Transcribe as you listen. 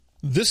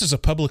This is a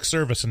public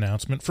service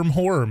announcement from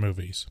horror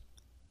movies.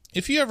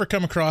 If you ever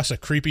come across a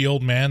creepy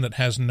old man that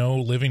has no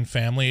living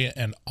family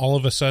and all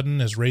of a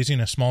sudden is raising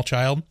a small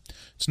child,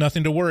 it's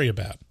nothing to worry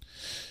about.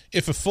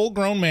 If a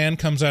full-grown man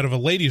comes out of a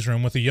ladies'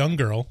 room with a young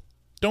girl,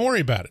 don't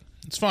worry about it.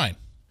 It's fine.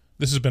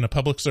 This has been a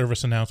public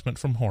service announcement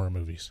from horror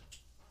movies.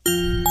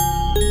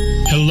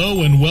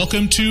 Hello and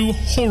welcome to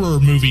Horror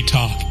Movie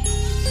Talk.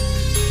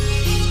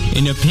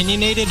 An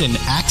opinionated and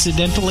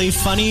accidentally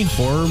funny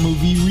horror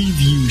movie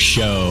review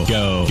show.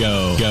 Go,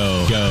 go,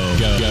 go, go,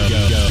 go, go, go,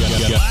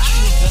 go, go.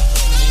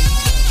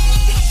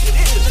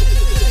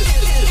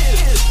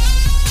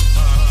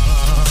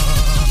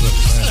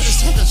 I just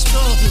had to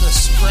stroll through the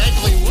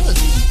scraggly woods.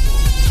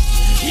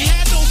 He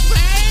had no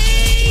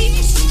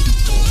face!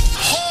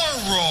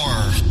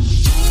 Horror!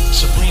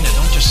 Sabrina,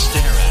 don't just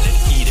stare at it,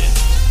 eat it.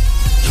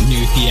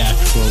 New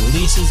theatrical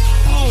releases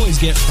always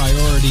get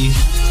priority.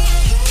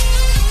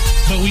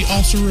 But we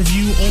also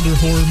review older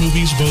horror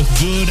movies, both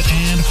good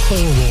and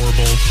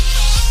horrible.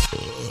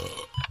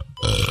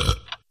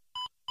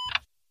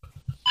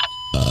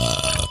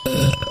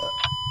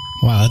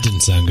 Wow, that didn't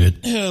sound good.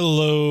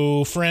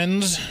 Hello,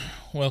 friends.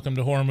 Welcome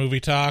to Horror Movie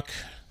Talk.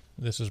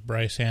 This is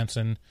Bryce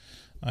Hanson.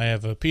 I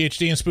have a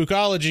PhD in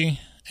spookology,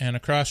 and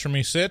across from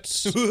me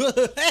sits...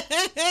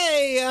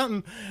 Hey,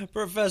 I'm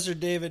Professor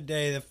David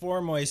Day, the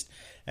foremost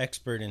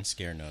expert in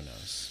scare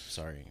no-nos.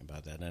 Sorry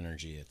about that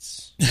energy.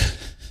 It's...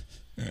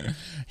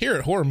 Here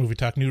at Horror Movie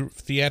Talk, new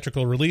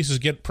theatrical releases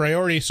get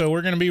priority, so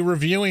we're going to be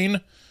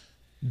reviewing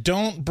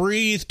Don't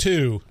Breathe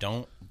 2.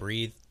 Don't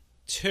Breathe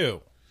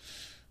 2.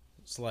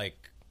 It's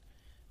like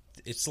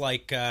it's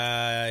like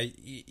the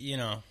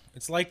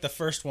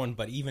first one,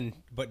 but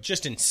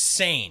just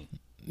insane.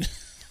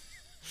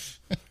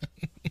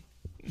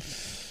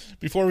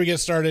 Before we get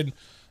started,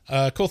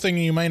 a cool thing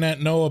you might not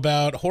know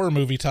about Horror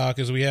Movie Talk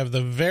is we have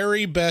the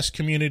very best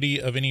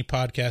community of any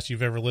podcast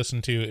you've ever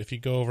listened to. If you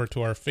go over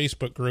to our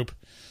Facebook group,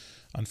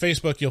 on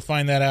Facebook, you'll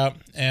find that out.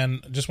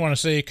 And just want to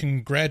say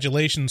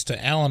congratulations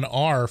to Alan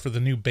R. for the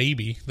new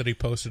baby that he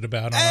posted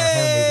about on our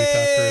Horror Movie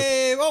Talk group.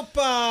 Hey,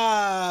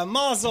 Opa!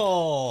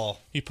 Mazel!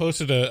 He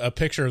posted a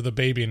picture of the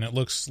baby, and it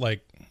looks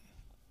like...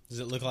 Does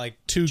it look like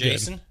too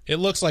Jason? Good. It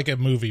looks like a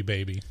movie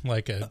baby,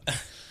 like a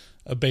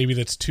baby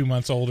that's 2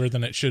 months older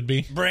than it should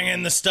be. Bring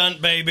in the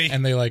stunt baby.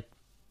 And they, like,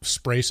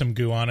 spray some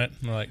goo on it.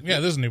 And they're like,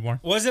 yeah, this is newborn.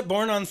 Was it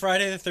born on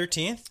Friday the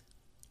 13th?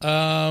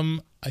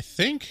 I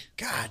think.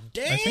 God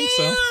damn. I think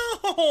so.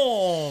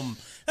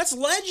 That's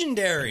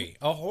legendary.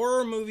 A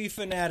horror movie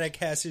fanatic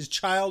has his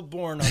child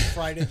born on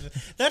Friday.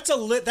 That's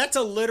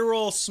a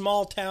literal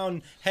small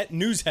town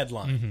news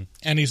headline. Mm-hmm.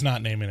 And he's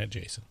not naming it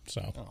Jason.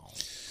 So. Oh.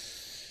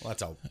 Well,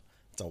 that's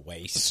a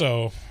waste.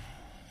 So,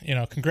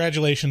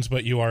 congratulations,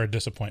 but you are a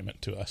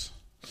disappointment to us.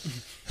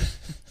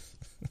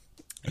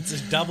 It's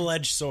a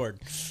double-edged sword.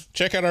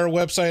 Check out our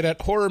website at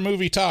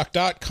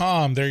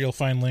horrormovietalk.com. There you'll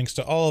find links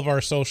to all of our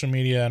social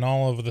media and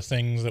all of the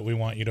things that we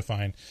want you to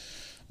find.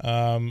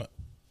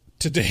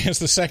 Today is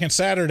the second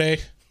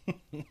Saturday,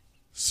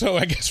 so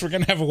I guess we're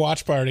going to have a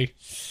watch party.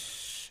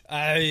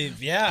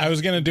 Yeah. I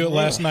was going to do it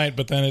last night,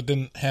 but then it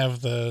didn't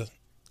have the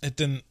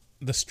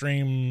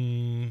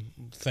stream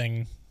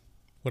thing,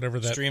 whatever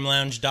that...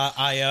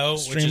 Streamlounge.io,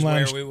 which is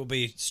where we will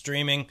be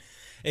streaming.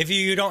 If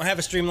you don't have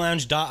a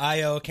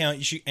Streamlounge.io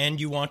account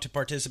and you want to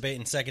participate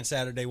in Second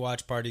Saturday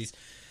watch parties,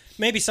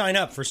 maybe sign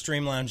up for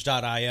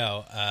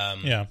Streamlounge.io.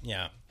 Yeah.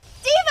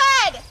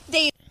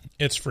 David!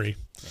 It's free.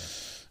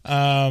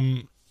 Yeah.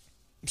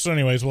 So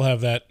anyways, we'll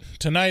have that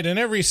tonight and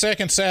every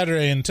second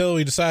Saturday until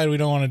we decide we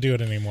don't want to do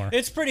it anymore.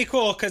 It's pretty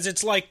cool because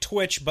it's like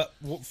Twitch, but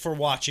for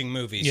watching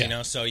movies,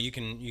 yeah. So you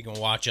can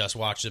watch us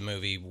watch the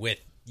movie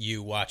with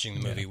you watching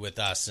the movie with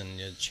us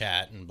and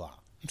chat and blah.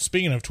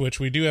 Speaking of Twitch,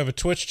 we do have a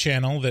Twitch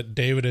channel that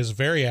David is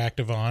very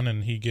active on,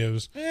 and he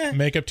gives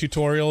makeup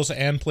tutorials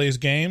and plays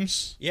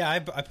games. Yeah, I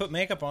put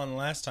makeup on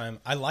last time.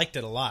 I liked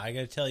it a lot. I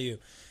got to tell you,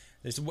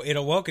 it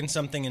awoken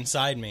something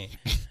inside me,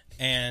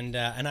 and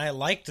I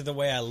liked the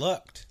way I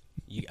looked.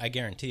 I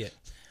guarantee it.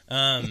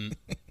 I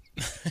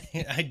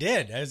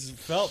did. It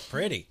felt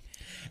pretty,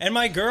 and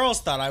my girls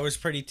thought I was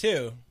pretty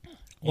too.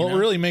 Well, it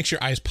really makes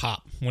your eyes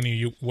pop when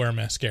you wear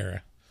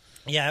mascara.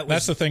 Yeah,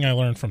 that's the thing I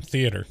learned from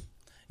theater.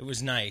 It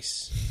was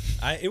nice.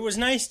 It was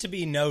nice to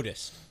be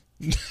noticed.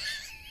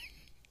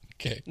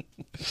 Okay.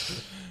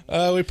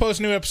 We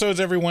post new episodes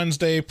every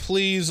Wednesday.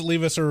 Please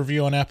leave us a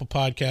review on Apple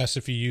Podcasts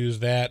if you use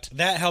that.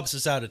 That helps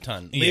us out a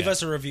ton. Leave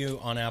us a review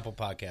on Apple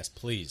Podcasts,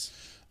 please.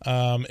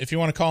 If you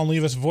want to call and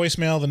leave us a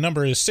voicemail, the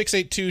number is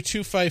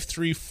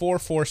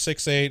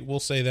 682-253-4468. We'll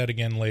say that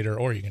again later,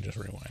 or you can just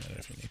rewind it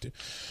if you need to.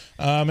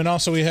 And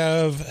also we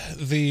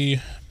have the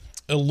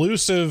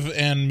elusive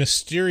and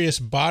mysterious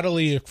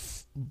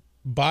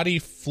body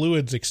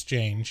fluids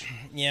exchange.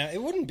 Yeah,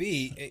 it wouldn't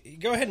be.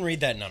 Go ahead and read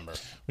that number.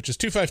 Which is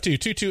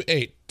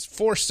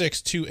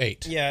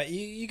 252-228-4628. Yeah,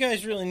 you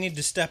guys really need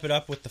to step it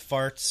up with the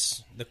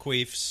farts, the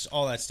queefs,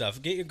 all that stuff.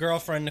 Get your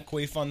girlfriend to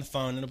queef on the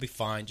phone. It'll be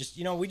fine.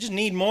 We just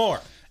need more.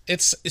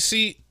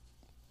 See,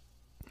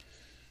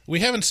 We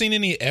haven't seen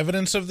any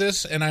evidence of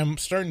this, and I'm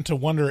starting to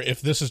wonder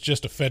if this is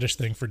just a fetish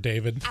thing for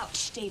David.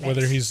 Ouch, David.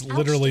 Whether he's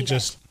literally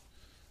just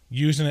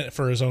using it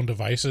for his own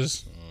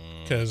devices,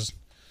 because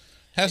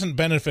hasn't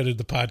benefited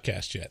the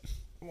podcast yet.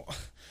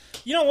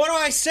 You know, what do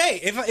I say?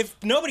 If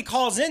nobody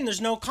calls in, there's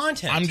no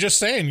content. I'm just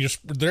saying,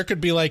 there could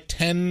be like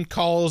 10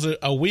 calls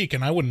a week,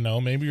 and I wouldn't know.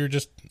 Maybe you're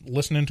just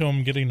listening to them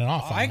and getting it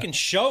off. I can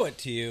show it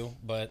to you,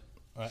 but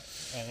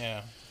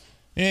yeah.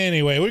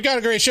 Anyway, we've got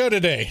a great show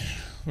today.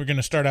 We're going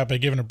to start out by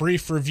giving a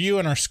brief review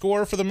on our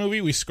score for the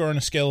movie. We score on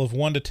a scale of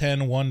 1 to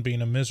 10, 1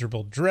 being a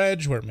miserable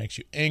dredge, where it makes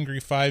you angry,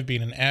 5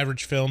 being an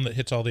average film that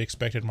hits all the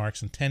expected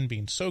marks, and 10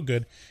 being so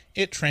good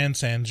it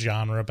transcends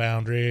genre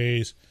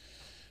boundaries.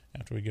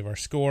 After we give our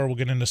score, we'll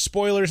get into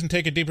spoilers and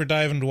take a deeper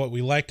dive into what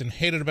we liked and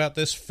hated about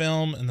this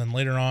film, and then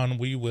later on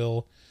we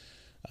will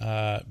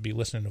be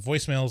listening to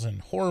voicemails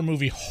and horror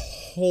movie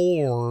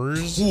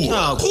whores.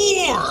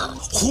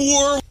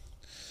 Whore!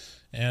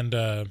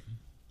 And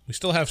we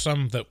still have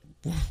some that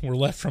were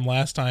left from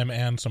last time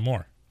and some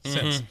more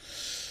since.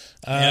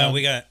 Yeah,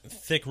 we got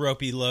thick,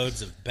 ropey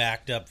loads of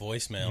backed up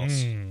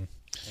voicemails.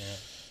 Yeah.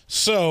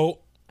 So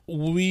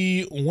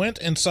we went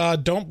and saw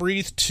Don't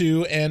Breathe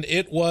 2, and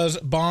it was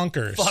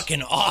bonkers.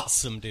 Fucking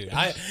awesome, dude.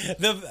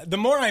 The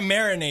more I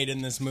marinate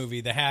in this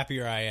movie, the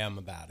happier I am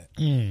about it.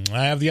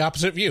 I have the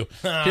opposite view.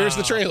 Here's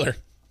the trailer.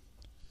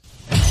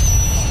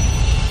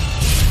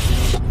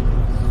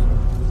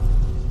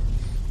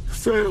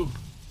 Failed.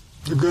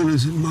 The gun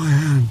is in my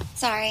hand.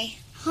 Sorry.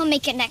 I'll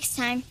make it next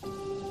time.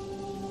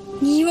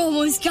 You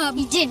almost got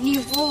me, didn't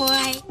you,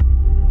 boy?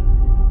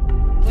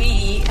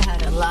 We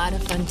had a lot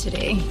of fun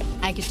today.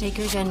 I could take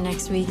her again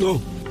next week. No.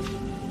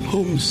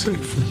 Home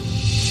safely.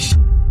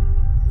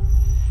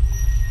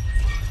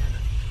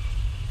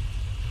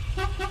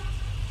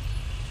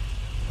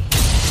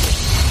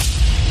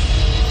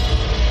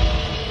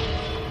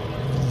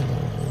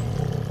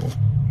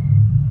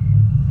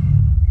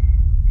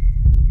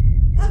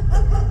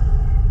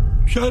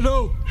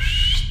 Shadow!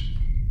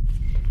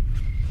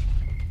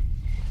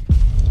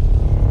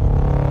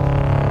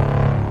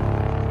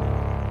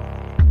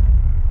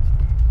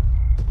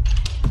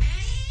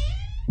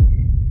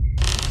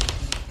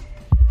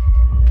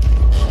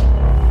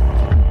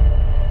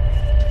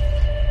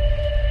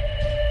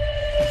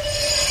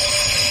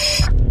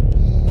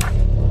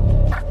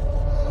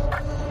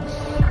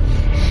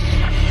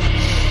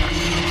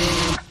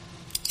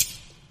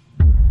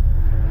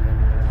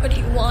 What do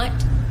you want?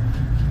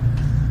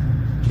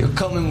 You're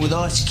coming with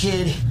us,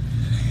 kid. Get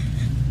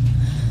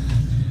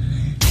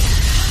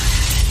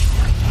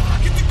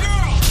the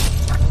girl!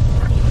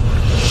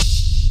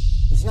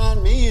 It's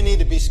not me you need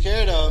to be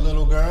scared of,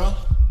 little girl,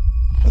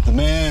 but the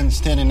man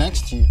standing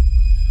next to you.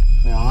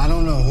 Now, I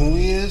don't know who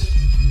he is,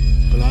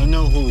 but I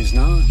know who he's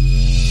not.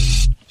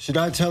 Should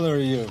I tell her or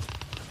you?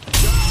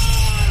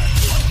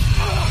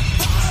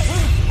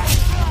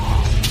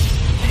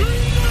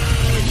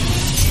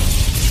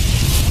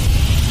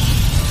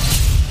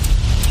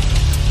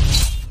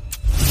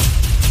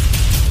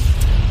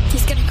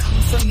 He's gonna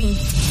come for me.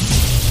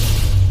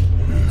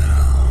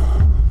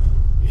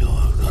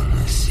 You're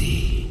gonna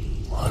see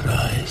what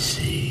I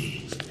see.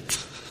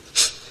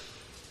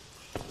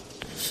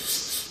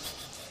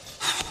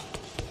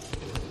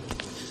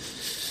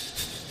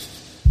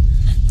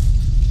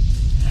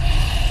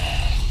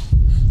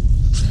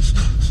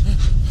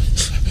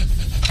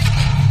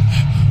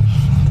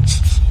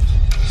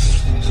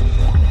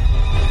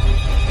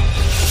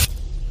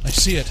 I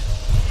see it.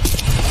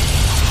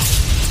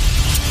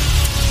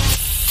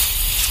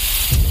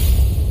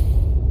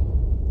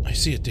 I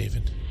see it,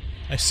 David.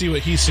 I see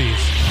what he sees.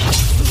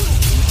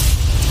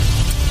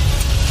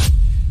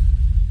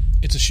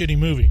 It's a shitty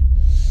movie.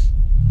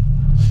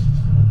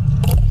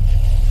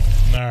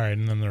 Alright,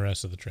 and then the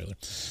rest of the trailer.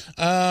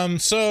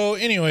 So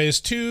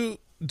anyways, Don't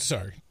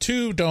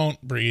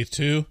Breathe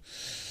 2.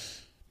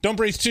 Don't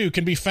Breathe 2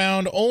 can be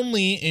found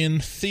only in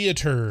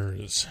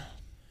theaters.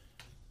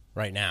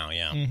 Right now,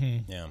 yeah.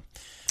 Yeah.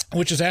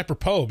 Which is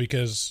apropos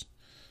because,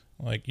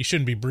 like, you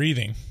shouldn't be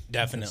breathing.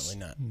 Definitely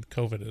not.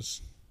 COVID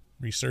is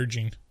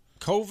resurging.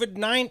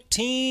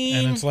 COVID-19.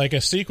 And it's like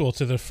a sequel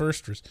to the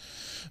first.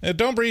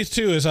 Don't Breathe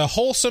 2 is a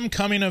wholesome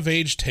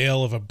coming-of-age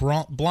tale of a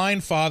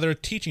blind father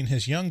teaching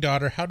his young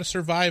daughter how to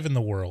survive in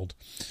the world.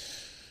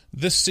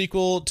 This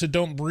sequel to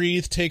Don't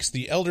Breathe takes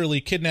the elderly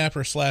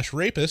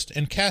kidnapper/rapist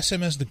and casts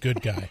him as the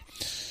good guy.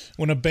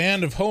 When a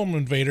band of home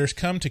invaders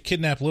come to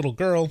kidnap little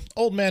girl,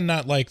 old man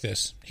not like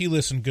this. He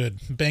listened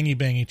good. Bangy,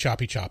 bangy,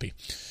 choppy, choppy.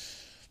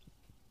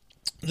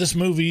 This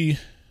movie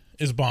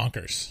is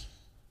bonkers.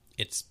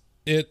 It's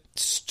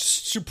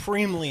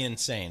supremely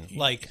insane.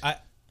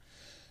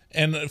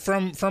 And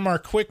from our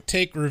quick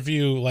take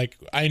review, like,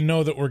 I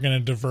know that we're going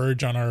to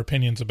diverge on our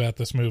opinions about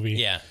this movie.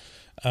 Yeah.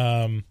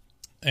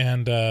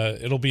 And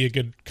it'll be a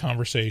good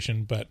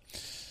conversation, but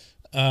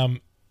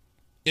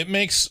it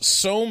makes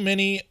so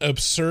many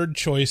absurd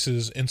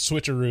choices and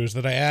switcheroos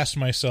that I asked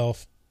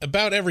myself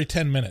about every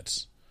 10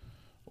 minutes,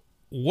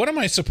 what am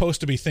I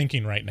supposed to be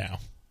thinking right now?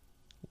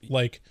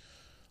 Like,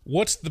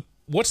 what's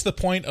what's the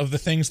point of the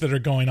things that are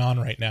going on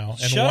right now?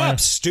 And Shut up,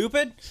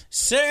 stupid.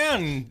 Sit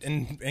down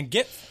and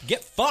get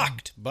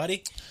fucked,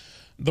 buddy.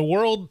 The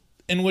world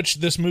in which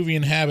this movie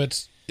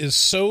inhabits is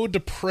so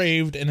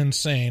depraved and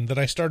insane that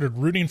I started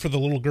rooting for the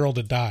little girl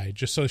to die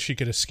just so she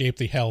could escape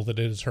the hell that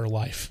is her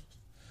life.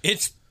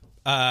 It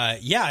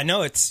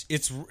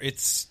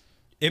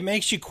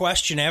makes you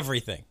question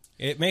everything.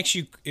 It makes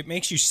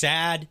you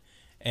sad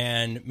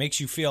and makes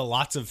you feel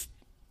lots of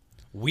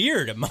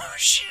weird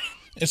emotion.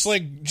 It's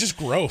like just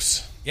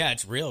gross. Yeah,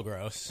 it's real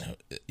gross.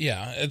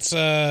 Yeah, it's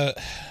and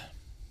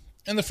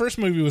the first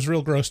movie was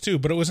real gross too,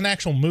 but it was an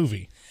actual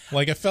movie.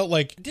 Like it felt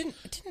like it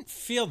didn't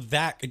feel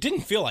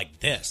like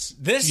this.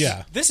 This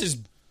is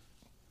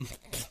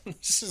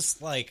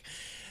like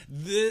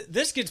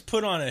this gets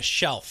put on a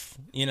shelf,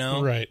 you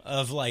know, right?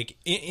 Of like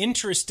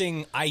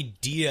interesting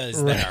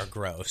ideas that are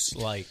gross.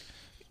 Like,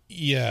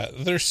 yeah,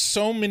 there's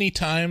so many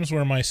times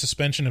where my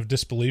suspension of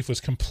disbelief was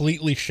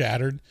completely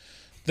shattered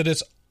that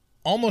it's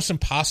almost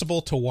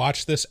impossible to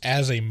watch this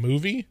as a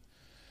movie,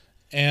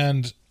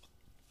 and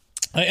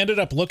I ended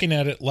up looking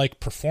at it like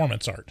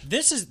performance art.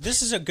 This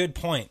is a good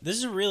point. This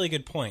is a really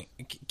good point.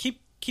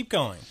 Keep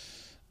going.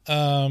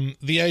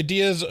 The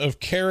ideas of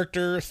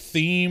character,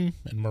 theme,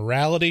 and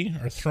morality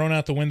are thrown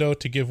out the window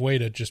to give way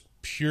to just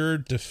pure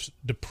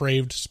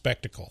depraved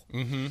spectacle.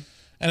 Mm-hmm.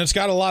 And it's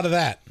got a lot of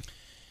that.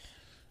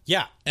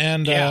 Yeah.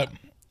 And,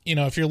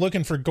 if you're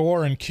looking for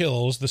gore and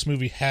kills, this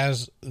movie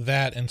has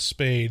that in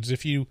spades.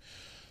 If you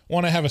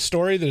want to have a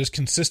story that is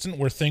consistent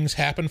where things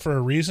happen for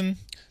a reason,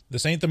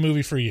 this ain't the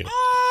movie for you.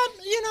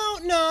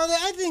 No,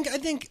 I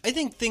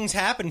think things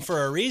happen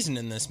for a reason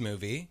in this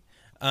movie.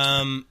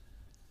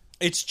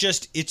 It's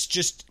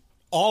just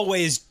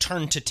always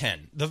turned to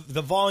 10.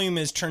 The volume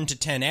is turned to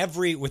 10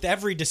 with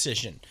every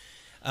decision.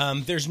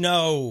 There's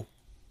no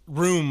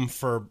room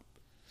for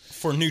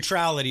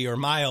neutrality or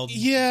mild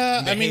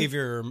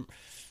behavior.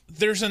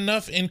 There's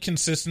enough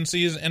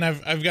inconsistencies, and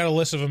I've got a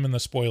list of them in the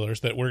spoilers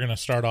that we're going to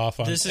start off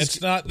on.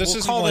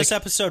 We'll call this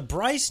episode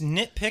Bryce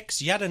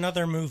nitpicks yet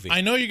another movie.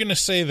 I know you're going to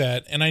say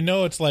that, and I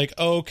know it's like,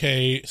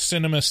 okay,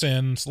 cinema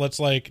sins. Let's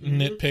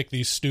nitpick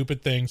these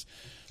stupid things.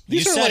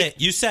 You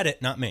said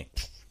it, not me.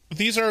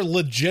 These are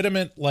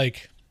legitimate.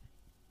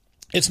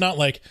 It's not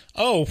like,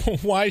 oh,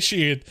 why is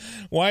she an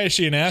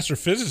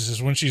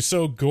astrophysicist when she's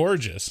so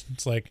gorgeous?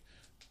 It's like,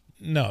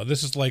 no,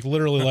 this is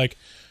literally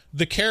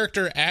the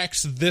character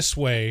acts this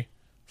way,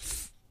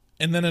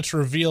 and then it's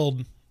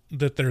revealed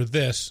that they're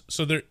this.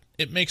 So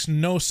it makes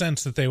no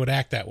sense that they would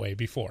act that way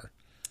before.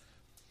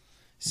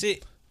 See,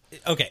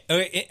 okay,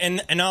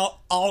 and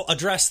I'll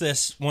address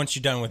this once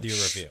you're done with your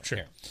review.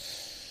 Sure.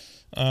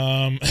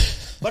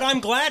 But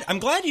I'm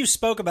glad you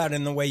spoke about it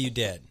in the way you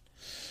did,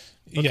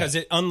 because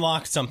it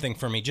unlocked something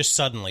for me just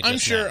suddenly. I'm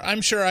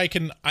sure I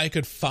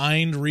could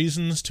find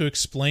reasons to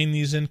explain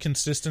these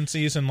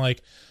inconsistencies and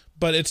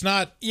but it's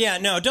not. Yeah,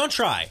 no, don't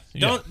try.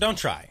 Don't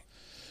try.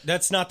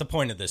 That's not the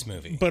point of this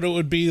movie. But it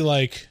would be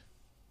like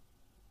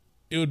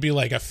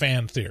a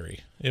fan theory.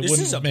 It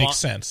wouldn't make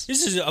sense.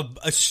 This is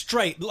a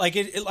straight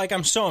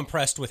I'm so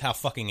impressed with how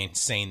fucking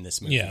insane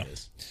this movie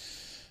is.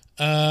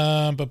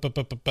 Where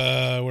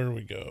do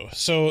we go?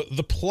 So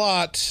the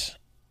plot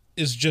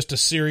is just a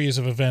series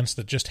of events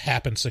that just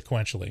happen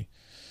sequentially.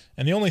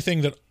 And the only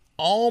thing that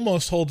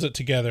almost holds it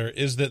together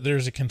is that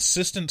there's a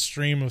consistent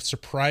stream of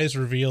surprise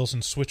reveals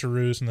and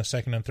switcheroos in the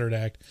second and third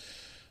act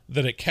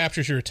that it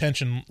captures your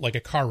attention like a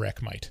car wreck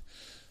might.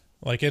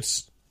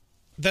 That's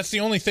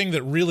the only thing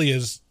that really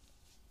is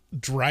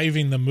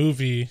driving the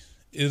movie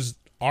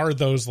are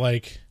those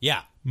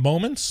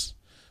moments.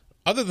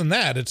 Other than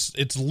that,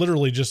 it's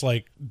literally just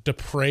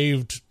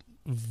depraved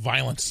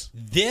violence.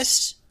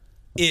 This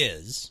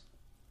is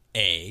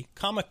a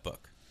comic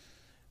book.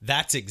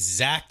 That's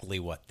exactly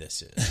what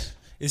this is.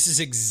 This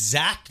is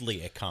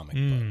exactly a comic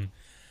book.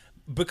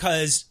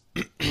 Because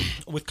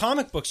with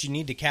comic books, you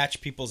need to catch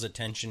people's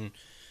attention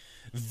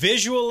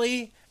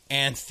visually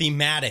and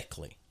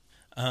thematically.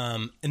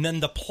 And then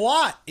the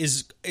plot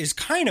is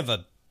kind of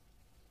a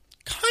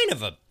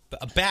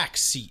back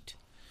seat.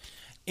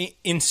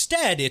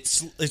 Instead,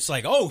 it's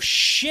like, oh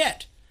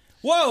shit,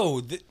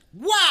 whoa,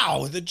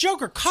 wow, the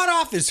Joker cut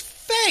off his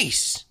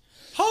face.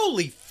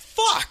 Holy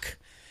fuck.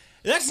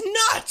 That's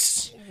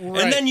nuts.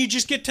 Right. And then you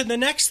just get to the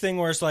next thing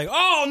where it's like,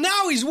 oh,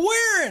 now he's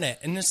wearing it.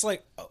 And it's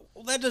like, oh,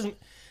 well, that doesn't...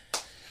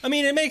 I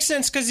mean, it makes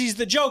sense because he's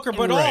the Joker,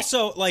 but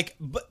also,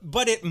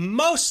 but it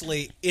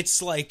mostly,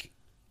 it's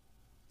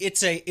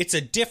it's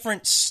a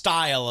different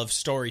style of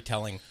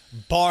storytelling,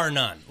 bar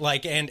none.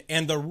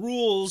 And the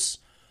rules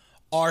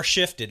are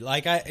shifted.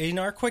 In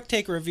our quick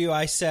take review,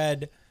 I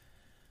said,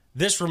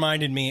 this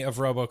reminded me of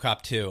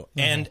RoboCop 2.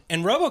 Mm-hmm.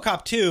 And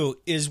RoboCop 2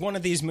 is one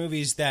of these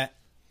movies that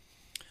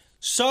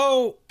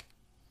so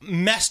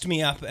messed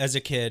me up as a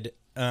kid,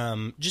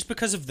 just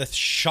because of the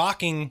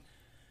shocking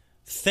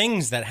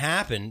things that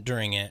happened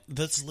during it.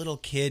 This little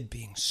kid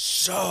being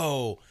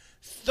so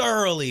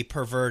thoroughly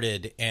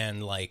perverted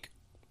and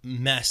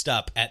messed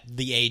up at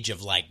the age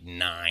of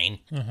 9,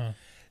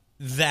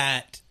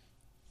 that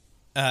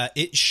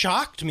it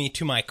shocked me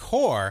to my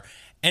core.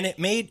 and it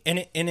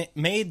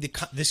made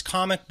this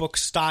comic book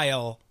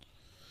style,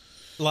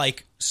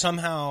 like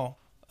somehow,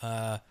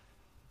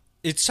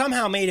 it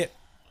somehow made it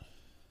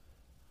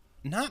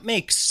not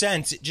make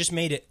sense. It just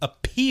made it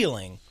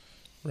appealing,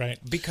 right?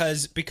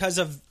 Because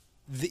of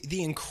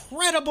the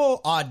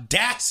incredible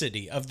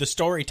audacity of the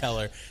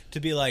storyteller to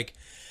be like,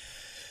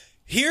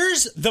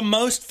 here's the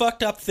most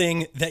fucked up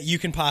thing that you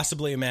can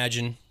possibly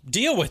imagine.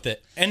 Deal with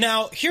it. And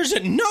now here's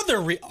another.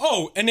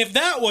 And if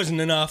that wasn't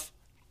enough,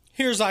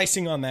 here's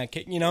icing on that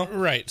cake. You know,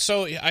 right?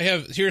 So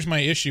here's my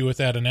issue with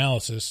that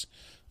analysis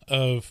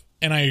of,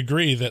 and I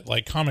agree that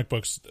like comic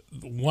books,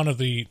 one of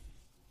the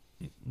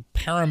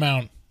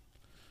paramount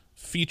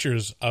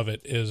features of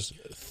it is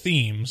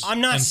themes.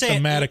 I'm not and saying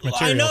thematic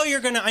material.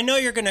 I know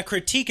you're gonna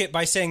critique it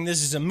by saying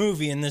this is a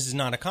movie and this is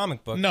not a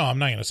comic book. No, I'm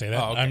not gonna say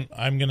that. Oh, okay.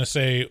 I'm gonna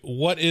say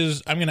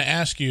I'm gonna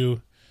ask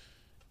you,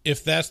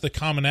 if that's the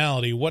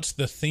commonality, what's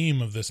the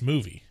theme of this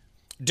movie?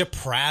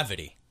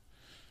 Depravity.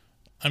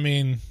 I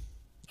mean,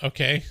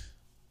 okay,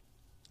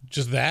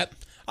 just that.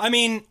 I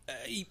mean,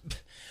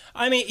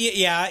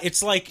 yeah.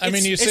 It's like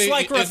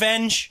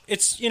revenge.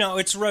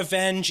 It's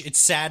revenge. It's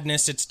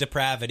sadness. It's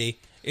depravity.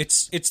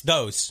 It's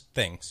those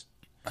things.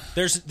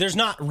 There's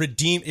not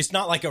redeem. It's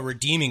not like a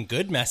redeeming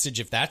good message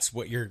if that's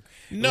what you're.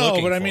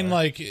 No, but I mean,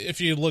 like if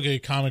you look at a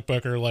comic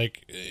book or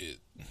like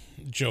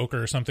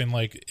Joker or something,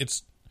 like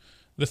it's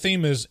the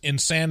theme is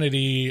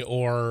insanity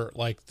or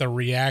like the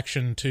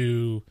reaction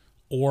to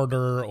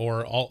order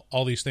or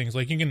all these things.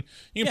 Like you can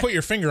put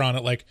your finger on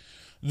it. Like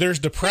there's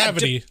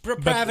depravity,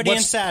 depravity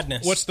and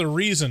sadness. What's the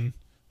reason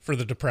for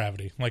the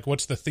depravity? Like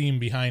what's the theme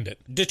behind it?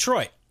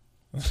 Detroit.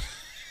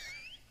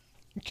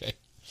 Okay.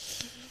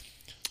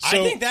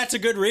 I think that's a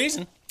good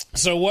reason.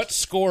 So what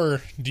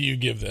score do you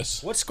give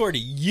this? What score do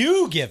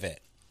you give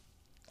it?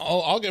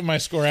 I'll give my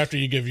score after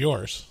you give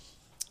yours.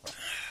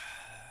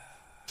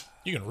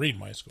 You can read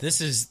my score.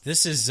 This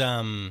is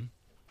coming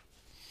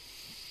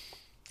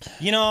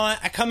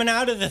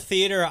out of the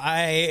theater,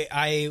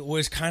 I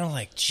was kind of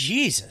like,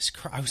 Jesus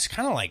Christ. I was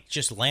kind of like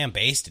just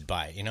lambasted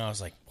by it. I was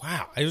like,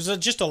 wow. It was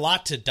just a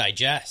lot to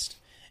digest.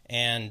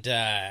 And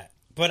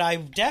but I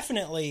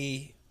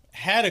definitely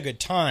had a good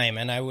time,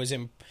 and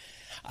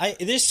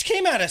this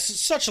came out of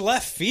such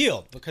left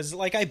field because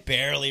like I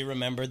barely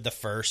remembered the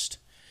first,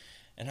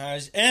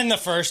 and the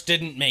first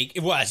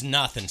it was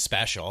nothing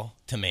special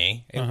to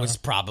me. It was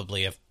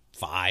probably a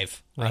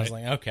 5. Right. I was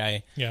like,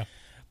 okay, yeah,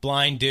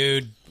 blind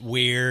dude,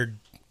 weird,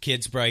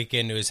 kids break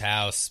into his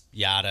house,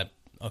 yada.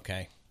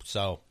 Okay,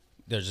 so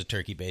there's a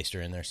turkey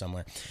baster in there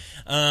somewhere.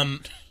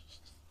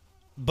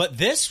 But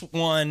this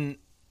one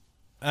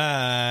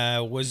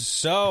was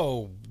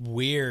so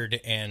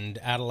weird and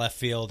out of left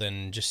field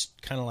and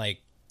just kind of like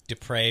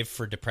depraved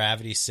for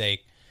depravity's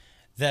sake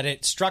that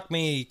it struck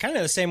me kind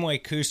of the same way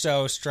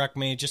Kuso struck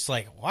me, just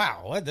like,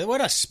 wow,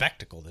 what a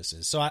spectacle this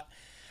is. So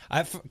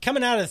I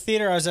coming out of the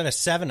theater, I was at a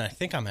 7. I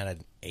think I'm at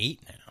an 8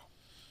 now.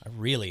 I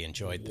really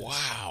enjoyed this.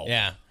 Wow.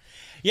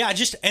 Yeah,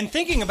 just and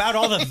thinking about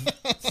all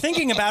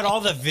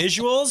the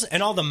visuals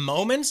and all the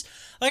moments,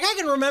 like I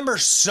can remember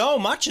so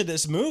much of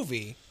this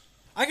movie.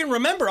 I can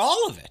remember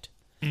all of it.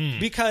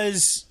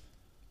 Because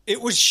it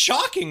was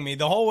shocking me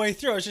the whole way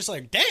through. I was just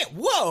like, "Damn,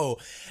 whoa!"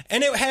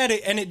 And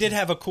it did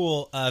have a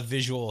cool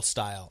visual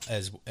style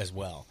as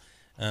well.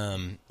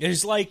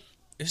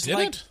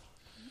 It?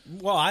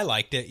 Well, I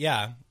liked it.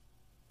 Yeah.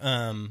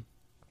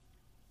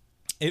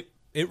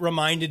 It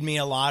reminded me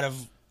a lot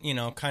of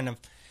kind of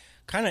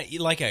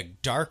like a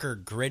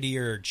darker,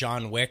 grittier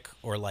John Wick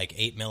or like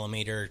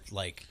 8mm,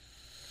 like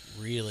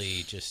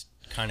really just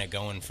kind of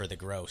going for the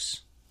gross.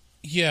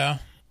 Yeah.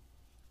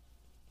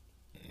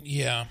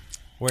 Yeah.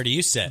 Where do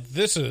you sit?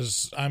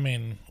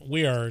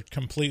 We are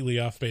completely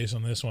off base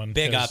on this one.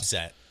 Big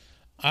upset.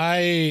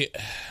 I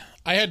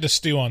had to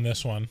stew on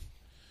this one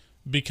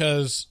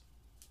because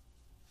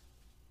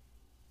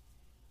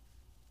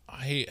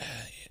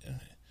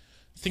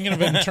thinking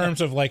of it in terms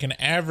of like an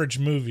average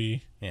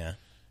movie. Yeah.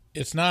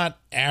 It's not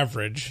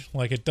average.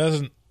 Like it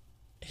doesn't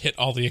hit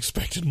all the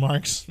expected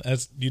marks,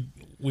 as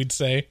we'd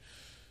say.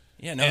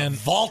 Yeah, no, it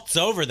vaults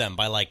over them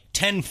by like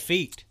 10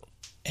 feet.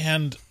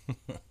 And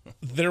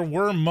there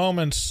were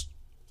moments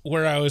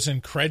where I was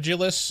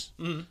incredulous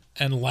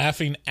and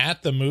laughing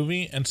at the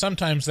movie, and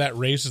sometimes that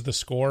raises the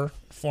score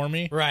for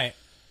me. Right.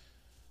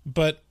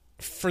 But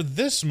for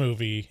this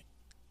movie,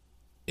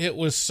 it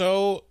was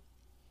so...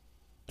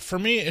 For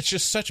me,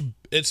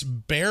 it's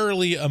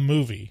barely a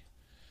movie.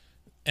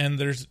 And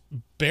there's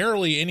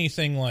barely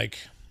anything, like,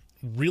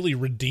 really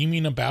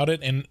redeeming about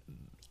it in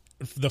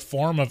the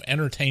form of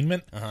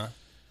entertainment. Uh-huh.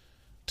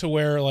 To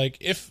where, like,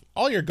 if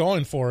all you're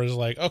going for is,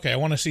 like, okay, I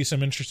want to see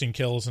some interesting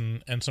kills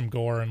and some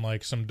gore and,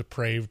 like, some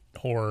depraved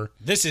horror.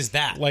 This is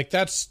that. Like,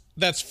 that's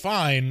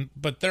fine,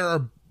 but there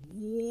are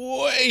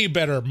way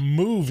better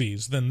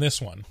movies than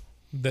this one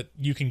that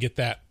you can get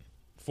that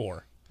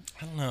for.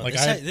 I don't know. Like,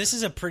 this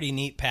is a pretty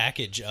neat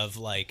package of,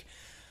 like,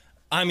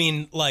 I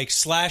mean, like,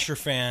 slasher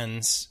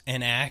fans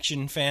and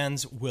action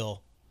fans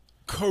will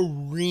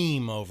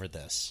careen over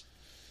this.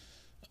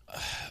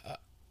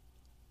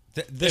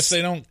 if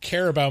they don't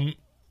care about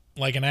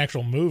like an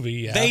actual movie,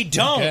 yeah, they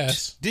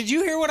don't. Did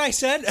you hear what I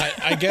said?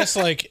 I guess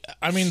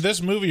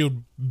this movie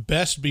would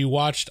best be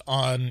watched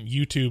on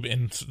YouTube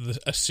in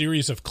a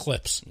series of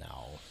clips.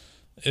 No,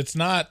 it's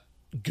not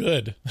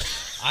good.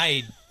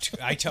 I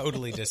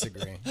totally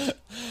disagree.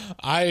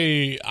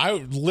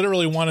 I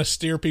literally want to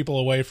steer people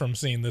away from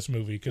seeing this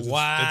movie because it's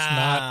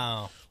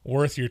not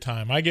worth your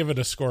time. I give it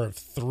a score of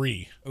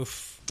 3.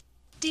 Oof.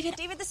 David,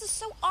 this is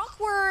so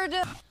awkward.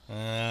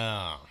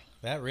 Oh,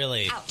 that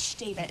really... Ouch,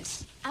 David.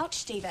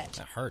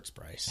 That hurts,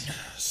 Bryce.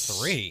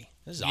 3.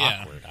 This is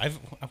awkward.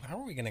 How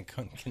are we going to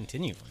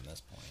continue from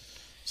this point?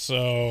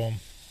 So,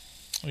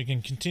 we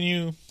can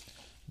continue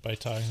by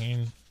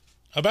talking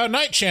about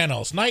Night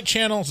Channels.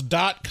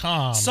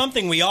 Nightchannels.com.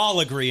 Something we all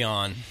agree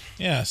on.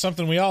 Yeah,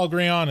 something we all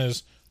agree on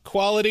is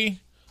quality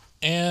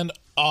and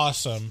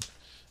awesome.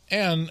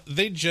 And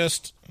they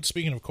just,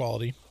 speaking of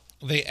quality,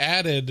 they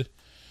added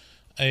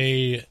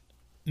a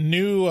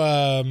new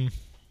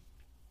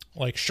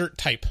shirt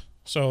type.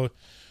 So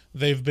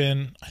they've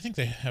been, I think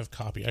they have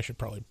copy. I should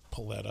probably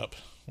pull that up,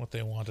 what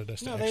they wanted us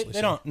to actually they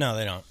say. don't. No,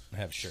 they don't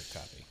have shirt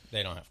copy.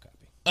 They don't have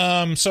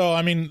copy. So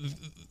I mean,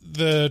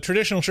 the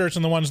traditional shirts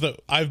and the ones that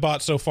I've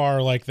bought so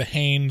far, like the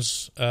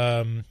Hanes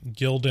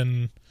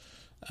Gildan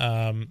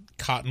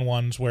cotton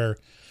ones, where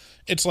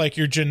it's like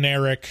your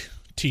generic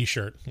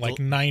T-shirt, like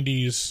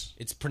 90s.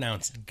 It's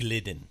pronounced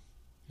Glidden.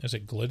 Is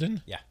it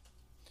Glidden? Yeah.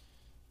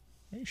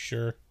 Are you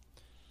sure?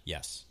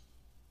 Yes.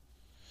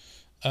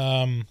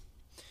 Yeah,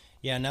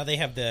 now they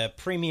have the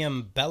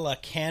premium Bella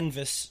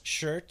canvas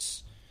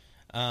shirts.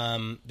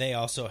 They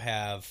also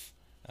have...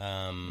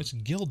 it's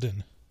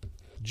Gildan.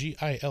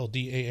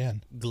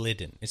 Gildan.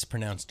 Glidden. It's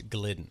pronounced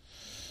Glidden.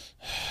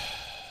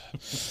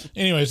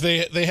 Anyways,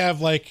 they have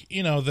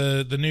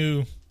the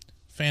new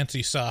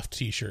fancy soft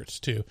T-shirts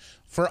too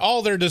for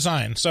all their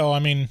design. So I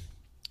mean,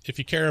 if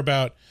you care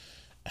about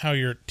how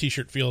your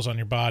T-shirt feels on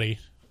your body,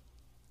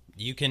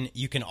 you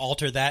can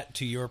alter that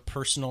to your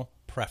personal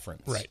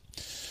preference. Right.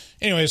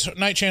 Anyways,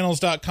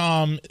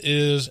 nightchannels.com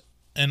is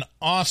an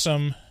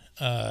awesome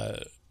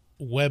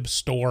web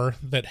store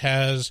that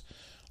has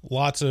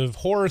lots of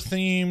horror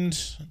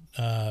themed,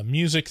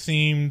 music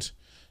themed,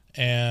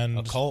 and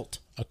occult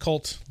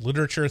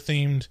literature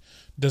themed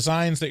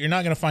designs that you're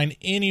not going to find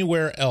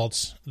anywhere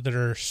else, that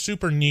are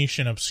super niche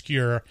and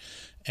obscure.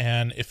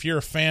 And if you're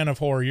a fan of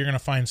horror, you're going to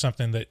find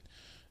something that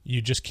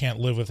you just can't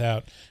live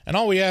without. And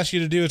all we ask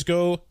you to do is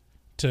go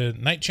to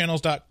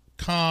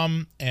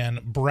nightchannels.com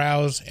and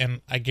browse,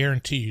 and I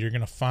guarantee you're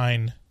going to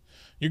find...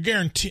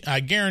 I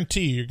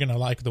guarantee you're going to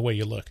like the way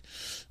you look.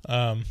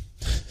 I'm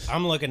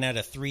looking at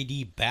a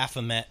 3D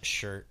Baphomet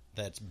shirt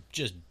that's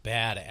just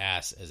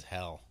badass as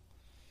hell.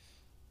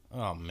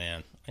 Oh,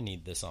 man. I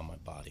need this on my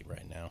body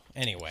right now.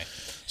 Anyway.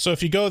 So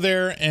if you go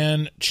there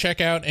and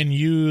check out and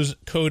use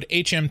code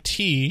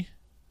HMT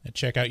at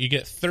checkout, you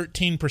get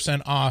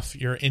 13% off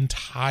your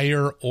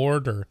entire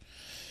order.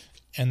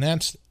 And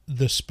that's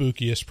the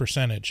spookiest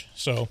percentage.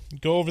 So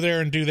go over there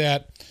and do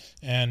that,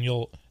 and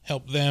you'll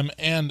help them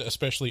and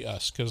especially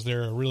us, because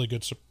they're a really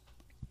good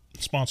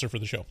sponsor for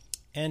the show.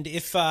 And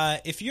if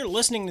you're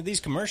listening to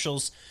these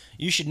commercials,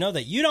 you should know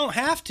that you don't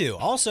have to.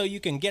 Also, you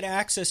can get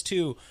access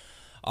to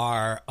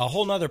a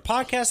whole nother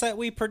podcast that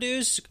we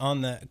produce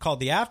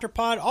called the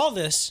Afterpod. All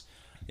this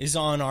is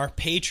on our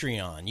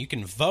Patreon. You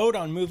can vote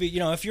on movie. You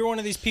know, if you're one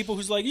of these people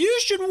who's like, you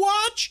should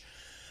watch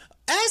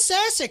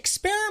SS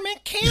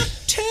Experiment Camp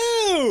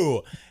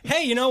 2.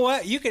 Hey, you know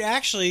what? You could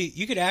actually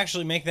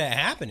make that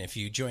happen if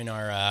you join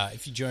our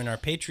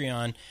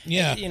Patreon.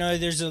 Yeah. You know,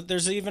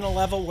 there's even a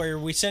level where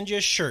we send you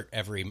a shirt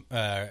every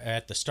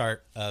at the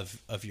start of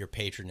your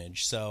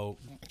patronage. So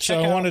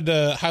I wanted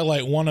to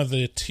highlight one of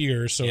the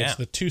tiers. So it's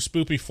the Too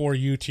Spoopy for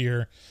You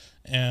tier,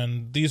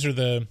 and these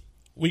are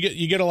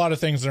you get a lot of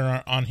things that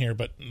are on here,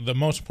 but the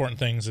most important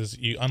things is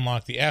you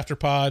unlock the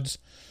Afterpods,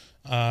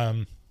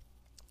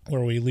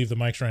 where we leave the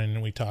mics running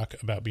and we talk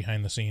about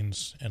behind the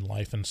scenes and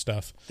life and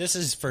stuff. This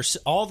is for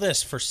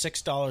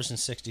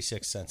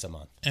 $6.66 a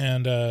month.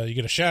 And you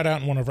get a shout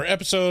out in one of our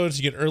episodes.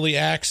 You get early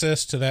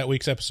access to that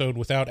week's episode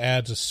without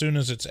ads as soon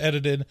as it's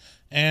edited,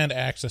 and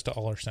access to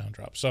all our sound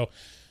drops. So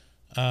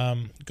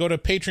go to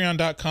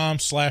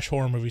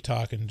patreon.com/horror movie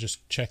talk and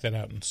just check that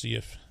out and see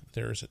if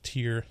there's a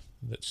tier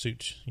that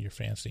suits your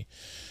fancy.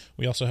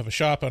 We also have a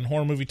shop on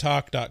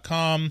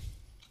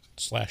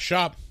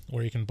horrormovietalk.com/shop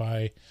where you can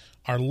buy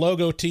our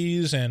logo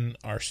tees and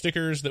our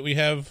stickers that we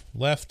have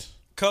left.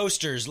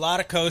 Coasters, a lot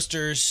of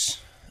coasters.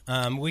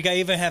 We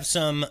even have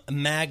some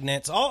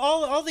magnets.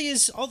 All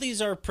these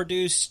are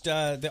produced.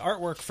 The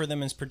artwork for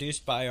them is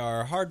produced by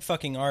our hard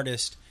fucking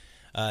artist,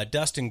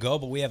 Dustin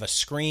Goebel. We have a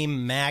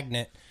Scream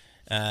magnet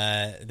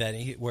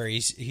where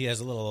he has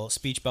a little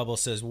speech bubble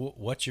that says,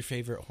 "What's your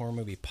favorite horror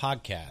movie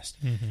podcast?"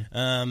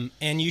 Mm-hmm.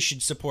 And you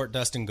should support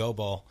Dustin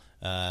Goebel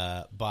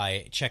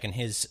by checking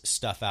his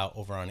stuff out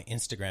over on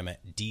Instagram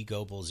at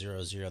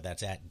dgoebel00.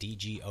 That's at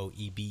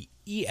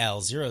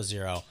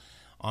DGOEBEL00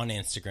 on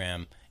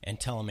Instagram, and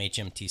tell him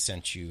HMT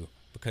sent you,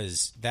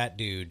 because that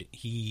dude,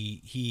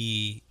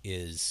 he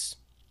is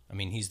I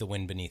mean, he's the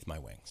wind beneath my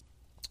wings.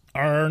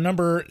 Our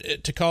number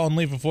to call and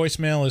leave a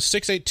voicemail is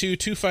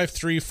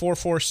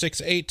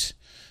 682-253-4468.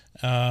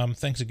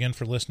 Thanks again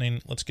for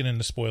listening. Let's get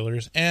into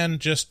spoilers. And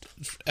just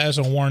as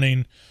a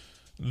warning,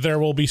 there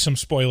will be some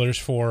spoilers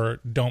for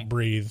Don't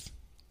Breathe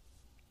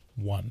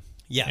 1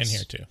 in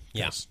here too.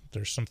 Yes.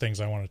 There's some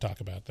things I want to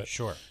talk about that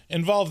Sure.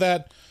 involve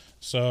that.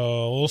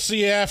 So we'll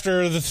see you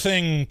after the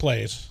thing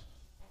plays.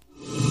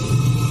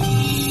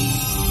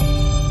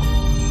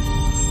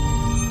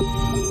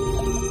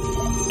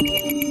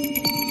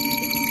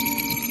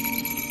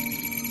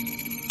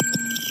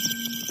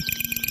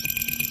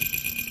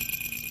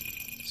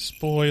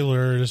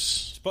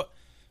 Spoilers.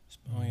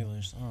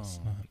 Spoilers. Oh. It's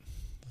not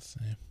the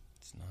same.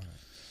 It's not.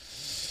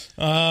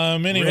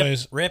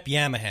 Anyways. Rip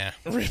Yamaha.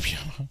 Rip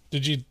Yamaha.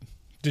 Did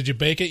you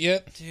bake it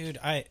yet? Dude,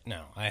 I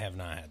have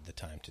not had the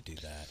time to do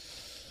that.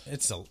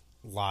 It's a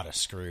lot of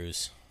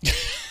screws.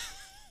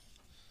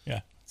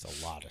 Yeah. It's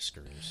a lot of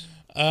screws.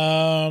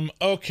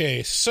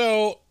 Okay,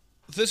 so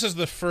this is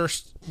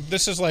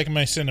like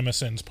my cinema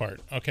sins part,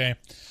 okay?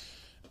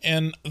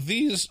 And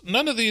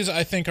none of these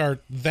I think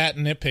are that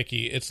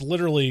nitpicky. It's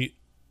literally,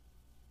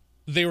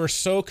 they were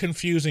so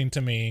confusing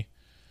to me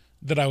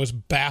that I was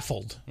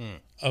baffled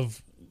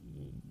of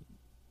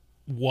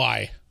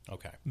why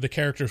the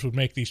characters would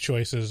make these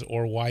choices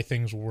or why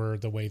things were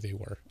the way they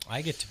were.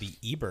 I get to be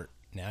Ebert.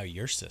 Now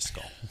you're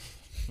Siskel.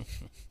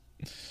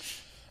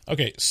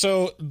 Okay,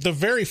 so the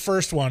very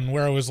first one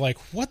where I was like,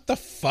 what the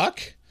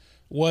fuck?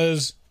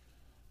 Was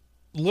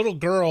little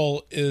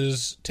girl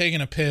is taking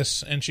a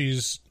piss and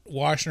she's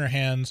washing her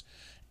hands,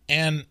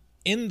 and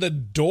in the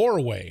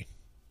doorway,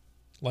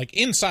 like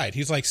inside,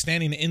 he's like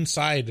standing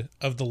inside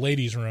of the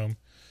ladies' room,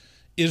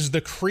 is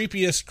the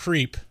creepiest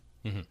creep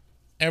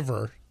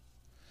ever.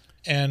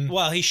 And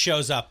well, he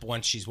shows up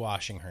once she's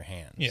washing her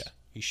hands. Yeah.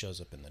 He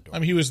shows up in the door. I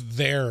mean, he was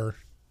there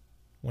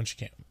when she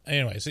came.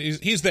 Anyways,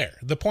 he's there.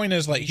 The point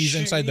is, like, he's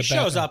inside the bathroom.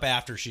 He shows up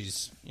after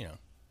she's,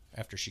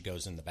 after she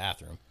goes in the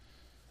bathroom.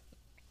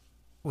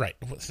 Right.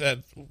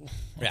 Okay.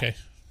 Yeah.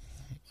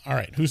 All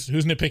right. Who's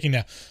nitpicking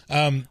now?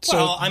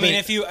 Well, I mean,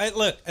 if you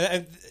look,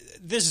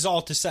 this is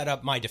all to set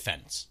up my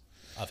defense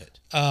of it.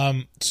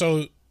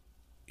 So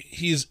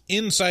he's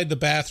inside the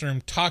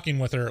bathroom talking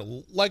with her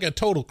like a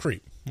total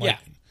creep. Like, yeah.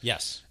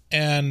 Yes.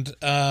 And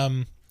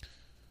then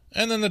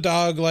the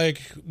dog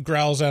like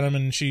growls at him,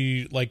 and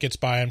she like gets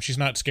by him. She's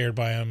not scared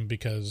by him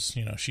because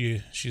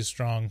she's a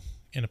strong,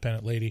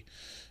 independent lady,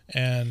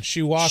 and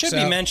she walks. Should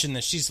be mentioned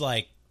that she's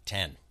like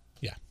 10.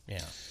 Yeah.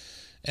 Yeah.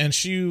 And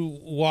she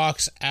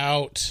walks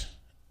out,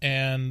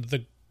 and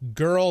the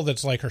girl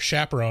that's like her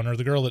chaperone, or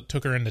the girl that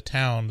took her into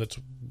town that's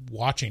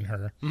watching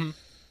her,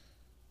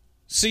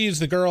 sees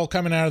the girl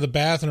coming out of the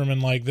bathroom,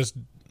 and like this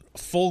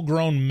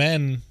full-grown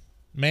man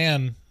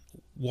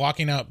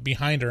walking out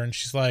behind her, and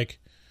she's like,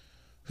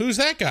 "Who's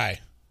that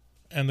guy?"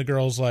 And the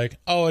girl's like,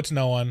 "Oh, it's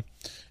no one."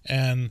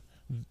 And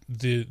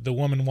the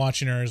woman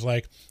watching her is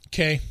like,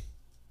 "Okay."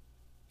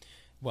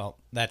 Well,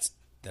 that's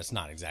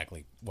not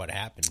exactly what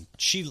happened.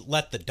 She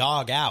let the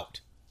dog out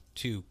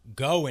to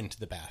go into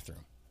the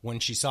bathroom when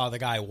she saw the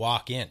guy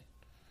walk in.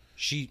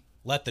 She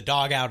let the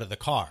dog out of the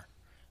car.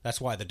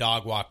 That's why the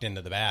dog walked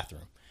into the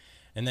bathroom.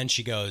 And then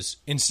she goes,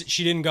 and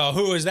she didn't go,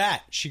 "Who is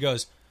that?" She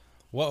goes,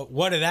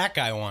 What did that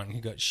guy want?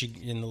 And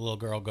the little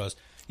girl goes,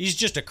 "He's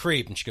just a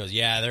creep." And she goes,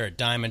 "Yeah, they're a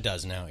dime a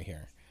dozen out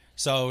here."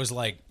 So it was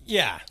like,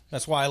 yeah,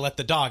 that's why I let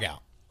the dog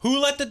out. Who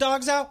let the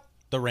dogs out?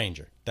 The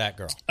ranger, that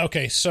girl.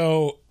 Okay,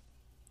 so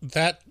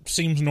that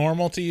seems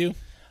normal to you?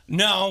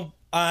 No,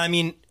 I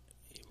mean,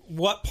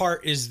 what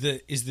part is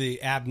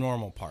the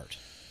abnormal part?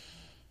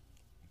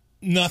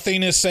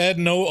 Nothing is said.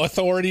 No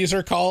authorities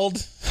are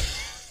called.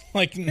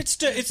 Like it's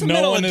the no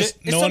middle one of is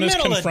no one is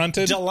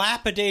confronted.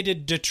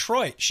 Dilapidated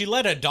Detroit. She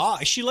let a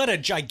dog. She let a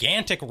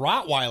gigantic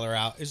Rottweiler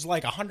out. It's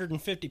like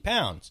 150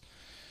 pounds.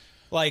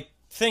 Like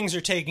things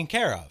are taken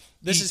care of.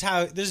 This is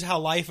how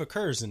life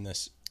occurs in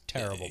this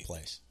terrible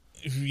place.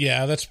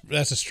 Yeah,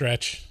 that's a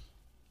stretch.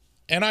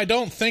 And I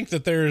don't think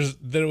that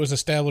it was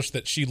established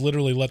that she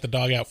literally let the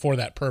dog out for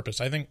that purpose.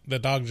 I think the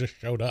dog just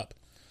showed up.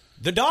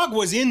 The dog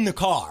was in the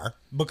car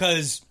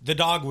because the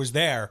dog was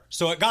there,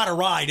 so it got a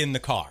ride in the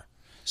car.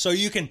 So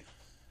you can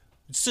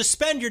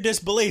suspend your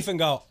disbelief and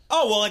go,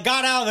 "Oh, well, it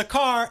got out of the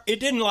car. It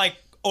didn't like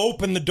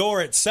open the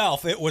door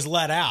itself. It was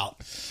let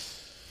out."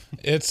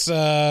 It's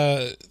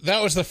that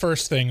was the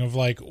first thing of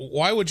like,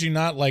 why would you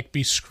not like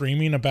be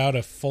screaming about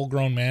a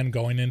full-grown man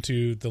going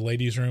into the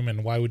ladies' room,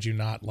 and why would you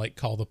not like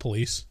call the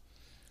police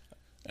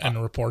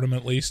and report him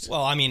at least?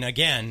 Well, I mean,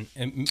 again,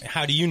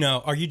 how do you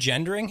know? Are you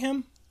gendering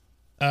him?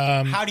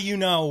 How do you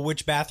know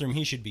which bathroom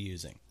he should be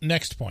using?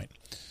 Next point.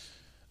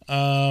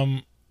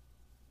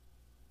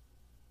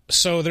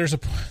 So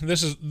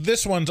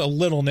this one's a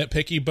little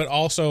nitpicky, but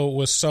also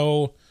was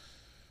so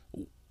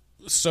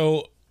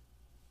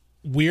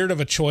weird of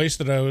a choice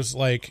that I was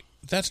like,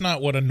 that's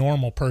not what a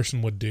normal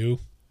person would do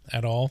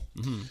at all.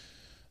 Mm-hmm.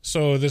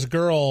 So this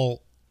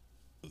girl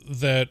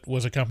that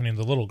was accompanying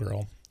the little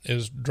girl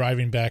is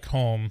driving back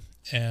home,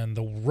 and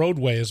the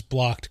roadway is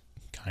blocked,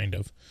 kind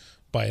of,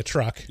 by a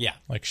truck. Yeah.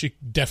 Like, she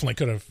definitely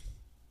could have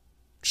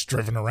just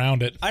driven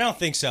around it. I don't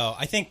think so.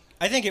 I think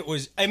it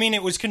was, I mean,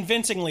 it was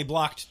convincingly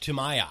blocked to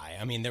my eye.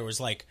 I mean, there was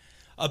like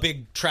a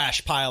big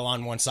trash pile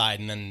on one side,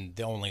 and then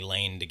the only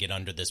lane to get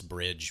under this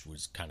bridge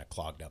was kind of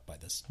clogged up by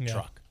this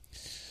truck.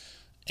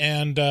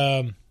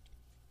 And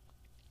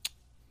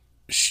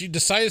she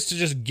decides to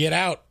just get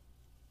out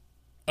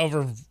of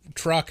her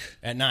truck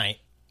at night.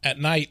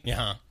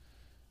 Yeah.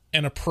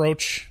 And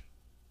approach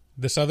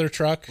this other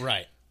truck.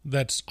 Right.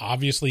 That's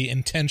obviously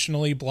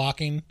intentionally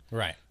blocking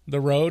the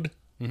road.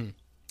 Mm-hmm.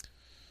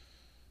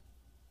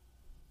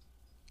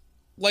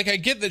 Like, I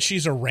get that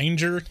she's a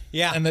ranger.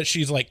 Yeah. And that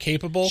she's, like,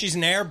 capable. She's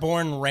an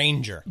airborne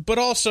ranger. But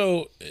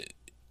also,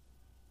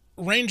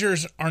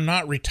 rangers are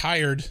not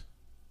retired.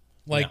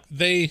 Like,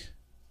 they're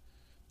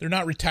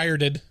not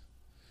retired.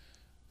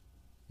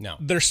 No.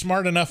 They're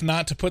smart enough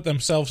not to put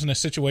themselves in a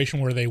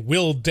situation where they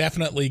will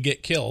definitely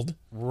get killed.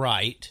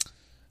 Right.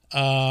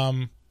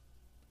 And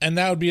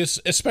that would be,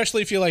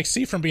 especially if you, like,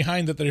 see from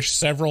behind that there's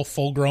several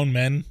full-grown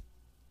men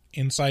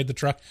inside the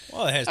truck.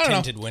 Well, it has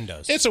tinted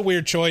windows. It's a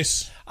weird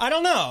choice. I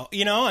don't know.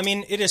 You know, I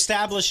mean, it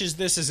establishes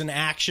this as an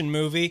action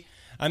movie.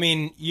 I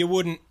mean, you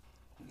wouldn't...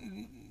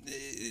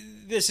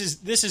 This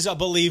is a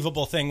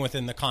believable thing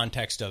within the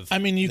context of. I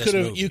mean, you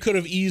could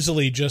have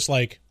easily just,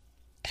 like,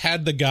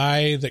 had the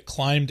guy that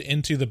climbed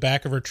into the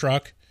back of her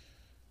truck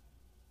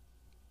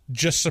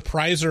just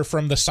surprise her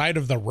from the side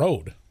of the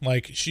road.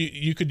 Like,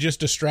 you could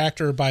just distract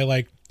her by,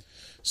 like,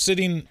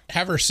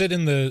 have her sit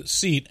in the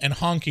seat and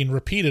honking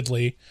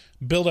repeatedly,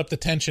 build up the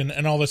tension,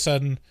 and all of a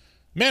sudden,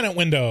 man at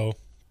window,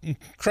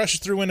 crushes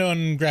through window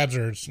and grabs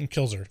her and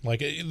kills her.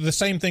 Like, the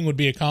same thing would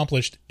be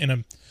accomplished in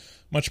a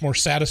much more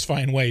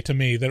satisfying way to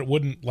me, that it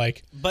wouldn't,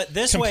 like,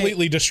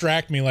 completely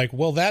distract me, like,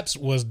 well, that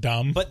was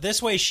dumb. But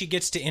this way she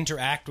gets to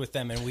interact with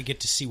them, and we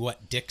get to see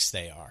what dicks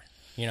they are.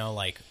 You know,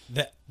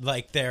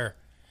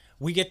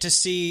 we get to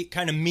see,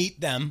 kind of meet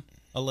them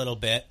a little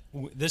bit.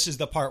 This is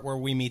the part where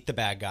we meet the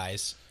bad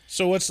guys.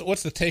 So what's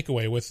the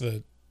takeaway with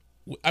the...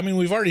 I mean,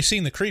 we've already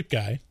seen the creep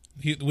guy.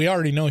 We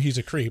already know he's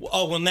a creep.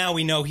 Oh, well, now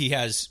we know he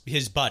has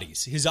his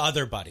buddies, his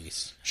other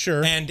buddies.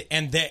 Sure. And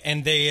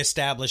they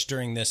establish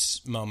during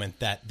this moment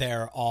that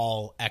they're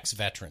all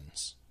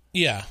ex-veterans.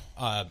 Yeah.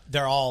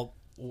 They're all,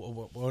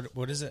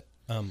 what is it?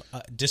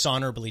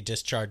 Dishonorably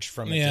discharged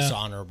from a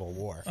dishonorable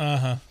war.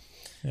 Uh-huh.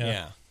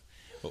 Yeah.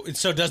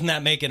 So doesn't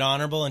that make it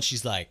honorable? And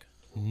she's like,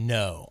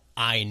 no,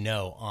 I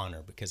know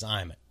honor because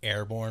I'm an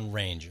airborne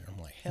ranger. I'm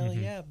like, hell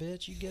yeah,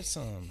 bitch, you get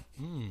some.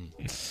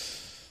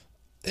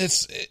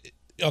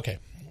 Okay,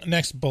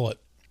 next bullet.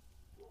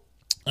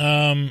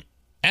 As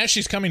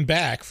she's coming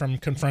back from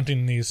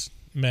confronting these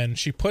men,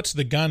 she puts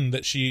the gun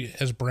that she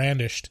has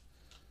brandished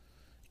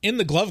in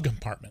the glove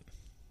compartment.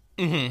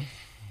 Mm-hmm.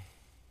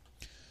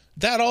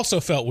 That also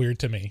felt weird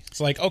to me. It's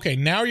like, okay,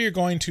 now you're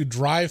going to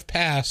drive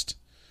past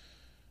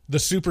the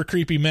super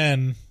creepy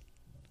men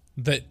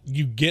that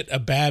you get a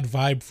bad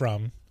vibe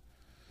from,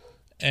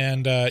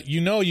 and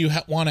you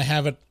want to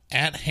have it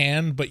at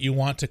hand, but you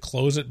want to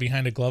close it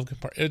behind a glove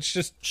compartment. It's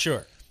just...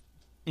 Sure.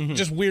 Mm-hmm.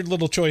 Just weird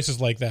little choices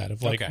like that.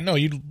 Of like, no,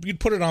 you'd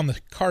put it on the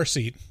car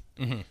seat,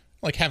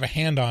 like have a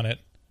hand on it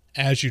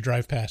as you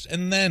drive past,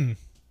 and then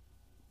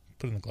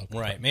put it in the glove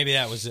compartment. Right. Maybe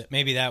that was it.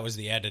 Maybe that was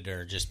the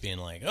editor just being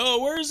like,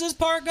 "Oh, where does this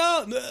part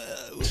go?"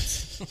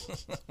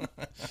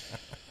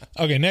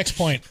 Okay. Next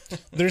point.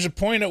 There's a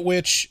point at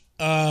which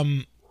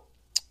Norman,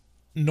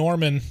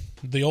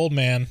 the old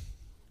man,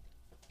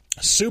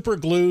 super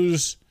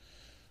glues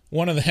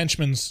one of the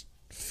henchmen's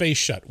face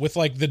shut with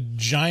like the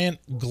giant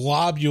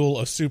globule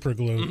of super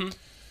glue,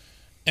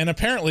 and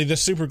apparently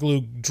this super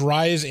glue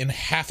dries in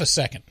half a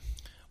second.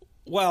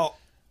 Well,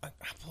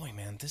 boy,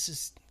 man, this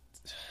is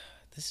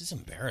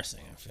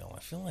embarrassing. I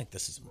feel like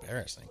this is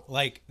embarrassing.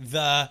 Like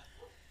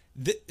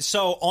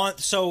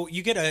so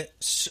you get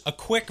a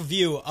quick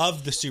view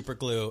of the super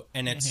glue,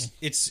 and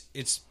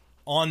it's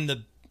on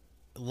the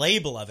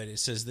label of it. It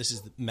says this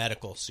is the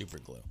medical super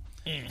glue.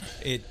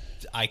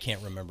 I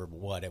can't remember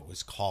what it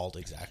was called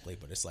exactly,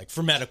 but it's like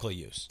for medical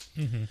use.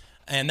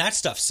 And that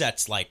stuff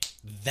sets like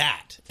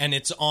that, and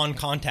it's on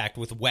contact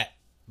with wet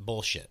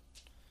bullshit,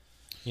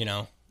 you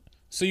know?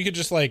 So you could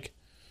just like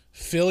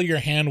fill your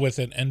hand with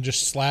it and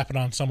just slap it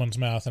on someone's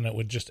mouth, and it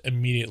would just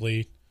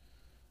immediately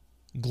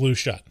glue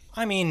shut.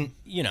 I mean,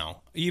 you know,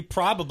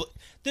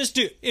 this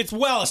dude, it's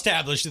well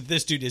established that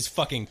this dude is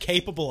fucking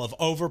capable of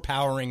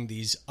overpowering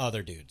these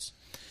other dudes.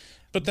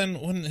 But then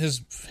wouldn't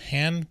his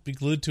hand be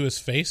glued to his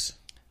face?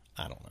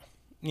 I don't know.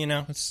 You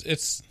know?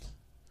 It's...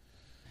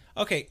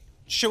 Okay,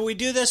 should we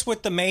do this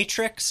with the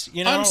Matrix?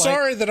 You know, I'm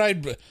sorry that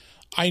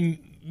I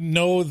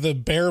know the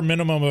bare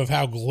minimum of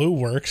how glue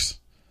works.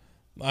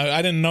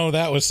 I didn't know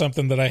that was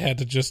something that I had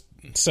to just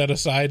set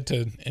aside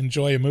to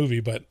enjoy a movie,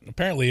 but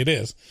apparently it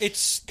is.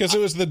 It's... Because it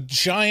was the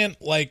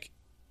giant, like...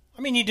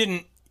 I mean, you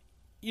didn't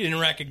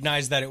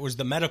recognize that it was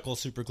the medical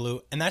super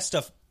glue, and that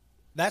stuff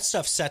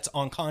sets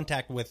on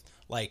contact with,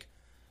 like...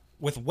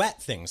 with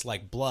wet things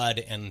like blood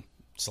and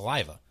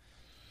saliva.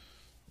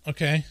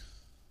 Okay.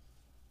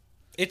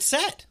 It's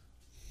set.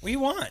 What do you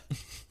want?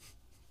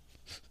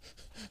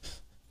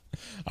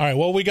 All right.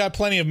 Well, we got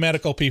plenty of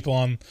medical people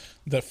on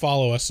that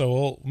follow us,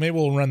 so maybe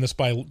we'll run this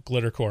by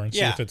Glittercore and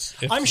see if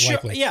it's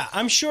likely. Yeah,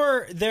 I'm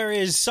sure there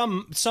is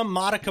some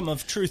modicum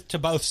of truth to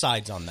both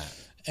sides on that.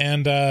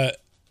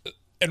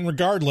 And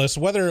regardless,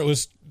 whether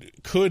it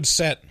could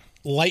set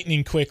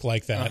lightning quick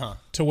like that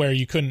to where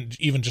you couldn't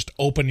even just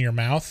open your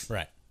mouth.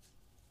 Right.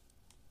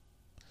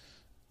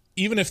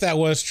 Even if that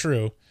was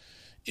true,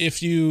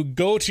 if you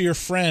go to your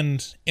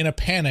friend in a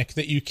panic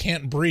that you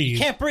can't breathe.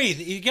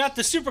 You got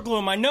the super glue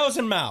in my nose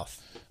and mouth.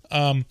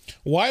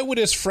 Why would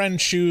his friend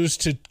choose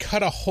to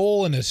cut a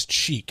hole in his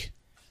cheek?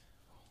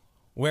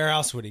 Where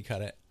else would he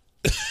cut it?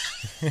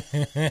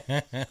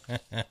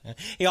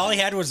 All he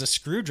had was a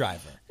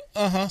screwdriver.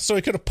 So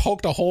he could have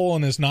poked a hole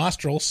in his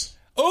nostrils.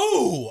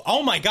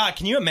 Oh my God.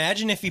 Can you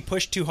imagine if he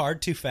pushed too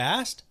hard too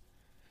fast?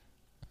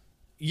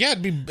 Yeah,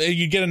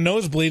 you'd get a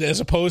nosebleed as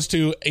opposed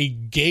to a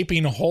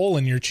gaping hole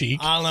in your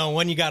cheek. I don't know.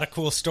 One, you got a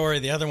cool story.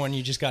 The other one,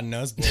 you just got a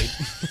nosebleed.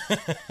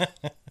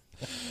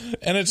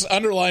 And it's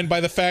underlined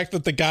by the fact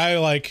that the guy,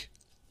 like,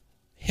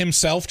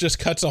 himself just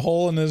cuts a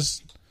hole in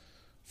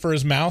for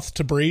his mouth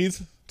to breathe.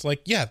 It's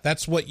like, yeah,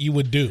 that's what you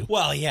would do.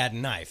 Well, he had a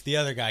knife. The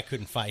other guy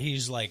couldn't fight.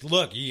 He's like,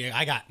 look,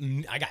 I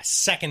got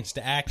seconds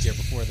to act here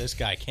before this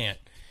guy can't.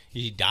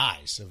 He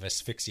dies of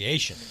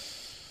asphyxiation.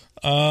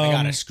 I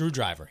got a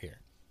screwdriver here.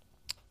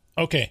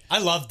 Okay. I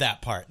love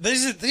that part.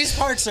 These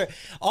parts are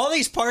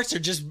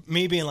just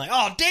me being like,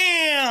 oh,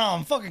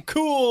 damn, fucking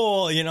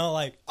cool. You know,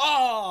 like,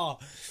 oh.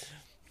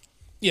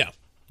 Yeah.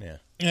 Yeah.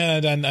 I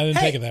didn't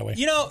take it that way.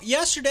 You know,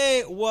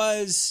 yesterday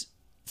was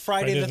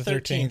Friday the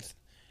 13th.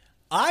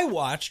 I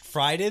watched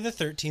Friday the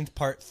 13th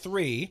Part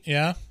 3.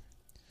 Yeah.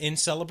 In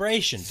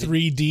celebration.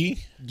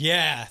 3D?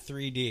 Yeah,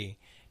 3D.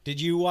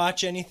 Did you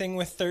watch anything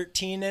with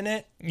 13 in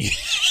it?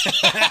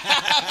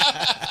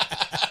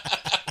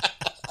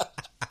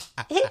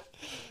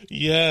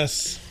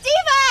 Yes.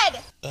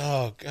 David!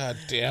 Oh, God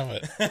damn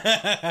it.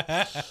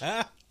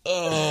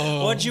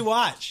 What'd you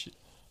watch?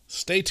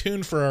 Stay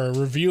tuned for our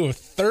review of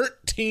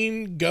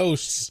 13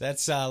 Ghosts.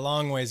 That's a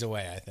long ways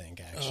away, I think,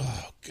 actually.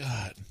 Oh,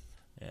 God.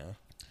 Yeah.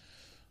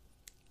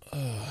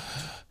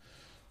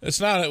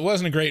 It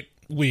wasn't a great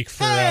week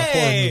for horror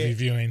movie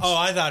viewings. Oh,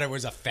 I thought it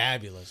was a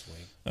fabulous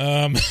week.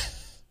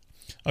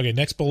 Okay,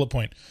 next bullet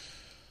point.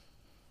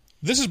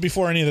 This is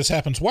before any of this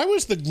happens. Why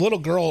was the little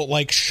girl,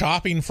 like,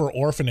 shopping for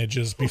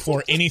orphanages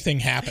before anything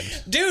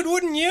happened? Dude,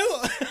 wouldn't you?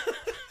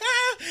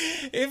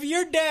 If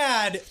your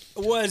dad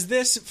was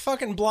this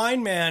fucking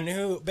blind man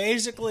who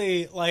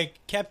basically,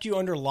 like, kept you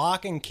under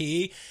lock and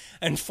key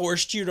and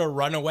forced you to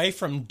run away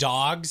from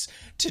dogs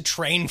to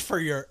train for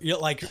your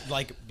like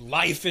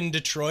life in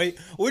Detroit,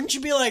 wouldn't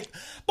you be like,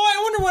 boy, I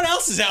wonder what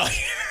else is out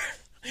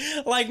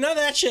here? Like, none of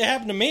that shit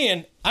happened to me,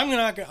 and I'm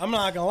not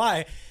gonna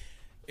lie.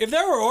 If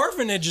there were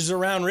orphanages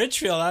around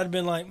Richfield, I'd have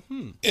been like,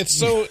 It's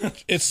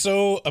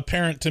so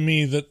apparent to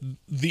me that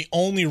the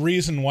only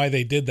reason why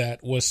they did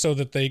that was so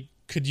that they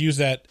could use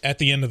that at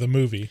the end of the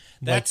movie.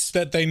 That's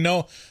that they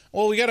know.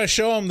 Well, we got to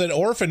show them that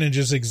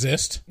orphanages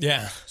exist.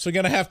 Yeah. So we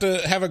got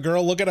to have a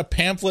girl look at a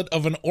pamphlet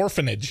of an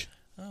orphanage.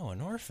 Oh,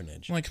 an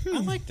orphanage. I'm like, I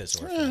like this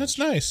orphanage. Yeah, that's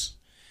nice.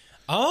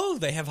 Oh,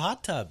 they have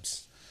hot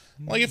tubs.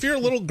 Like, if you're a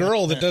little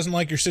girl that doesn't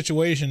like your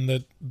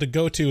situation, the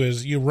go-to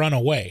is you run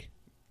away.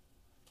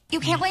 You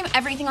can't blame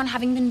everything on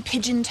having been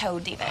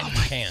pigeon-toed, David.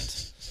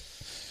 Can't.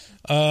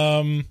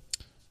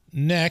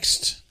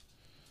 Next,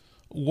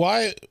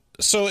 why?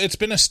 So it's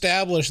been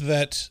established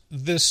that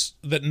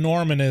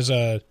Norman is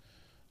a,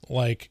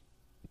 like,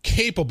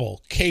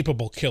 capable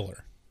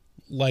killer,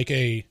 like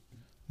a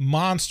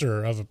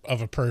monster of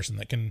a person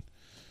that can,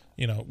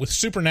 with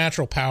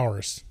supernatural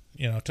powers,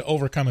 to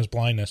overcome his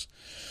blindness.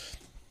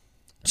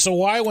 So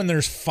why, when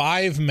there's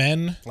 5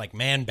 men, like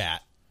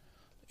Man-Bat,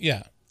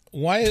 yeah.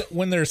 Why,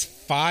 when there's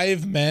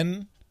 5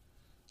 men,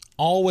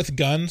 all with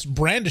guns,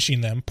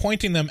 brandishing them,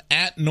 pointing them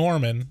at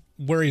Norman,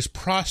 where he's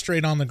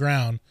prostrate on the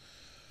ground,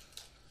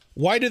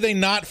 why do they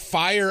not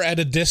fire at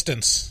a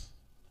distance?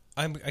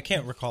 I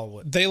can't recall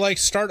what. They, like,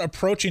 start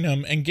approaching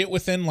him and get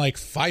within, like,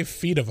 5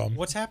 feet of him.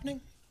 What's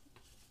happening?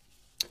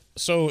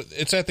 So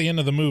it's at the end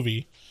of the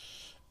movie,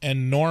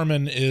 and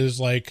Norman is,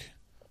 like,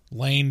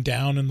 laying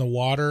down in the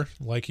water,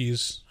 like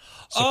he's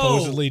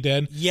supposedly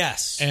dead.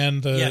 Yes.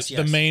 And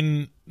the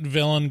main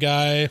villain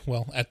guy,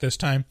 well, at this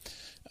time,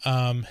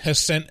 has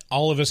sent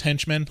all of his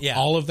henchmen,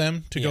 all of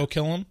them, to go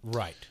kill him.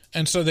 Right.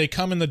 And so they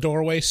come in the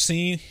doorway,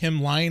 see him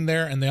lying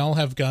there, and they all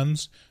have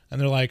guns, and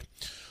they're like,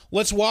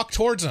 let's walk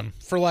towards him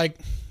for like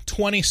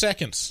 20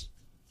 seconds.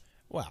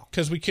 Wow.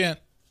 Because we can't,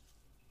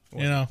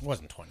 It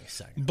wasn't 20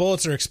 seconds.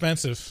 Bullets are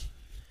expensive.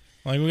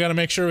 Like, we got to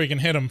make sure we can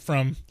hit him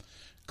from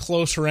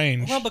close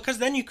range. Well, because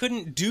then you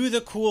couldn't do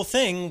the cool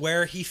thing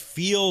where he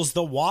feels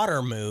the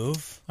water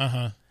move.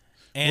 Uh-huh.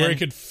 Where he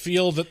could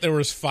feel that there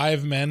was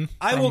 5 men.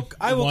 I will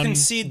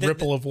concede that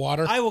ripple of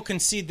water. I will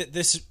concede that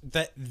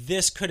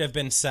this could have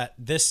been set.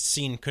 This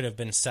scene could have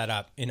been set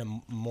up in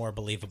a more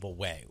believable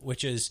way,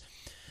 which is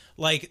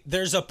like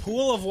there's a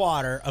pool of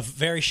water, of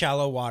very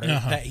shallow water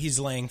that he's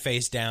laying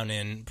face down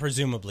in,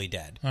 presumably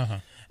dead.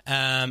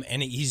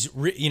 And he's,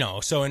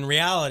 so in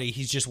reality,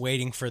 he's just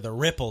waiting for the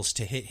ripples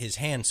to hit his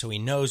hand so he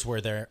knows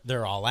where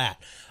they're all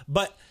at.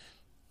 But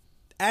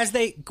as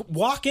they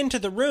walk into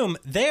the room,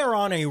 they are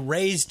on a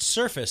raised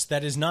surface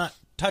that is not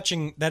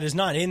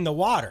in the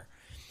water.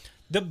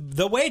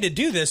 The way to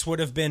do this would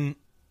have been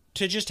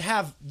to just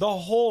have the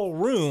whole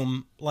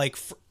room, like,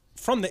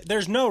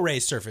 there's no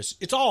raised surface.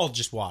 It's all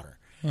just water.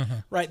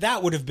 Right?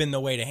 That would have been the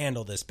way to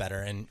handle this better.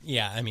 And,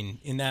 yeah, I mean,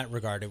 in that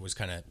regard, it was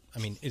kind of,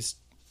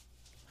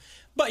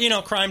 but,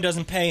 crime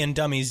doesn't pay and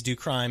dummies do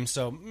crime,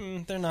 so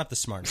they're not the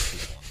smartest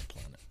people on the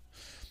planet.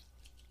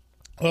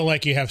 Well,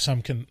 like, you have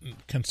some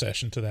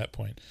concession to that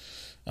point.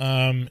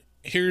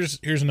 Here's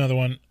another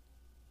one.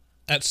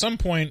 At some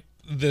point,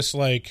 this,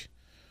 like,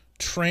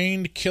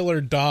 trained killer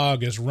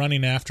dog is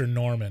running after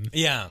Norman.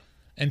 Yeah.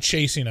 And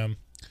chasing him.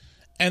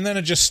 And then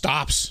it just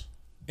stops.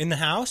 In the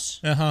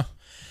house? Uh-huh.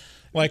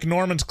 Like,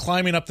 Norman's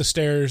climbing up the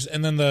stairs,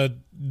 and then the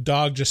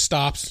dog just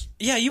stops.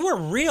 Yeah, you were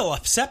real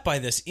upset by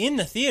this in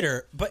the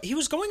theater, but he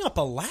was going up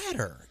a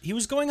ladder. He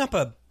was going up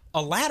a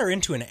ladder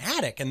into an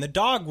attic, and the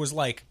dog was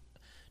like...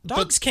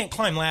 Dogs can't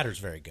climb ladders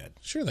very good.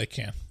 Sure they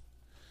can.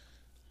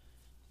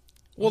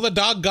 Well, the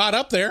dog got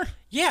up there.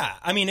 Yeah,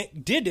 I mean,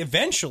 it did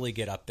eventually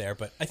get up there,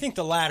 but I think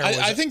the ladder was...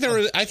 I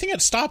think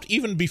it stopped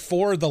even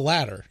before the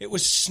ladder. It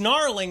was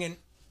snarling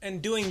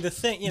and doing the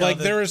thing, Like,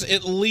 there was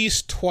at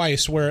least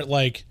twice where it,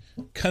 like,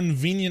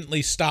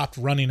 conveniently stopped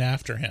running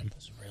after him.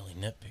 That's really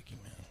nitpicky,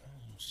 man.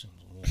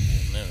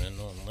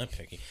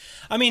 Nitpicky.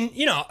 I mean,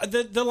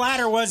 the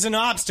ladder was an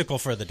obstacle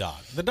for the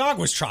dog. The dog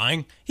was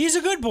trying. He's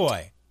a good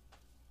boy.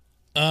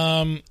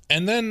 And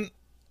then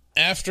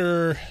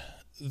after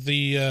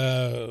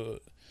the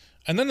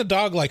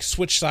dog, like,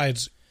 switched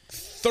sides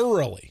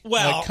thoroughly.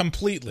 Well, like,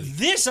 completely.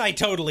 This I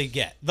totally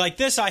get. Like,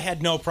 this I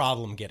had no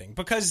problem getting,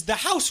 because the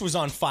house was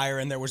on fire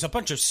and there was a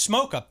bunch of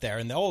smoke up there,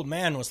 and the old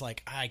man was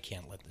like, I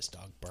can't let this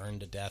dog burn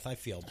to death. I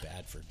feel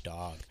bad for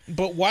dog.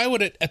 But why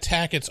would it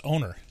attack its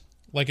owner?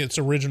 Like, its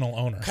original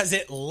owner? Because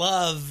it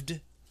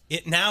loved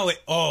it. Now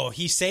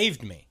he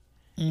saved me.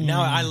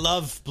 Now I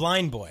love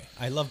Blind Boy.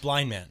 I love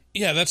Blind Man.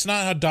 Yeah, that's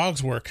not how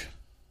dogs work.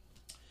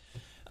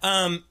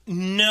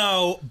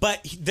 No,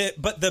 but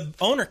the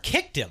owner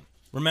kicked him.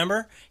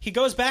 Remember? He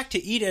goes back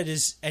to eat at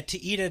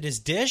his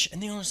dish,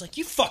 and the owner's like,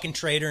 "You fucking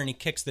traitor!" and he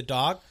kicks the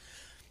dog.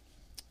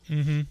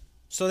 Mm-hmm.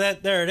 So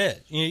there it is.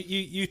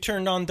 You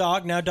turned on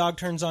dog. Now dog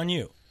turns on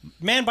you.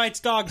 Man bites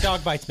dog.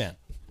 Dog bites man.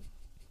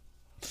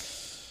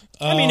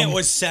 I mean, it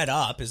was set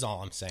up, is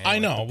all I'm saying. I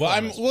know.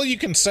 Well, you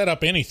can set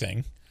up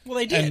anything. Well,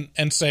 they did,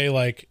 and say,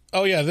 like,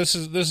 oh yeah,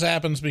 this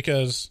happens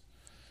because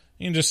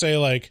you can just say,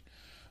 like,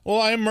 well,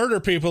 I murder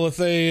people if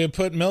they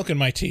put milk in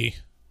my tea.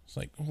 It's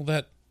like, well,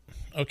 that.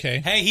 Okay.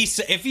 Hey,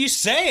 if you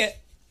say it,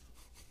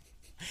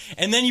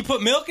 and then you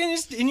put milk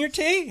in your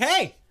tea,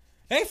 hey,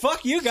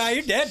 fuck you, guy,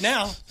 you're dead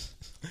now.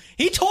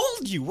 He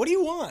told you. What do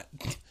you want?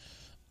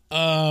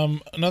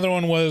 Another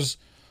one was,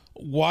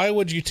 why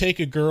would you take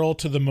a girl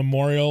to the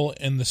memorial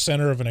in the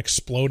center of an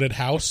exploded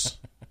house?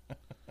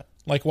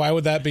 Like, why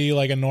would that be,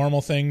 like, a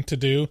normal thing to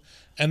do?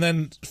 And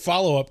then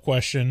follow-up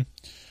question,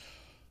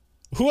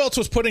 who else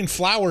was putting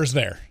flowers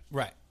there?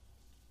 Right.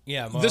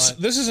 Yeah, well,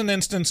 this is an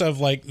instance of,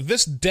 like,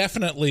 this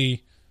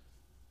definitely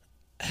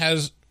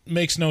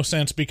makes no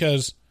sense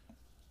because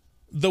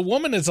the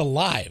woman is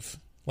alive.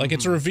 Like,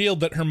 it's revealed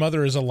that her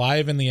mother is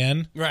alive in the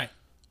end. Right.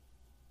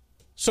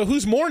 So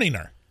who's mourning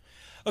her?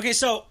 Okay,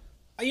 so,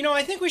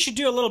 I think we should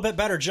do a little bit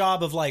better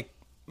job of, like,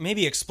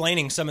 maybe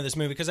explaining some of this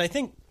movie, because I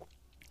think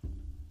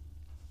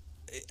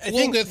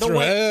we'll get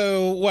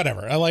through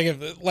whatever. I like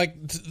it.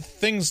 Like,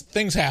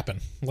 things happen.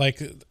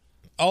 Like,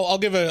 I'll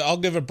give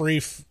a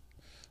brief,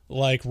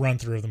 like, run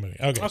through of the movie.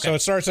 Okay. So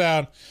it starts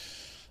out,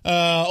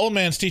 old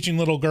man's teaching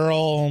little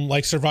girl,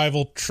 like,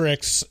 survival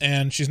tricks,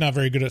 and she's not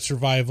very good at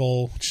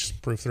survival, which is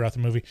proof throughout the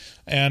movie.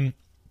 And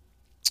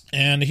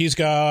he's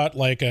got,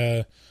 like,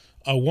 a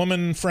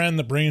woman friend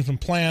that brings him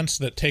plants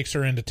that takes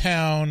her into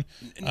town.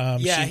 I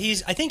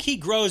think he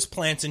grows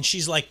plants, and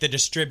she's like the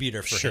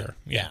distributor for him. Sure,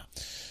 yeah.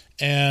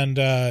 And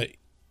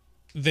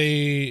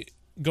they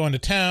go into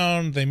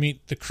town. They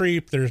meet the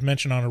creep. There's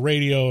mention on a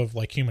radio of,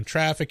 like, human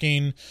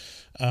trafficking.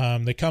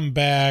 They come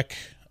back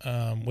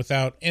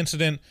without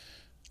incident.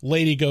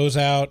 Lady goes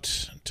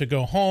out to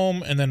go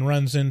home and then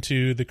runs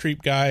into the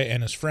creep guy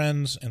and his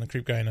friends, and the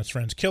creep guy and his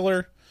friends kill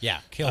her. Yeah,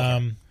 kill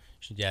her.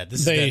 Yeah,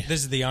 this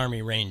is the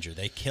Army Ranger.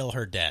 They kill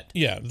her dead.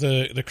 Yeah,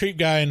 the creep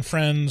guy and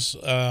friends,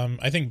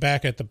 I think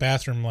back at the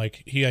bathroom,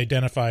 like, he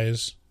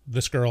identifies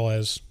this girl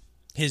as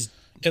his...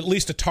 at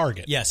least a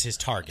target. Yes, his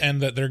target.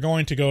 And that they're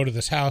going to go to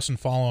this house and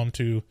follow him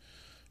to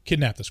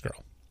kidnap this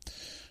girl.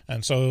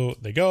 And so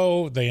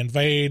they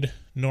invade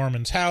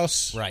Norman's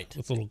house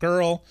with the little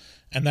girl,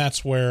 and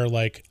that's where,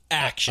 like,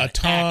 a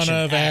ton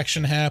of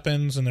action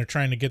happens, and they're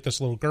trying to get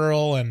this little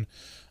girl, and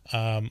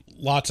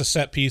lots of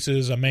set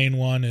pieces. A main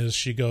one is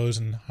she goes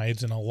and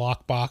hides in a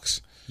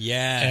lockbox.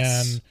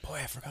 Yes. And boy,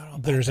 I forgot all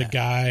about there's that. A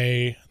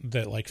guy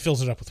that, like,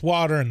 fills it up with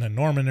water, and then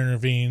Norman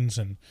intervenes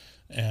and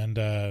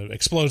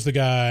explodes the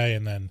guy,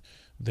 and then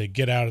they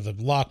get out of the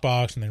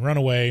lockbox and they run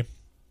away.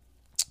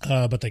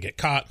 but they get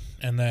caught.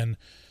 And then,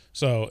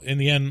 so in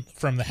the end,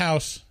 from the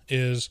house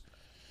is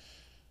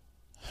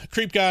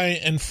Creep Guy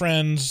and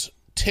friends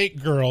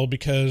take Girl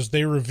because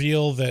they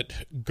reveal that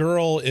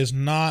Girl is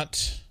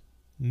not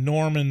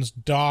Norman's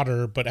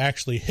daughter, but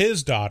actually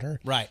his daughter.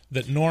 Right.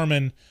 That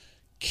Norman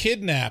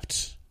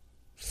kidnapped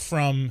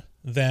from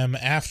them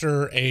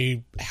after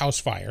a house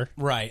fire.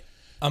 Right.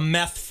 A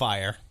meth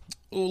fire.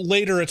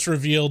 Later, it's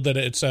revealed that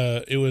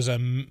it was a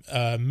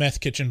meth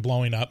kitchen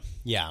blowing up.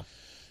 Yeah.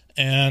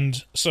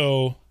 And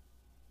so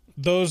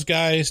those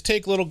guys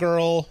take little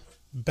girl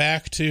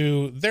back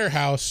to their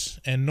house,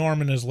 and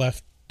Norman is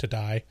left to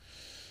die.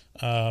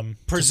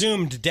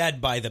 Presumed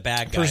dead by the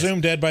bad guys.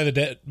 Presumed dead by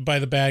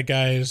the bad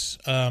guys.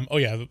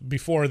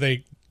 Before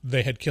they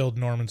had killed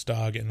Norman's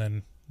dog, and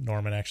then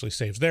Norman actually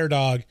saves their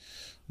dog.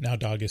 Now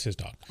dog is his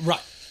dog.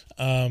 Right.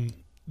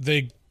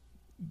 They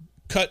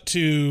cut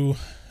to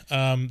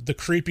the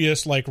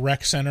creepiest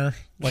rec center,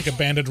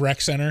 abandoned rec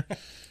center,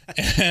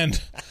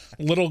 and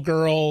little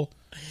girl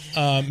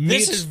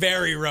this is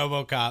very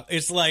RoboCop.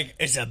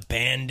 It's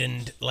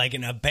abandoned, like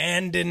an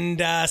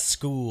abandoned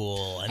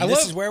school, and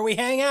this is where we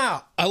hang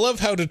out. I love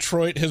how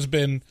Detroit has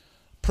been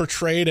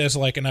portrayed as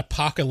an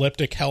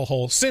apocalyptic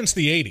hellhole since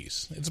the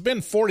 80s. It's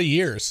been 40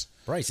 years.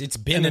 Bryce, it's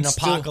been an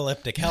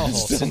apocalyptic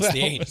hellhole since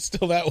the 80s. It's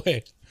still that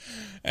way.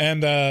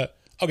 And,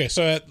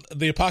 so at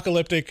the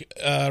apocalyptic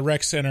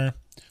rec center,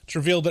 it's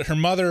revealed that her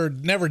mother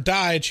never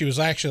died. She was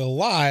actually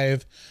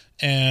alive.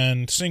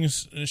 And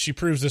she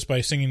proves this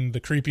by singing the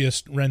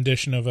creepiest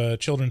rendition of a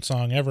children's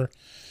song ever.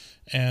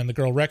 And the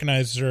girl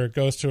recognizes her,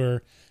 goes to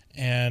her,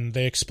 and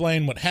they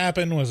explain what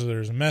happened was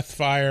there's a meth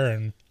fire.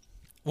 And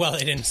well,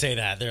 they didn't say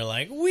that. They're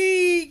like,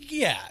 we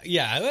had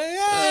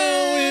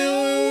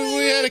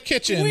a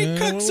kitchen. We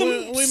cook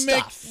some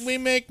stuff. We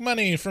make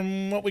money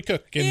from what we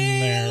cook in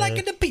there, like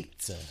in the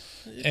pizza.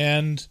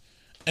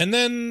 And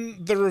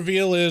then the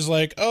reveal is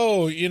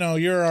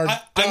you're our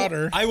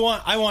daughter. I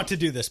want to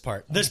do this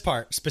part. This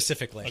part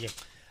specifically.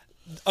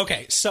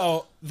 Okay,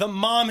 so the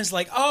mom is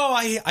like, "Oh,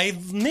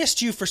 I've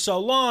missed you for so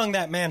long.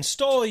 That man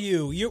stole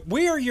you.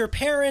 We are your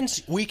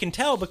parents. We can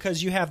tell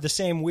because you have the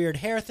same weird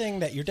hair thing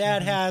that your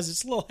dad has.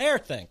 It's a little hair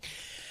thing."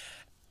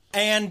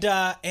 And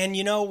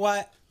you know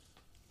what?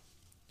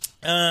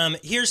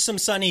 Here's some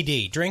Sunny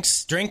D.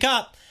 Drink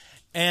up.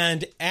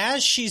 And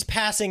as she's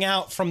passing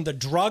out from the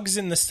drugs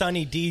in the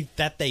Sunny D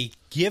that they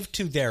give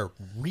to their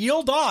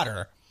real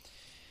daughter,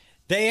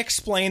 they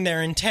explain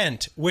their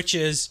intent, which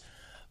is,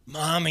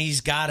 Mommy's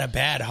got a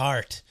bad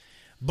heart.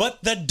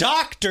 But the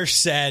doctor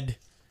said,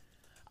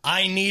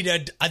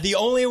 the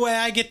only way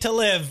I get to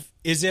live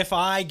is if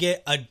I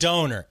get a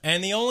donor.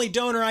 And the only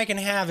donor I can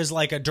have is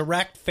a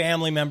direct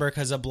family member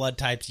because of blood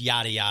types,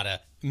 yada,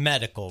 yada,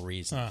 medical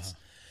reasons.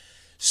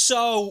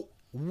 So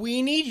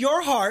we need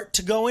your heart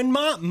to go in.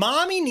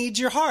 Mommy needs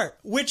your heart,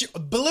 which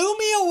blew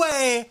me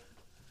away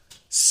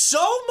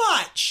so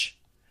much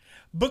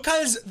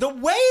because the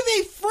way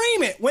they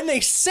frame it when they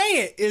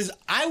say it is,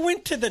 I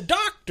went to the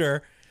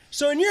doctor.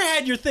 So in your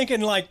head, you're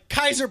thinking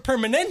Kaiser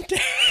Permanente.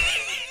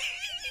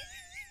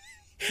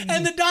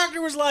 And the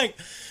doctor was like,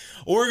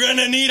 we're going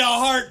to need a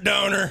heart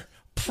donor.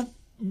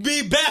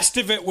 Be best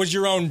if it was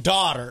your own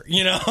daughter,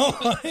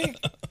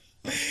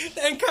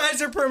 And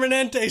Kaiser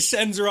Permanente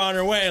sends her on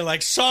her way,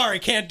 sorry,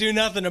 can't do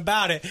nothing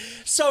about it.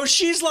 So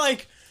she's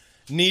like,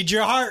 need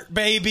your heart,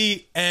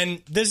 baby,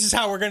 and this is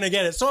how we're going to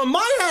get it. So in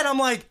my head, I'm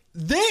like,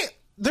 they're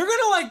going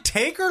to,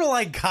 take her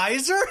to,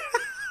 Kaiser?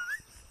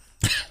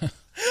 I was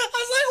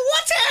like,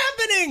 what's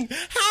happening?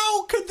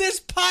 How could this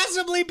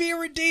possibly be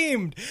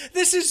redeemed?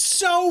 This is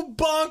so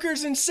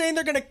bonkers insane.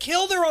 They're going to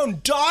kill their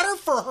own daughter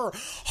for her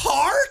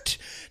heart?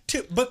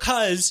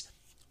 Because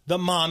the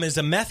mom is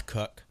a meth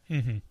cook.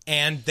 Mm-hmm.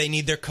 And they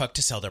need their cook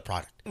to sell their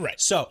product. Right.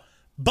 So,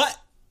 but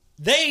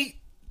they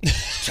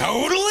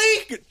totally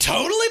pulled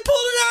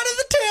it out of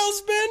the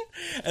tailspin.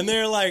 And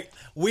they're like,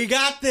 we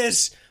got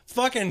this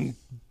fucking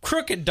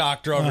crooked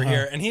doctor over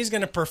here, and he's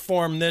going to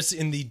perform this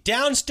in the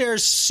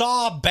downstairs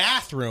Saw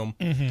bathroom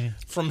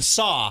from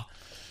Saw.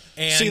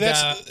 And see,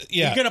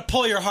 you're going to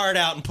pull your heart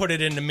out and put it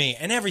into me.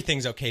 And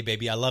everything's okay,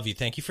 baby. I love you.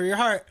 Thank you for your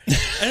heart.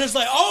 And it's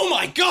like, oh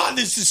my God,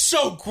 this is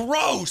so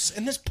gross.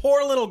 And this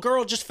poor little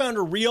girl just found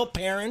her real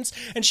parents.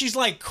 And she's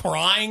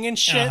crying and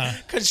shit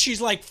because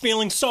she's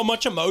feeling so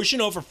much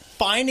emotion over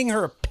finding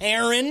her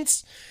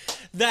parents.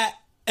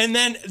 And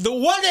then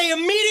what they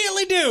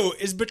immediately do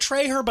is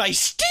betray her by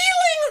stealing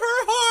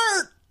her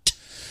heart.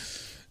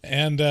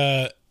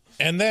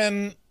 And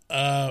then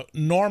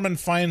Norman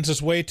finds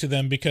his way to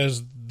them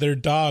because their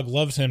dog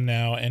loves him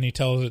now, and he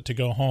tells it to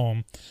go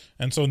home.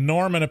 And so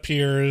Norman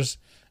appears,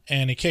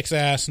 and he kicks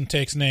ass and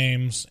takes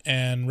names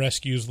and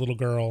rescues little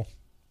girl.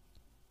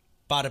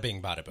 Bada bing,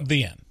 bada boom.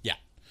 The end. Yeah.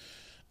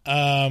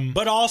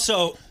 But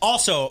also,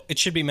 it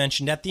should be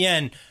mentioned at the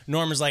end,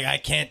 Norman's like, I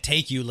can't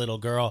take you, little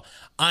girl.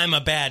 I'm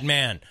a bad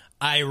man.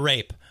 I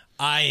rape.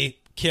 I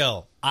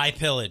kill. I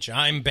pillage.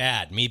 I'm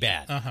bad. Me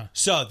bad.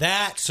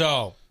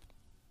 So,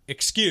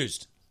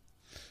 excused.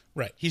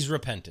 Right. He's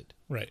repented.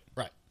 Right.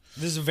 Right.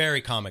 This is a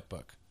very comic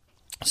book.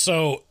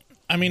 So,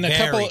 I mean,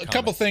 a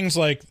couple things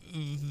like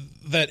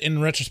that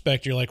in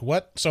retrospect, you're like,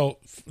 what? So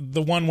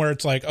the one where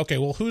it's like, okay,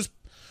 well, who's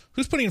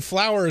putting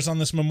flowers on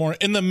this memorial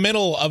in the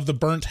middle of the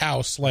burnt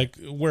house, like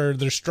where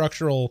there's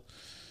structural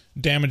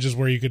damages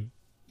where it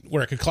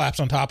could collapse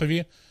on top of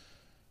you?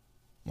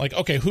 Like,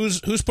 okay,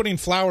 who's putting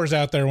flowers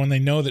out there when they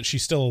know that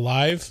she's still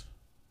alive?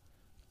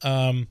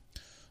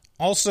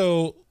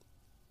 Also,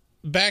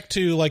 back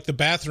to like the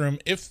bathroom,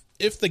 if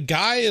the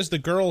guy is the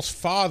girl's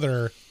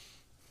father,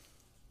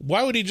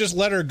 why would he just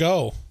let her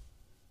go?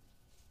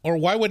 Or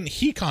why wouldn't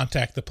he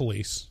contact the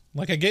police?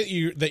 Like, I get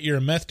you that you're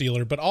a meth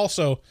dealer, but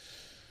also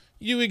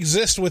you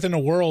exist within a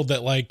world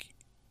that, like,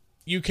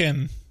 you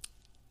can...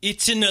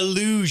 It's an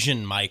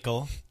illusion,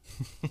 Michael.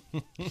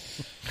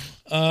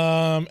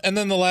 And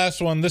then the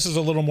last one, this is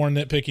a little more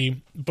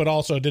nitpicky, but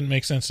also it didn't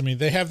make sense to me.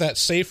 They have that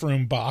safe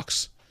room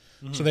box.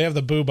 Mm-hmm. So they have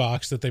the boo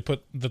box that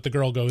the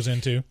girl goes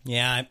into.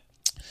 Yeah.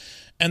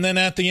 And then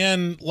at the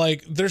end,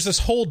 like, there's this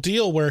whole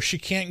deal where she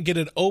can't get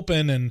it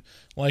open and,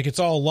 like, it's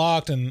all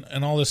locked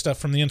and all this stuff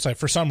from the inside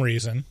for some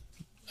reason.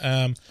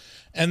 And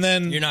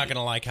then... You're not going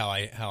to like how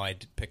I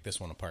picked this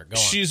one apart. Go on.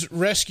 She's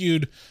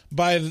rescued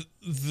by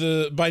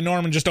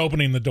Norman just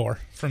opening the door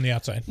from the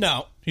outside.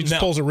 No. He just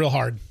pulls it real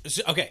hard.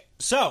 Okay,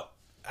 so...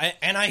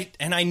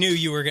 I knew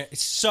you were going to...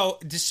 So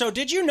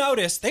did you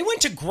notice they went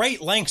to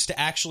great lengths to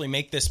actually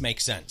make this make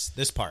sense,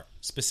 this part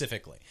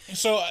specifically?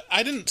 So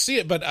I didn't see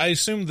it, but I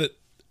assumed that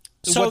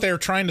what they were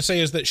trying to say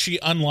is that she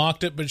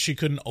unlocked it, but she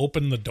couldn't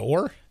open the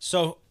door.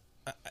 So,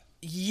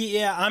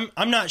 yeah,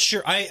 I'm not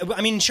sure.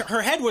 I mean,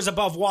 her head was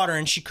above water,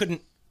 and she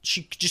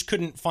just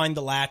couldn't find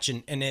the latch,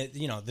 and it,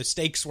 the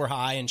stakes were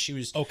high, and she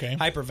was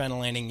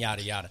hyperventilating,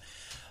 yada yada.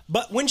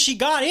 But when she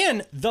got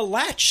in, the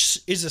latch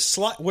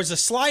was a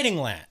sliding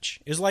latch.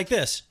 It was like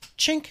this,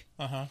 chink.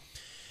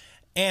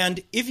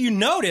 And if you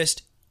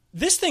noticed,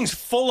 this thing's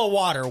full of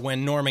water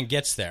when Norman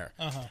gets there.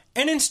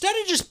 And instead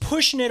of just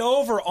pushing it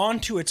over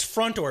onto its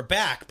front or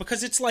back,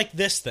 because it's like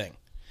this thing,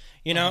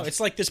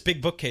 it's like this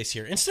big bookcase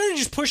here. Instead of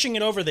just pushing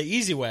it over the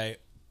easy way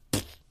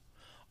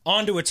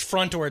onto its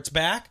front or its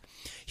back,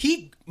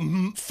 he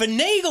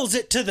finagles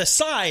it to the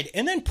side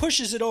and then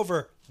pushes it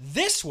over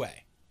this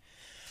way.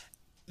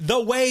 The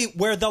way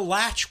where the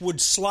latch would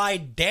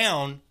slide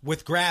down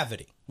with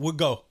gravity. Would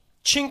go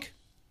chink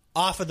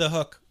off of the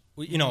hook,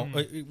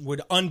 it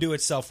would undo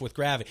itself with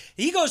gravity.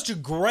 He goes to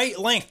great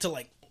length to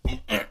like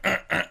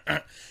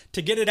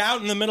to get it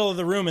out in the middle of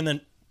the room and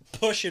then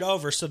push it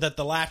over so that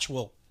the latch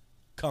will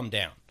come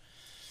down.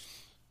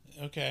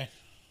 Okay.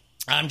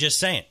 I'm just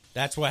saying.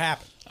 That's what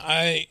happened.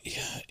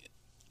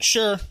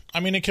 Sure. I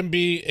mean, it can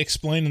be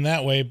explained in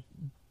that way,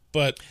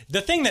 but...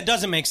 The thing that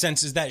doesn't make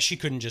sense is that she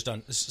couldn't just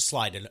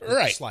slide it over.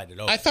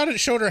 I thought it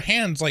showed her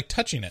hands, like,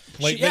 touching it.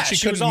 Like,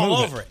 she was all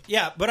over it.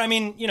 Yeah, but I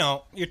mean, you're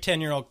a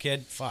 10-year-old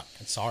kid. Fuck,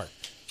 it's hard.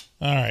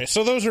 All right,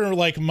 so those are,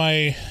 like,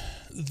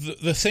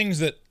 the things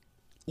that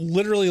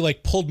literally,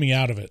 like, pulled me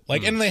out of it.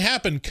 Like, and they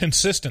happen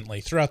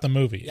consistently throughout the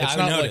movie. Yeah,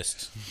 I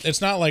noticed.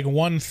 It's not like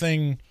one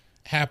thing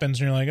happens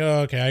and you're like,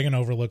 oh, okay, I can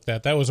overlook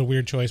that. That was a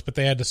weird choice, but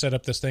they had to set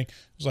up this thing.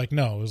 It was like,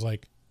 no, it was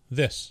like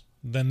this,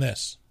 then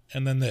this,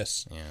 and then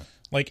this. Yeah.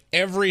 Like,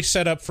 every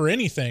setup for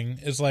anything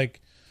is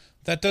like,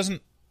 that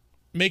doesn't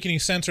make any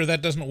sense, or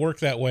that doesn't work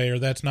that way, or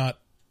that's not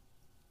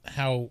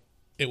how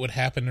it would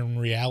happen in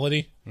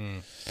reality.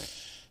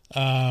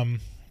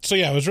 So,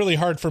 yeah, it was really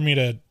hard for me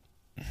to,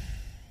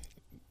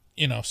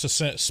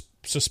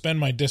 suspend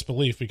my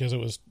disbelief because it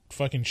was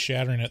fucking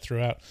shattering it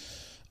throughout.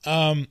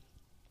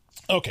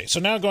 Okay, so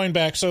now going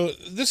back. So,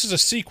 this is a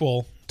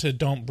sequel to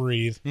Don't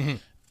Breathe. Mm-hmm.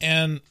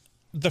 And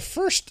the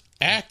first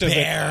act of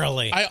it,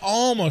 I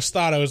almost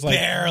thought, I was like,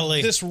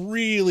 this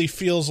really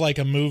feels like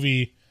a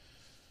movie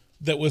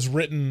that was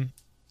written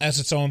as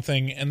its own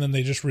thing, and then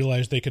they just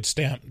realized they could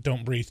stamp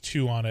Don't Breathe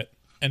 2 on it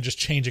and just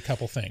change a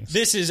couple things.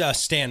 This is a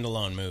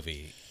standalone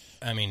movie.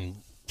 I mean,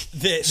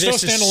 this so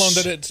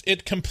standalone that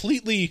it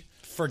completely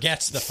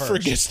forgets the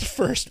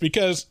first.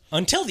 Because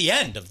until the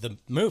end of the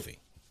movie.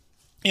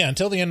 Yeah,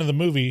 until the end of the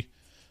movie.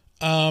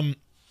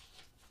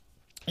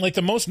 Like,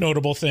 the most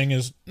notable thing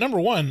is, number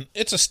one,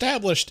 it's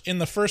established in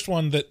the first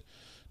one that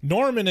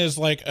Norman is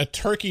like a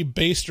turkey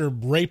baster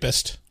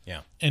rapist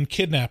and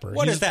kidnapper.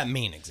 What does that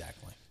mean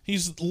exactly?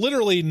 He's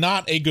literally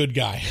not a good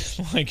guy.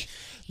 Like,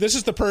 this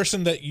is the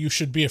person that you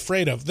should be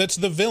afraid of. That's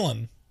the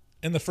villain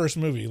in the first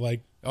movie.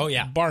 Like, oh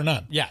yeah, bar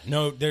none. Yeah,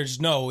 no, there's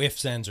no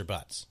ifs, ands, or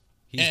buts.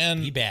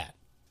 He's bad.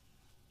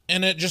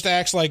 And it just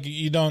acts like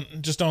you don't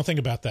think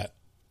about that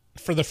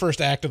for the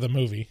first act of the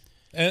movie.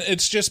 And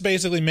it's just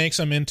basically makes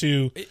him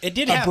into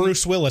a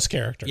Bruce Willis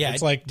character. Yeah,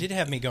 it's like, it did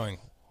have me going,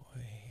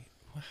 wait,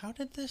 how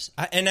did this...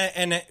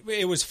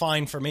 it was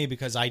fine for me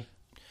because I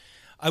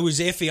was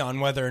iffy on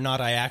whether or not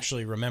I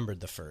actually remembered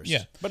the first.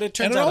 Yeah. But it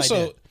turns out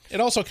I did.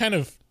 It also kind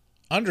of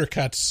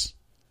undercuts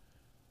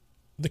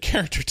the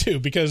character, too,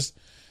 because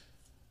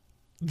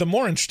the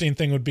more interesting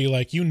thing would be,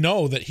 like,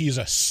 that he's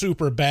a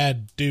super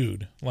bad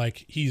dude.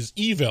 Like, he's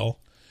evil,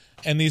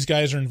 and these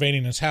guys are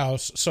invading his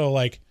house. So,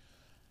 like,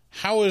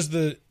 how is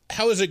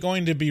it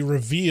going to be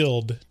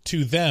revealed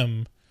to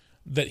them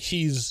that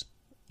he's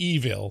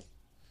evil,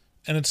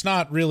 and it's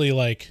not really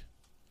like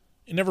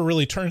it never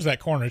really turns that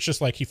corner. It's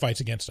just like he fights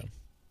against him,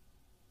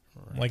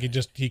 like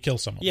he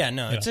kills someone. Yeah,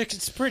 no,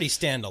 it's pretty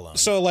standalone.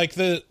 So like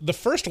the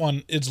first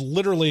one is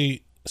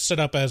literally set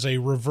up as a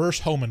reverse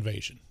home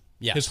invasion.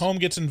 Yes. His home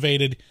gets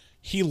invaded.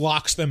 He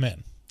locks them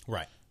in.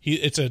 Right.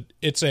 It's a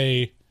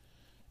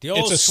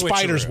switcheroo.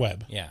 spider's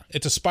web. Yeah.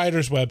 It's a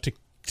spider's web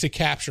to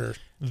capture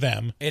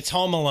them. It's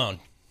Home Alone.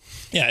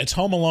 Yeah, it's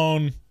Home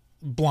Alone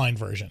blind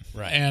version.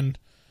 Right. And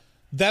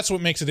that's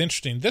what makes it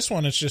interesting. This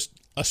one is just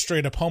a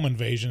straight up home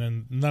invasion,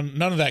 and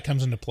none of that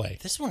comes into play.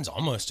 This one's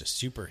almost a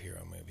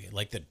superhero movie,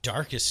 like the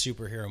darkest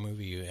superhero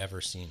movie you've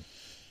ever seen.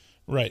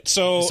 Right.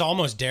 So it's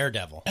almost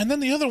Daredevil. And then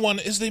the other one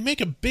is they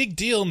make a big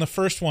deal in the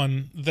first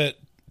one that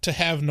to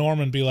have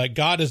Norman be like,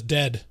 God is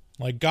dead.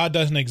 Like, God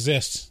doesn't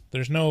exist.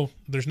 There's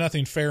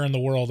nothing fair in the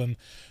world. And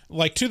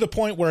like to the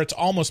point where it's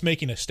almost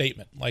making a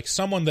statement. Like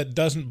someone that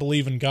doesn't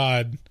believe in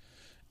God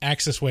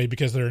acts this way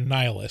because they're a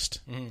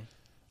nihilist.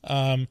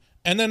 And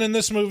then in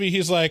this movie,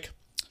 he's like,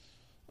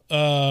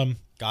 God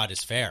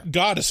is fair.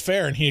 God is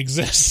fair and he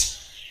exists.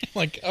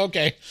 Like,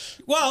 okay.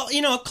 Well,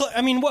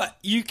 I mean, what?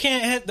 You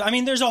can't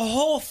there's a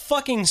whole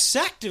fucking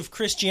sect of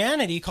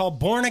Christianity called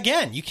Born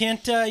Again. You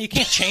can't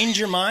change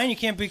your mind. You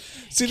can't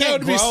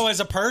grow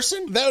as a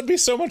person. That would be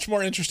so much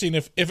more interesting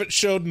if it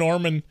showed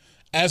Norman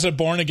as a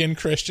born again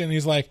Christian.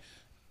 He's like,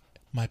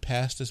 my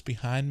past is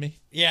behind me.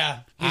 Yeah.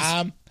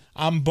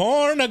 I'm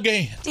born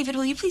again. David,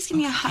 will you please give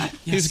me a hug?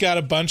 He's got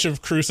a bunch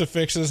of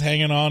crucifixes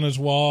hanging on his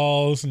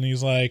walls, and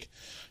he's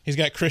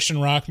got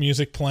Christian rock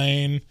music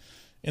playing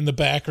in the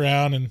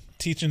background and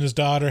teaching his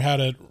daughter how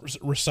to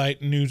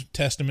recite New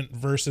Testament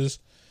verses.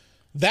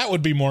 That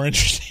would be more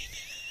interesting.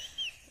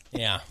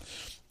 Yeah.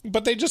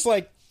 But they just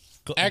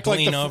act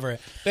like over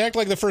it. They act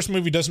like the first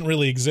movie doesn't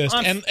really exist,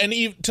 and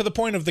even to the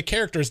point of the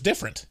character is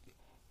different.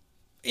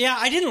 Yeah,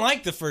 I didn't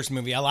like the first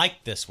movie. I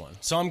liked this one,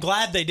 so I'm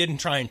glad they didn't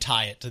try and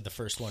tie it to the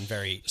first one.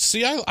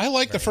 I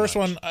like the first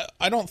one.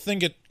 I don't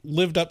think it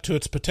lived up to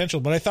its potential,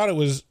 but I thought it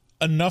was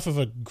enough of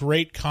a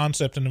great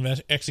concept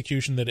and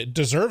execution that it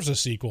deserves a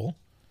sequel.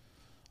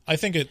 I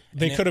think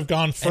they could have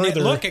gone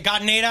further. It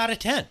got an 8 out of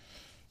 10.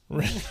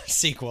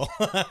 Sequel.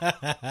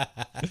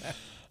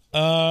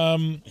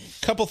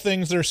 Couple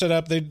things that are set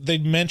up. They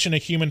mention a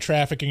human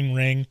trafficking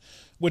ring,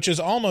 which is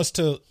almost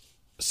to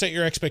set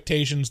your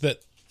expectations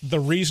that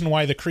the reason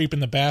why the creep in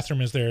the bathroom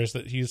is there is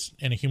that he's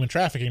in a human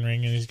trafficking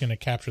ring and he's going to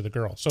capture the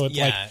girl. So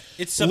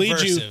it's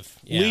subversive.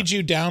 Leads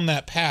you down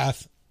that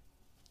path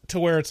to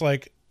where it's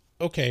like,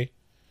 okay.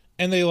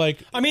 And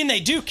they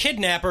do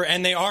kidnap her,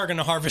 and they are going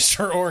to harvest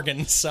her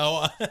organs.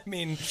 So,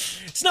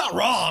 it's not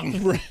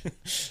wrong.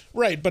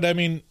 Right. But,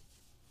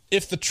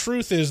 if the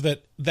truth is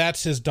that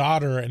that's his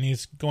daughter and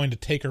he's going to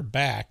take her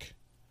back,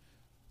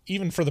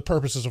 even for the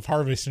purposes of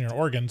harvesting her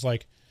organs,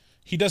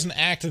 he doesn't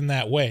act in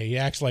that way. He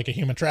acts like a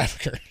human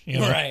trafficker.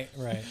 Right.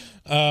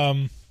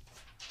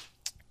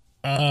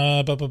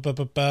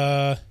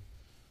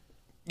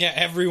 Yeah,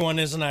 everyone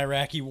is an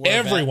Iraqi war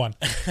vet.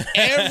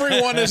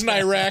 Everyone is an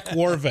Iraq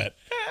war vet.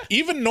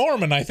 Even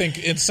Norman, I think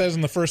it says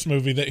in the first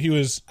movie that he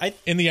was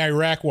in the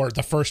Iraq war,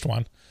 the first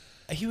one.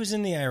 He was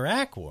in the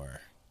Iraq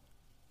war.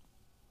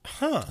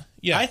 Huh.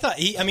 Yeah. I thought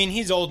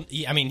he's old.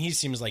 He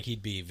seems like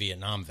he'd be a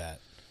Vietnam vet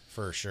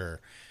for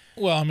sure.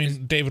 Well,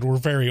 David, we're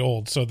very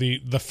old. So the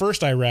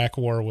first Iraq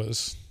war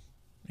was,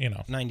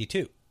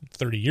 92.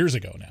 30 years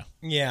ago now.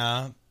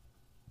 Yeah.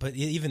 But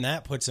even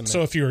that puts him...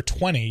 So if you were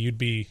 20, you'd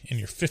be in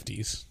your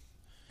 50s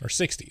or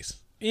 60s.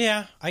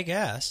 Yeah, I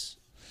guess.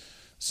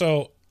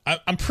 So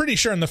I'm pretty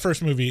sure in the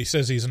first movie he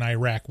says he's an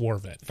Iraq war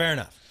vet. Fair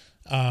enough.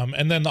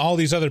 And then all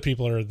these other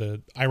people are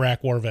the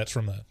Iraq war vets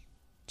from the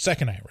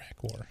second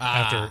Iraq war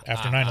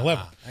after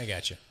 9/11. I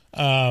got you.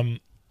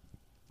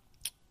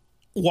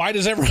 Why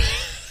does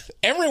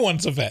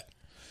everyone's a vet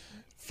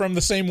from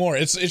the same war?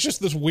 It's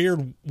just this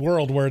weird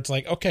world where it's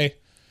like, okay,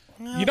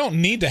 you don't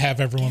need to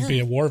have everyone be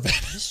a war vet.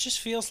 This just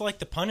feels like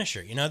the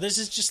Punisher. This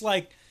is just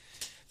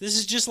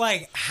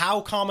like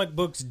how comic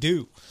books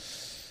do.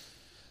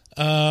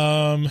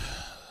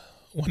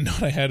 One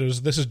note I had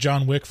was, this is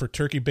John Wick for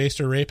turkey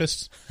baster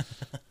rapists.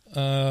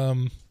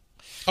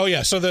 Oh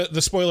yeah, so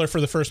the spoiler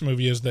for the first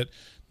movie is that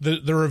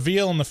the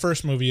reveal in the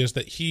first movie is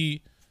that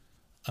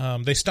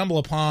they stumble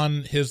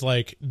upon his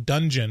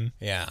dungeon,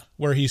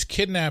 where he's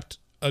kidnapped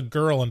a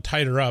girl and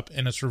tied her up,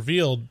 and it's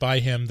revealed by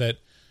him that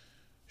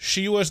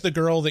she was the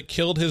girl that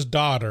killed his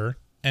daughter,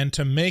 and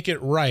to make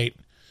it right,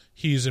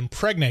 he's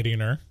impregnating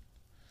her,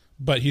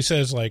 but he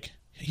says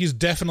he's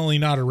definitely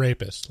not a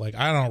rapist.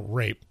 I don't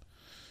rape.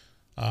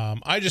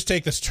 I just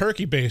take this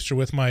turkey baster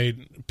with my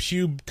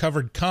pube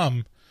covered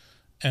cum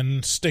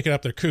and stick it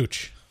up their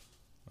cooch.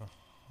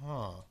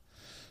 I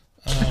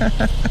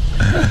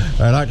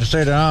like to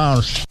say the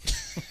arms.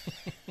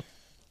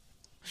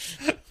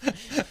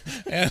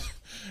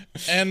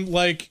 and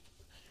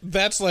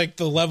that's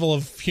the level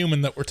of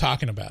human that we're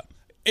talking about.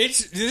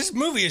 This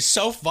movie is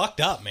so fucked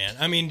up,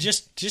 man.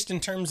 Just in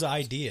terms of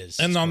ideas.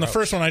 And on the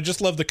first one, I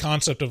just love the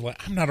concept of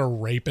I'm not a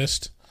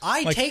rapist.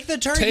 I take the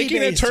turkey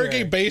taking baster. a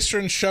turkey baster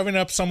and shoving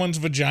up someone's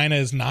vagina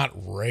is not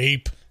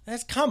rape.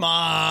 Come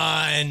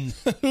on.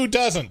 Who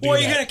doesn't do Well,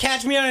 that? you going to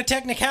catch me on a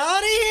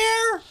technicality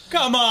here?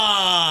 Come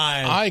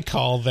on. I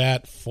call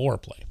that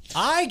foreplay.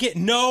 I get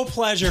no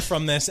pleasure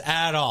from this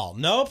at all.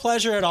 No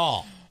pleasure at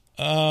all.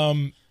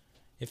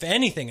 If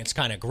anything, it's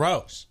kind of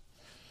gross.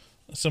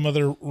 Some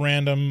other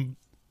random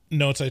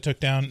notes I took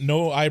down.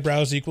 No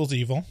eyebrows equals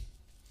evil.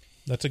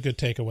 That's a good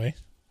takeaway.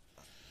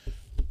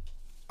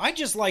 I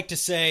just like to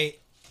say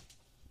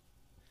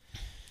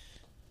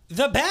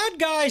the bad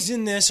guys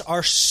in this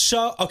are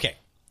so okay.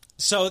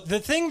 So the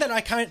thing that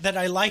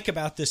I like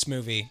about this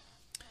movie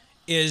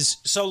is,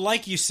 so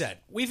like you said,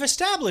 we've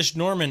established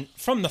Norman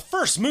from the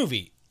first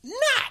movie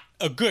not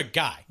a good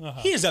guy.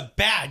 He is a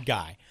bad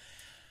guy.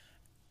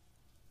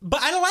 But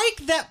I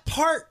like that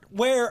part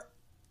where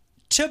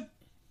to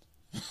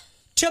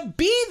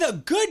be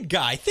the good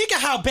guy, think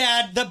of how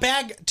bad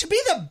to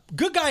be the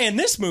good guy in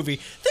this movie,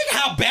 think of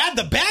how bad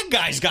the bad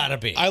guy's gotta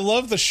be. I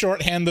love the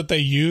shorthand that they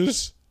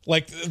use.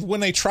 Like when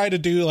they try to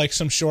do like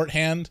some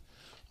shorthand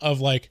of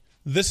like,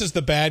 this is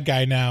the bad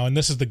guy now and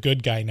this is the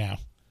good guy now.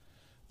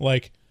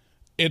 Like,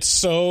 it's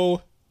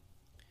so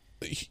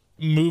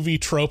movie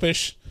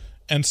tropish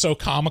and so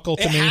comical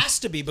to me. It has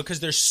to be because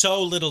there's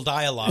so little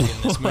dialogue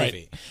in this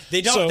movie. Right.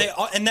 They don't.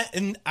 So,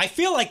 and I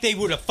feel like they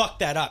would have fucked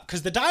that up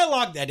because the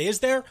dialogue that is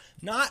there,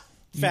 not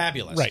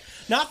fabulous. Right.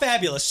 Not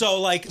fabulous.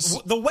 So like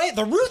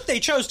the route they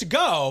chose to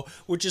go,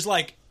 which is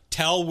like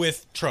tell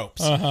with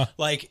tropes,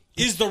 like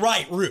is the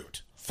right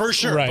route. For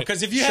sure, right.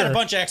 Because if you had a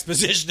bunch of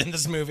exposition in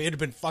this movie, it'd have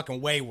been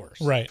fucking way worse.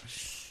 Right.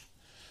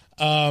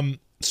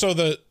 So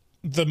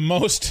the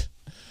most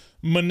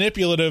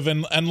manipulative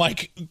and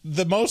like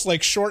the most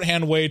like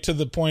shorthand way to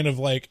the point of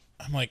like,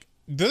 I'm like,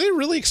 do they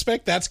really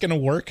expect that's going to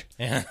work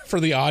for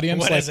the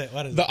audience? What like, is it?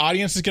 What is the it?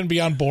 audience is going to be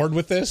on board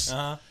with this.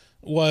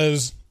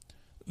 Was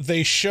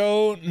they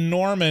show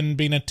Norman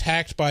being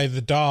attacked by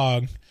the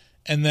dog,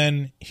 and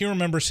then he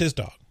remembers his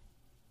dog.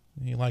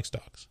 He likes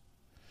dogs.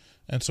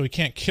 And so he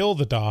can't kill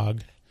the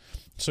dog,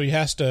 so he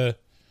has to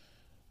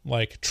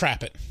like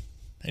trap it.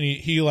 And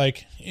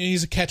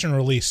he's a catch and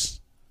release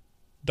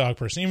dog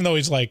person, even though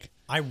he's like,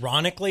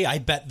 ironically, I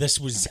bet this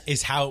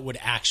is how it would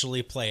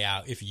actually play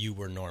out if you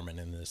were Norman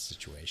in this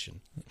situation.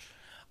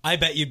 I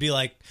bet you'd be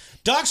like,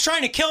 dog's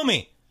trying to kill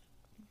me.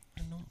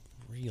 I don't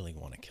really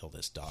want to kill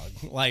this dog.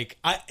 Like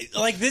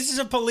this is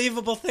a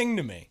believable thing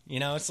to me. You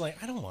know, it's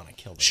like, I don't want to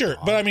kill this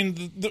dog. But I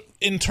mean,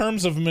 in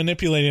terms of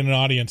manipulating an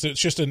audience, it's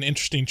just an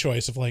interesting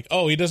choice of like,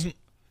 oh, he doesn't,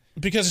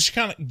 because it's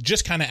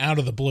kind of out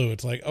of the blue.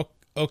 It's like, oh,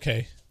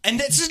 okay. And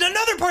this is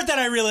another part that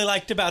I really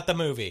liked about the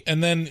movie.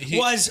 And then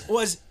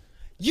was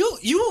you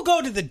will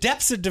go to the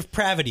depths of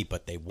depravity,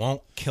 but they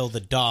won't kill the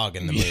dog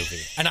in the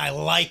movie. And I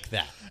like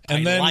that. I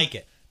like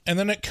it. And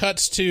then it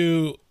cuts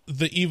to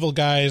the evil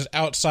guys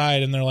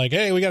outside, and they're like,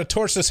 hey, we got to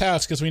torch this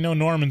house because we know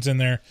Norman's in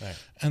there. Right.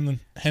 And then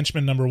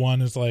henchman number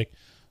one is like,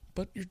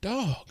 but your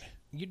dog.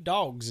 Your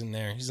dog's in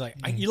there. He's like,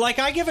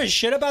 I give a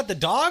shit about the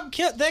dog?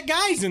 That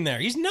guy's in there.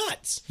 He's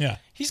nuts. Yeah.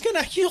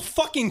 He'll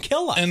fucking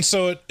kill us. And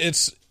so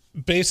it's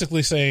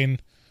basically saying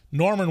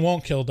Norman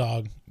won't kill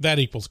dog. That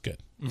equals good.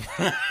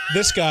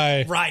 This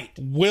guy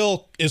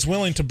is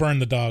willing to burn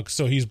the dog,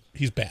 so he's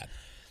bad.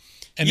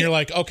 And you're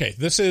like, okay,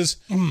 this is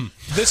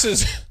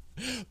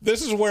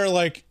where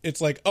like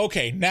it's like,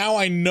 okay, now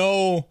I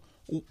know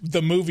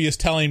the movie is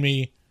telling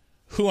me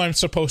who I'm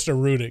supposed to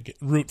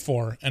root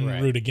for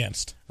and root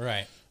against.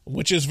 Right.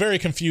 Which is very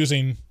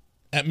confusing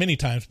at many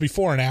times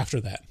before and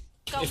after that.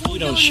 If you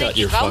don't shut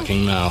your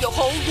fucking mouth,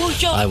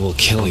 I will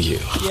kill you.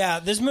 Yeah,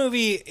 this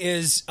movie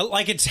is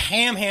like, it's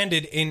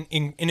ham-handed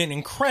in an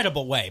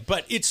incredible way,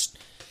 but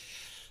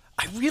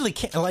I really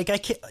can't,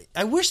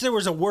 I wish there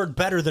was a word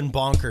better than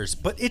bonkers,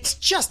 but it's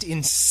just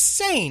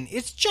insane.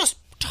 It's just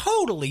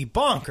totally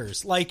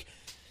bonkers. Like,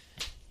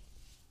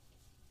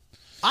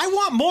 I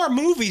want more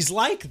movies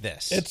like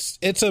this.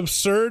 It's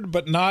absurd,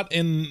 but not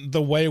in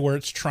the way where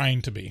it's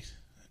trying to be.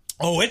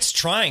 Oh, it's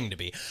trying to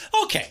be.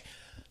 Okay.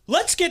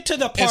 Let's get to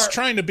the part. It's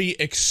trying to be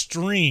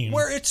extreme,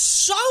 where it's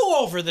so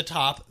over the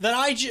top that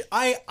I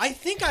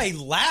think I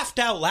laughed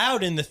out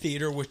loud in the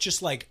theater with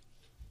just like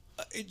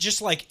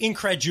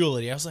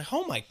incredulity. I was like,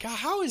 "Oh my god,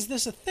 how is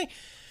this a thing?"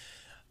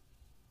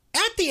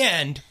 At the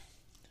end,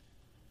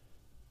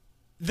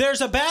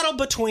 there's a battle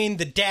between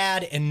the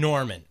dad and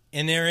Norman,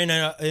 and they're in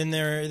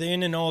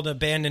an old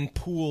abandoned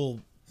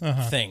pool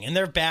thing, and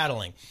they're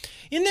battling.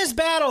 In this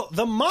battle,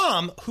 the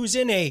mom, who's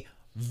in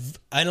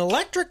an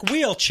electric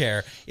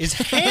wheelchair, is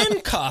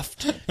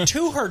handcuffed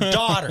to her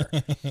daughter,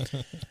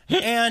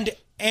 and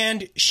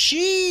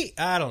she,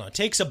 I don't know,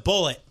 takes a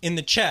bullet in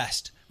the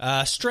chest,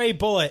 a stray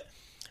bullet,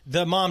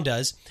 the mom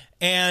does,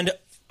 and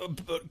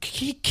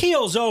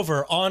keels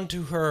over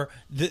onto her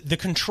the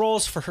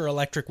controls for her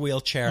electric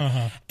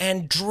wheelchair,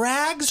 and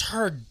drags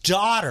her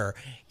daughter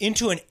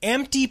into an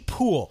empty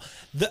pool.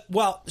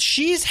 While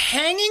she's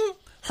hanging.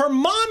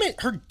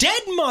 Her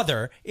dead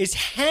mother is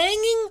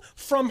hanging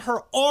from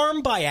her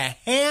arm by a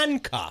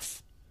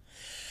handcuff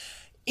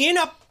in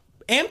a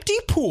empty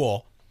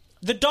pool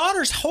the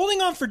daughter's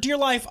holding on for dear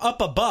life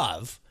up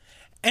above,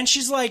 and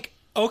she's like,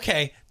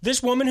 okay,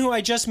 this woman who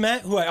I just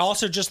met, who I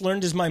also just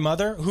learned is my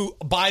mother, who,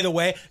 by the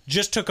way,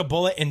 just took a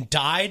bullet and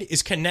died,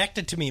 is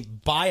connected to me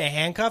by a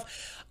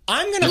handcuff.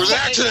 I'm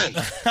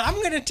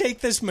going to take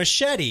this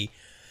machete,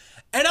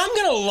 and I'm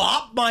going to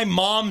lop my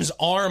mom's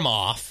arm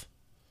off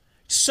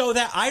so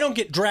that I don't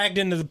get dragged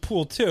into the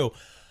pool, too.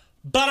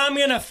 But I'm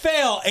going to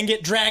fail and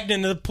get dragged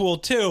into the pool,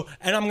 too,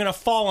 and I'm going to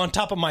fall on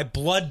top of my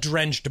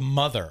blood-drenched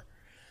mother.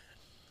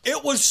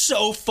 It was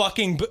so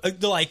fucking,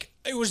 like,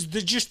 it was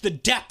just the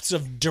depths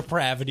of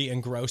depravity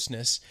and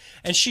grossness.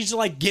 And she's,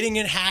 like,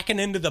 hacking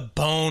into the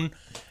bone.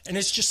 And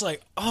it's just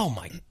like, oh,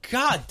 my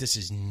God, this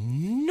is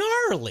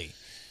gnarly.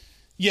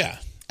 Yeah.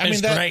 I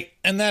mean, that, great.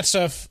 And that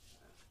stuff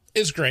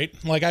is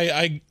great. Like,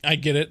 I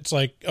get it. It's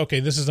like,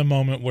 okay, this is a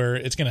moment where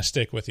it's going to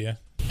stick with you.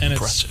 And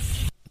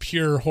it's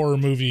pure horror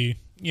movie,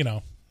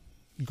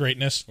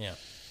 greatness. Yeah.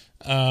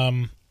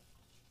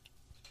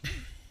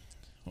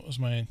 What was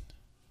my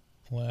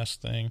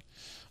last thing?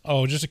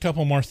 Oh, just a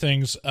couple more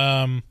things.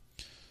 The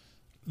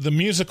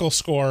musical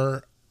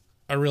score,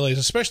 I realized,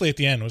 especially at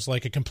the end, was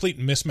like a complete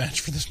mismatch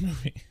for this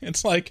movie.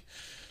 It's like,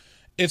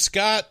 it's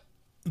got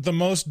the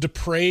most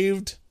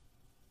depraved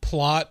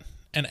plot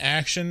and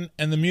action,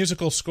 and the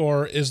musical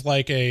score is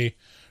like a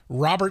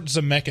Robert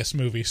Zemeckis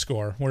movie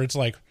score, where it's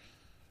like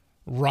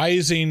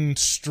rising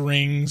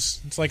strings.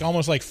 It's like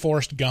almost like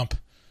Forrest Gump.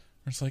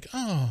 It's like,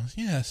 oh,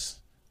 yes,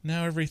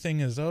 now everything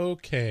is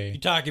okay.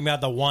 You're talking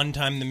about the one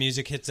time the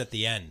music hits at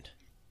the end.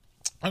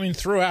 I mean,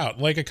 throughout.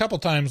 Like, a couple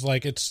times,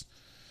 like, it's...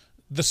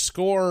 The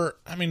score...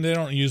 I mean, they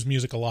don't use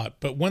music a lot,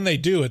 but when they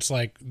do, it's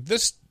like,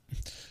 this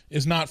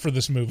is not for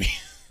this movie.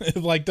 It,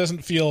 like,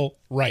 doesn't feel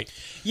right.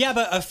 Yeah,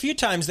 but a few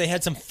times they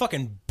had some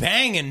fucking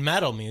banging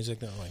metal music.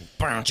 They're like...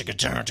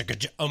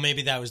 Oh,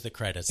 maybe that was the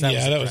credits.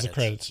 That was the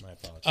credits. My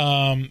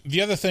apologies.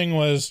 The other thing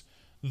was...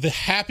 The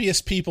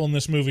happiest people in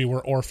this movie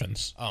were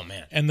orphans. Oh,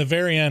 man. And the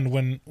very end,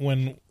 when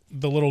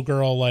the little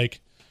girl,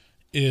 like,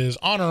 is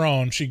on her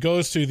own, she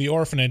goes to the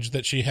orphanage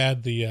that she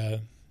had the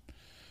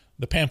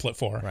pamphlet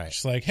for. Right.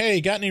 She's like,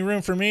 hey, got any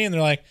room for me? And they're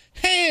like,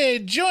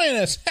 hey, join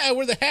us.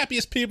 We're the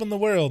happiest people in the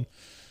world.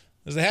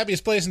 It's the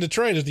happiest place in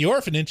Detroit is the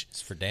orphanage.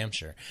 It's for damn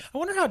sure. I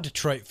wonder how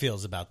Detroit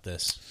feels about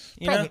this.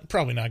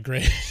 Probably not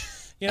great.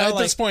 At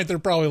this point, they're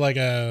probably like,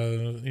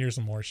 here's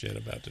some more shit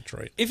about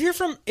Detroit. If you're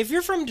from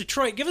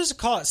Detroit, give us a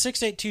call at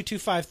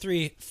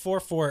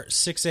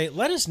 682-253-4468.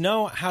 Let us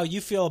know how you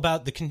feel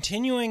about the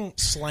continuing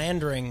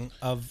slandering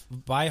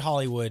by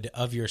Hollywood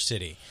of your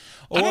city.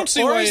 I don't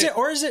see why. Is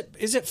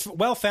it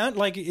well found?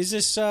 Like, is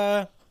this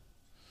pretty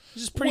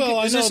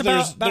good? Is this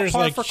about par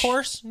like, for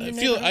course?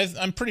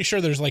 I'm pretty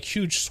sure there's like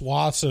huge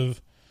swaths of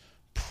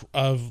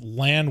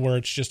land where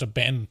it's just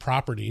abandoned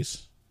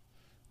properties,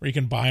 where you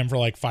can buy them for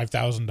like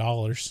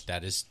 $5,000.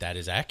 That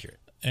is accurate.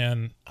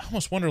 And I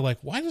almost wonder, like,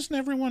 why doesn't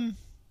everyone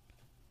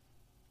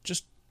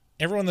that's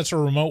a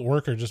remote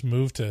worker just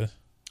move to Detroit?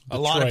 A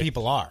lot of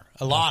people are.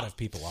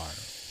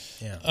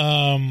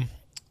 Yeah.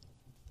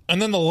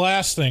 And then the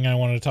last thing I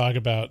wanted to talk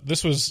about,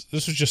 this was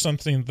just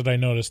something that I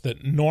noticed,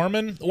 that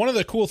Norman, one of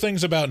the cool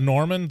things about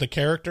Norman, the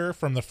character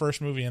from the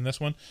first movie and this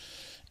one,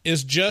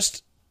 is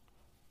just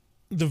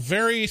the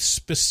very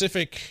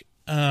specific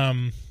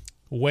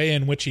way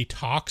in which he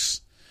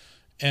talks.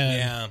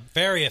 And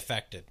very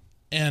affected.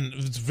 And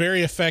it's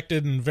very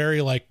affected and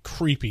very, like,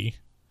 creepy,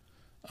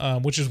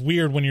 which is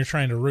weird when you're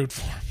trying to root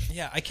for him.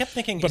 Yeah, I kept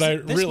thinking, but I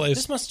realized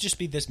this must just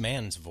be this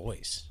man's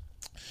voice.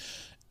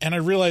 And I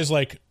realized,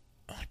 like,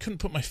 I couldn't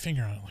put my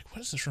finger on it. Like, what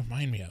does this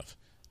remind me of?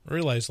 I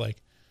realized, like,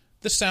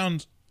 this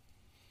sounds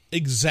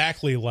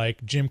exactly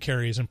like Jim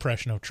Carrey's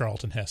impression of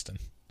Charlton Heston.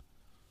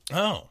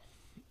 Oh.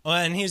 Well,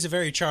 and he's a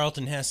very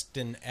Charlton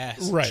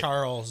Heston-esque right.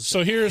 Charles.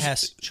 So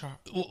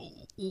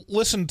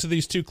listen to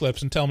these two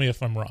clips and tell me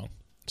if I'm wrong.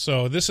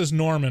 So this is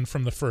Norman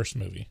from the first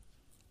movie.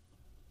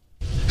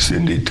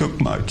 Cindy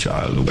took my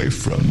child away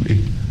from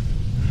me.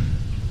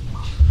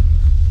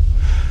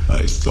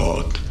 I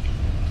thought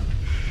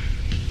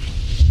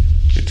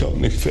it's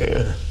only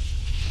fair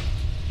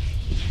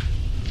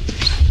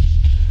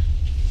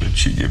that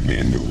she give me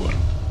a new one.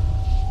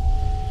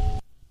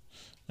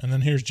 And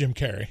then here's Jim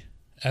Carrey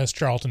as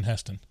Charlton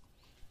Heston.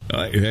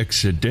 I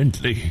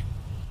accidentally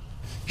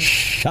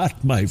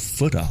shot my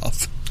foot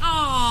off.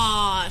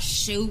 Aw,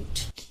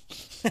 shoot.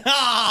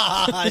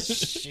 Ah,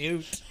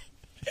 shoot.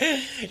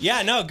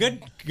 Yeah, no,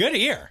 good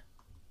ear.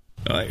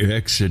 I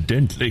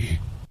accidentally.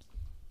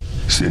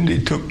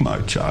 Cindy took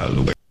my child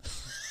away.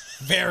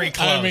 Very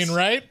close. I mean,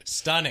 right?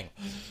 Stunning.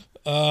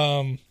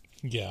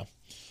 Yeah.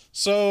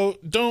 So,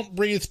 Don't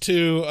Breathe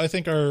 2, I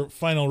think our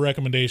final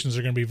recommendations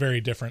are going to be very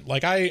different.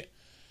 Like,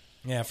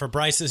 yeah, for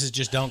Bryce, this is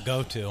just don't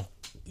go to.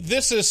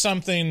 This is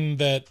something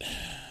that,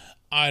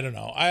 I don't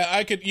know.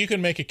 You could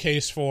make a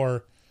case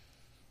for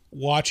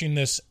watching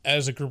this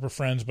as a group of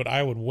friends, but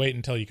I would wait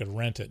until you could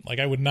rent it. Like,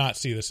 I would not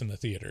see this in the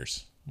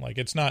theaters. Like,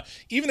 it's not,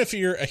 even if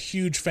you're a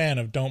huge fan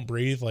of Don't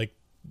Breathe, like,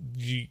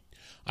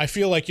 I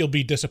feel like you'll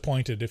be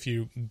disappointed if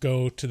you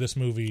go to this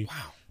movie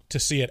to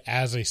see it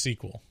as a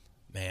sequel.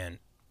 Man,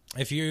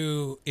 if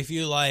you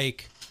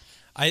like,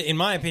 in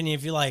my opinion,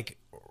 if you like,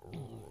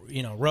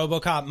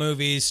 RoboCop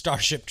movies,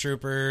 Starship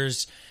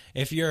Troopers,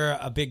 if you're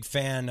a big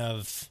fan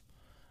of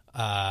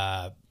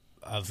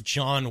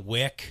John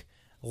Wick,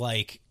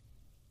 like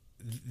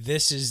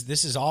this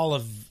is all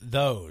of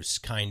those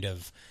kind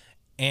of,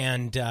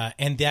 and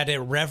that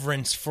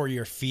irreverence for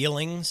your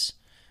feelings,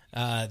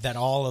 that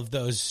all of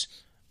those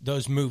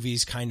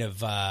movies kind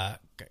of,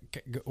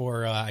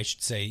 or I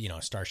should say,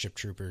 Starship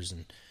Troopers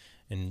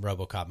and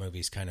RoboCop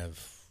movies kind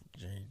of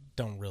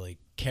don't really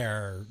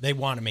care. They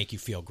want to make you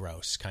feel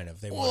gross, kind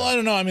of. I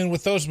don't know. I mean,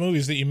 with those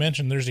movies that you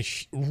mentioned, there's a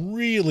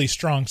really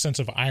strong sense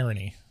of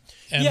irony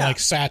and like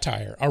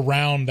satire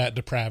around that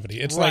depravity.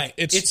 It's right. like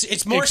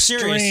it's more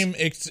extreme.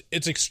 serious.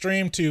 It's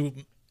extreme to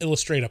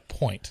illustrate a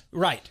point.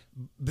 Right.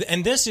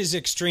 And this is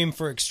extreme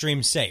for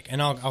extreme's sake, and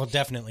I'll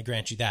definitely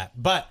grant you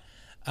that. But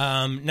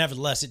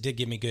nevertheless, it did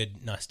give me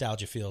good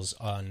nostalgia feels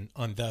on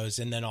those,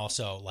 and then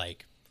also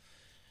like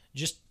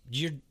just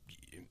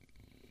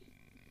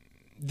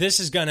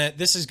this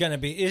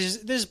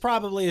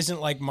probably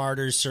isn't like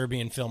Martyr's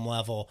Serbian film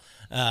level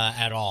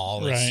at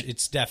all. Right.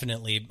 It's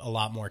definitely a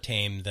lot more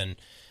tame than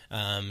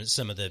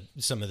some of the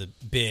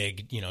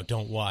big,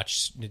 don't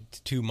watch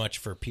too much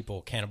for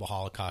people, Cannibal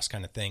Holocaust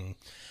kind of thing.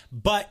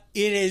 But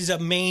it is a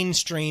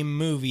mainstream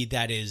movie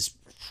that is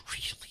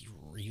really,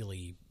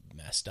 really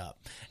messed up.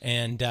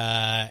 And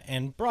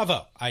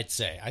bravo, I'd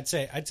say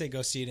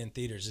go see it in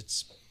theaters.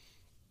 It's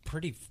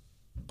pretty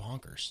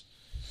bonkers.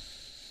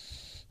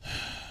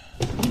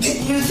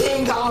 You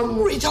think I'm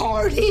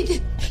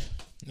retarded?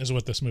 Is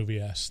what this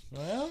movie asks.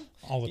 Well,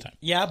 all the time.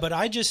 Yeah, but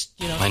I just,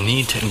 My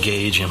need to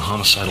engage in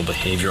homicidal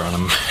behavior on a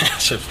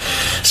massive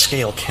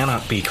scale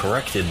cannot be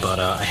corrected, but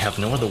I have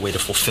no other way to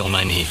fulfill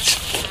my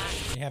needs.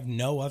 You have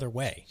no other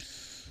way.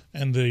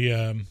 And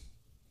the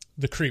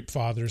creep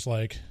father's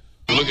like,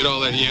 look at all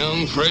that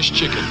young, fresh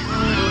chicken.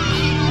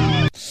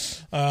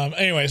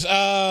 Anyways,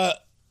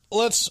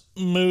 let's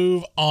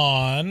move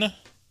on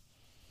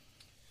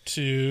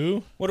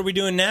to... What are we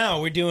doing now?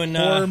 We're doing...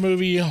 horror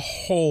movie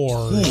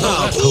Whores.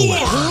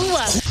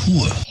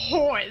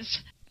 Whores.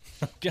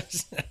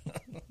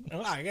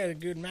 I got a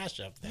good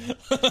mashup there.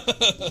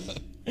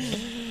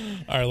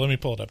 All right, let me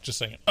pull it up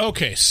just a second.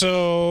 Okay,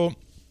 so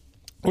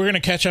we're going to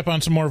catch up on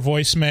some more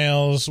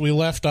voicemails. We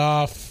left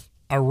off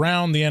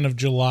around the end of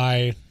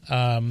July.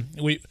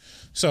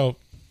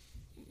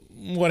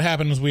 What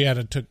happened was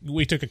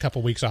we took a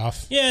couple weeks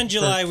off. Yeah, in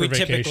July for we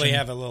vacation. typically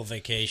have a little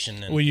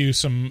vacation. And... we use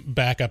some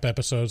backup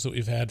episodes that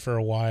we've had for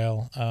a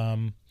while.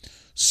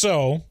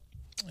 So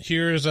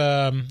here's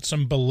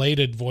some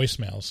belated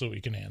voicemails that we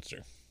can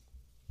answer.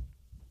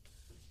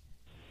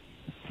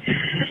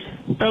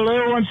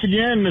 Hello once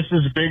again. This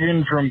is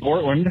Biggin from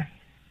Portland,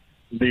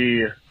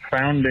 the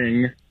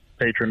founding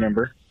patron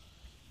member.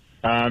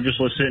 I'm just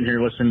sitting here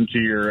listening to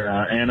your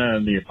Anna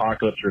and the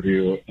Apocalypse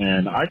review,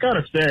 and I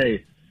gotta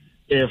say,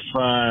 if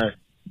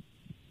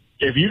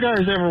you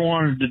guys ever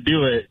wanted to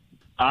do it,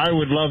 I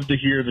would love to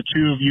hear the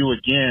two of you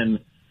again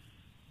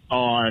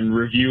on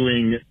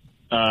reviewing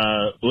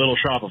Little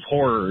Shop of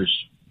Horrors,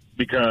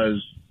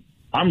 because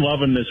I'm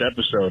loving this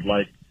episode.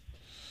 Like,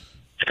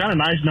 it's kind of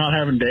nice not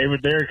having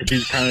David there, because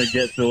he kind of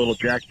gets a little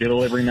Jack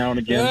Diddle every now and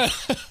again.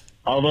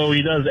 Although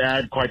he does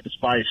add quite the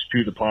spice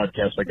to the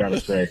podcast, I gotta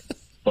say.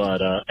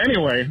 But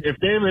anyway, if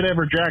David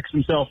ever jacks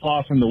himself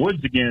off in the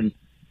woods again,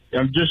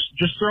 I'm just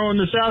throwing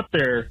this out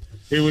there.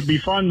 It would be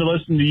fun to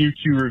listen to you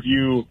two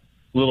review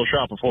Little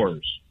Shop of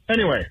Horrors.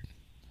 Anyway,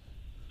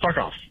 fuck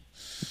off.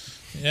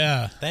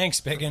 Yeah. Thanks,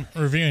 Biggin.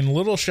 Reviewing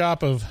Little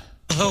Shop of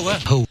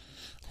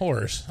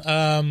Horrors.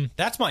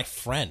 That's my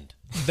friend.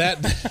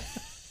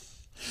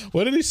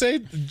 What did he say?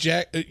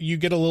 Jack, you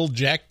get a little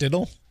Jack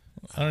Diddle?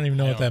 I don't even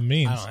know what that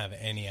means. I don't have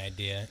any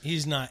idea.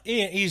 He's not.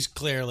 He's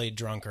clearly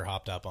drunk or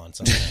hopped up on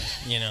something.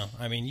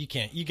 I mean,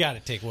 you got to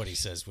take what he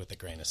says with a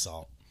grain of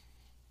salt.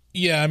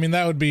 Yeah, I mean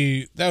that would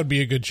be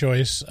a good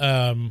choice.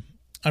 I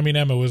mean,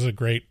 Emma was a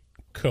great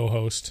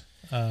co-host.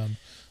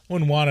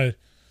 Wouldn't want to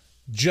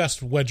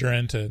just wedge her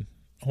into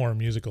horror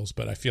musicals,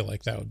 but I feel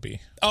like that would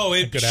be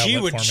a good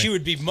outlet for me. She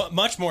would be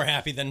much more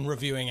happy than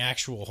reviewing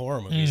actual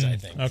horror movies. I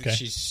think. Okay.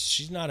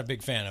 She's not a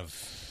big fan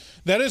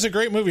of. That is a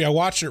great movie. I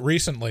watched it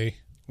recently.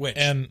 Which?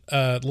 And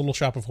Little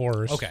Shop of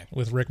Horrors. Okay.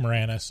 With Rick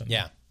Moranis and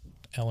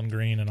Ellen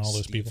Green and all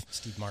those people.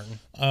 Steve Martin.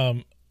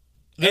 And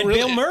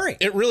Bill Murray.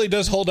 It really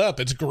does hold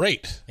up. It's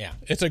great. Yeah.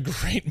 It's a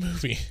great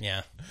movie.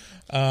 Yeah.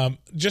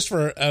 Just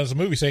as a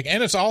movie's sake.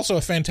 And it's also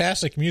a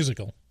fantastic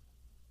musical.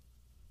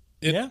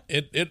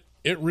 It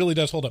really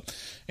does hold up.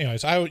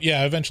 Anyways,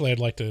 eventually I'd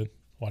like to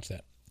watch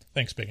that.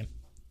 Thanks, Biggin.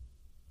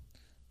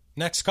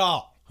 Next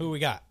call. Who we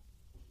got?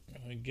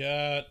 We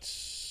got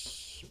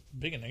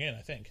Biggin again,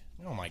 I think.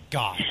 Oh, my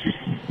God.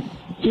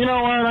 You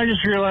know what? I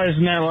just realized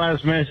in that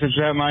last message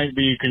that might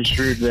be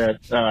construed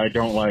that I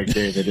don't like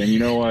David. And you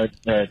know what?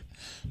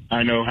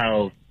 I know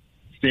how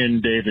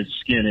thin David's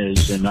skin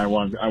is, and I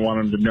want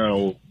him to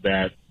know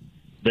that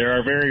there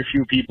are very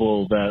few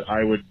people that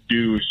I would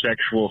do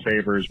sexual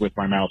favors with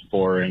my mouth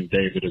for, and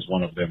David is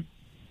one of them.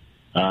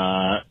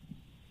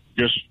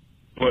 Just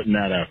putting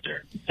that out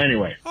there.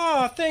 Anyway.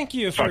 Oh, thank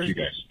you Fuck you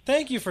guys.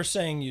 Thank you for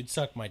saying you'd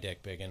suck my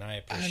dick, Biggin. I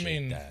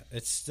appreciate that.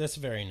 That's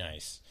very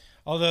nice.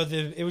 Although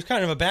it was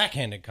kind of a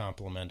backhanded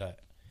compliment, I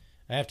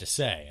have to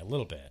say, a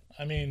little bit.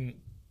 I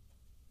mean,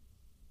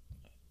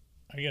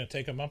 are you gonna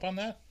take him up on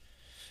that?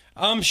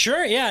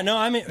 Sure. Yeah.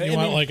 No. You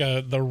want like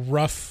the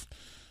rough,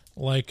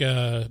 like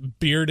a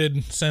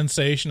bearded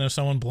sensation of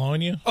someone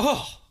blowing you?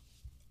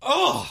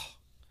 Oh,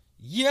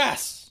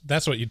 yes.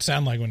 That's what you'd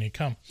sound like when you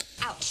come.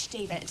 Ouch,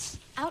 David.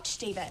 Ouch,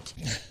 David.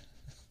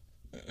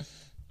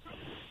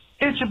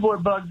 It's your boy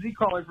Bugsy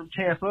calling from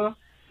Tampa.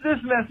 This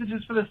message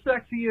is for the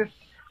sexiest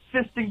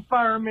fisting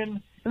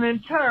fireman in the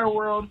entire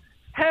world.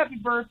 Happy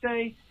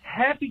birthday.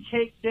 Happy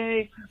cake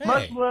day. Hey.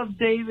 Much love,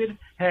 David.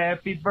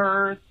 Happy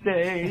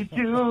birthday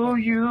to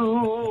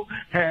you.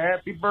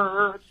 Happy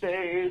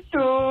birthday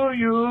to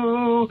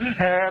you.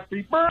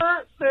 Happy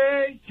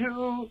birthday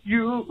to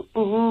you.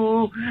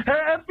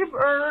 Happy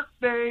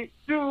birthday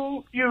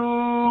to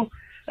you.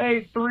 I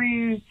ate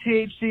 3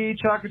 THC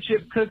chocolate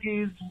chip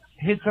cookies.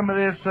 Hit some of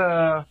this,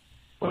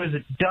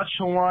 Dutch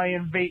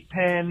Hawaiian vape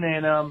pen,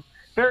 and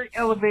very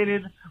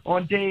elevated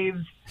on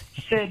Dave's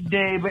said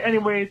day. But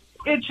anyways,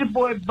 it's your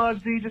boy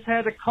Bugsy. Just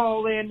had to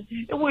call in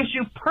and wish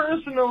you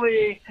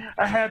personally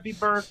a happy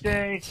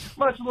birthday.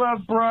 Much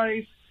love,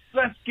 Bryce.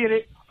 Let's get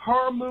it.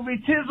 Horror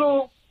movie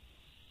tizzle.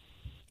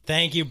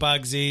 Thank you,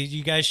 Bugsy.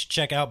 You guys should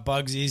check out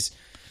Bugsy's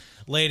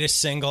latest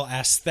single,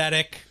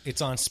 Aesthetic.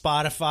 It's on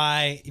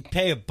Spotify. You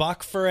pay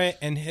 $1 for it,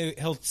 and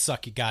he'll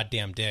suck your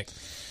goddamn dick.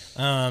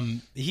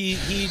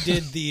 He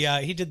did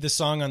the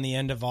song on the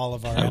end of all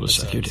of our episodes. I will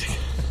suck your dick.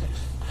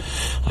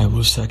 I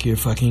will suck your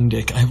fucking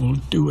dick. I will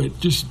do it.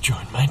 Just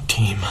join my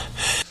team.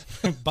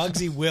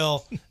 Bugsy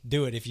will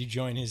do it if you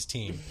join his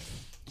team.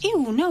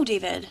 Ew, no,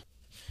 David.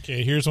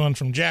 Okay, here's one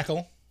from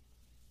Jackal.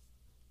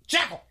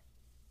 Jackal!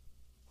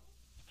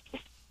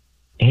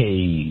 Hey,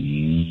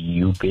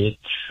 you bitch.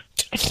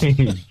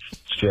 It's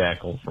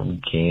Jackal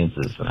from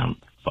Kansas, and I'm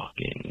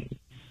fucking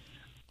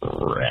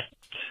wrecked.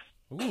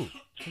 Ooh.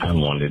 I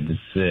wanted to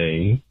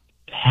say,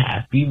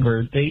 happy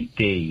birthday,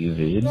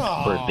 David.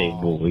 Aww. Birthday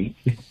boy.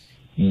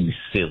 You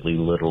silly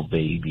little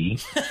baby.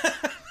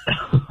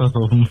 That's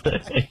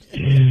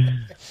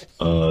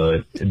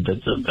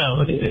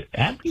about it.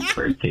 Happy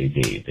birthday,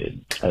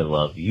 David. I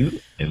love you.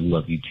 I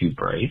love you too,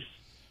 Bryce.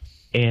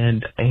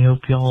 And I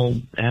hope y'all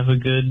have a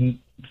good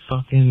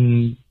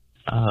fucking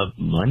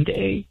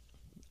Monday.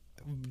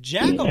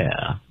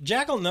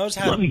 Jackal knows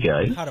how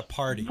to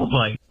party.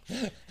 Bye.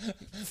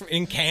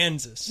 In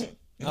Kansas.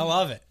 I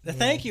love it.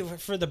 Thank you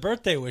for the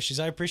birthday wishes.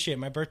 I appreciate it.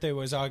 My birthday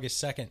was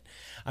August 2nd.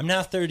 I'm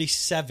now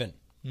 37,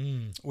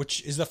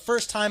 which is the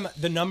first time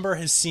the number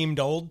has seemed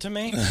old to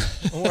me,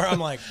 where I'm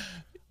like,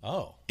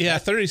 oh. Yeah,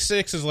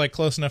 36 is like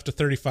close enough to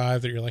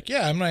 35 that you're like,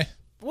 yeah,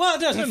 well,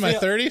 it doesn't in my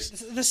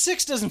 30s. The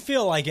 6 doesn't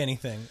feel like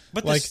anything.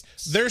 But like,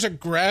 there's a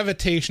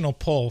gravitational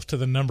pull to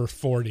the number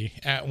 40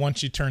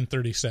 once you turn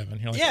 37.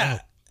 You're like, yeah,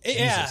 oh,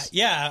 Jesus.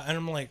 yeah. And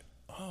I'm like,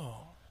 oh.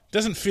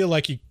 Doesn't feel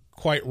like you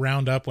quite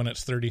round up when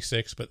it's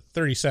 36, but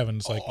 37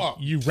 is like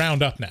you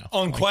round up now.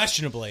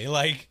 Unquestionably.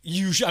 Like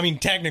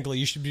technically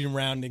you should be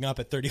rounding up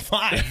at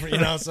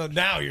 35, so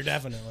now you're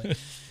definitely.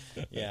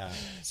 Yeah.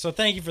 So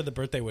thank you for the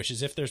birthday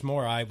wishes. If there's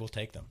more, I will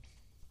take them.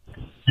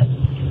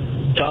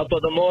 Top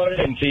of the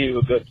morning to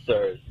you, good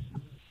sirs.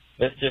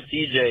 Mr.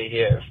 CJ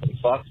here from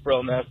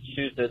Foxborough,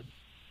 Massachusetts.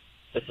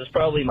 This is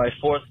probably my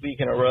 4th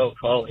week in a row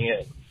calling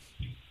in.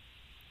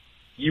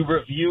 You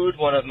reviewed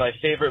one of my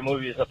favorite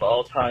movies of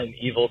all time,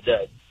 Evil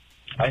Dead.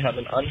 I have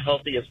an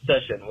unhealthy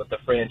obsession with the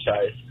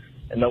franchise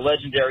and the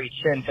legendary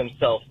Chin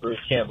himself, Bruce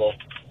Campbell.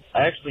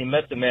 I actually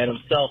met the man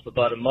himself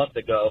about a month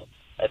ago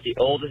at the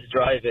oldest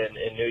drive-in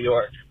in New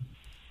York.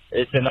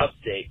 It's an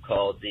upstate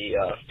called the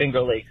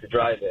Finger Lakes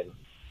Drive-In.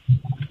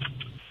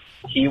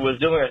 He was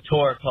doing a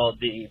tour called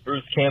the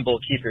Bruce Campbell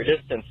Keep Your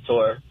Distance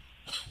Tour,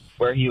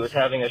 where he was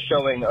having a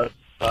showing of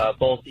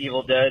both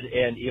Evil Dead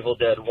and Evil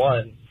Dead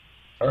 1,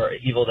 or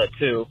Evil Dead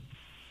 2,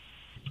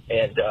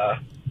 and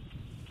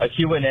a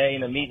Q&A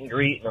and a meet and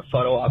greet and a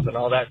photo op and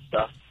all that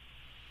stuff.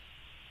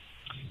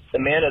 The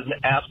man is an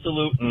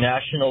absolute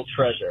national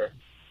treasure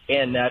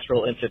and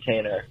natural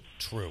entertainer.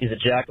 True. He's a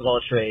jack of all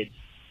trades,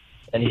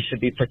 and he should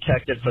be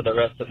protected for the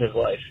rest of his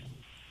life.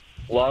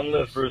 Long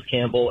live Bruce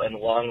Campbell, and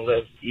long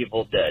live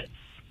Evil Dead.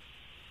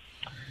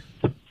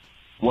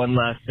 One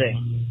last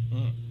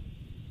thing.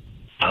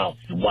 I'll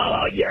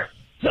swallow your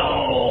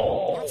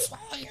soul. I'll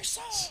swallow your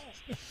soul.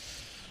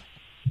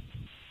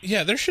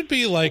 Yeah, there should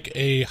be like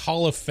a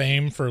Hall of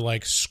Fame for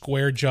like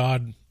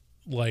square-jawed,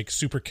 like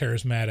super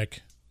charismatic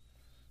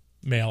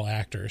male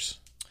actors.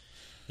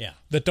 Yeah.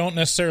 That don't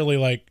necessarily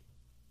like,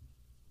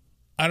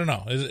 I don't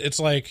know. It's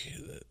like,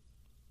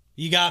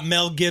 you got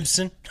Mel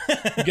Gibson.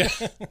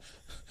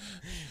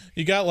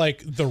 you got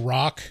like The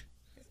Rock,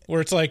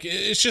 where it's like,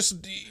 it's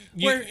just,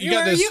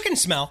 you can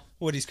smell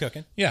what he's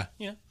cooking. Yeah.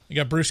 Yeah. You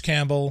got Bruce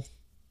Campbell.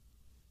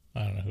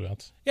 I don't know who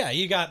else. Yeah,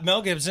 you got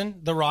Mel Gibson,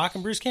 The Rock,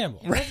 and Bruce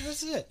Campbell. Right.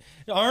 That's it.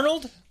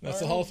 Arnold?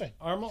 That's the Hall of Fame.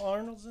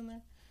 Arnold's in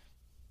there.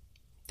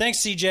 Thanks,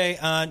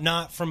 CJ.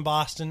 Not from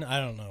Boston. I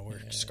don't know where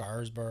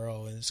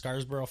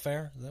Scarsboro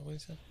Fair. Is that what he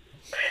said?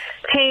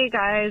 Hey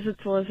guys,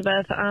 it's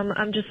Elizabeth.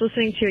 I'm just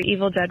listening to your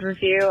Evil Dead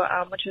review,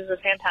 which is a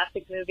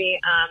fantastic movie.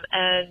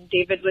 And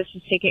David was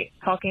just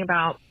talking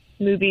about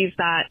movies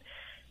that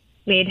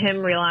made him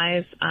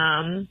realize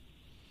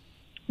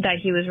that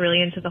he was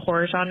really into the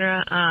horror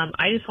genre.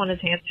 I just wanted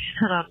to answer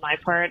that on my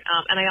part.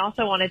 And I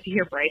also wanted to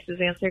hear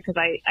Bryce's answer because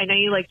I know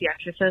you like The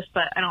Exorcist,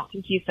 but I don't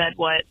think you said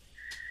what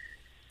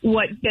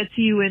gets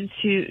you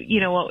into,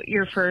 what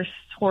your first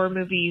horror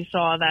movie you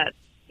saw that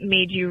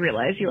made you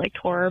realize you liked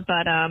horror.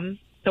 But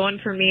the one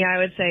for me, I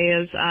would say,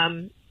 is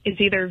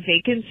it's either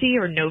Vacancy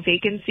or No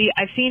Vacancy.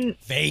 I've seen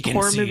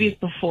horror movies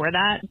before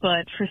that,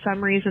 but for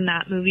some reason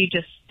that movie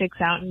just sticks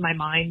out in my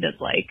mind as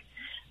like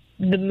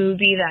the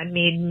movie that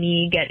made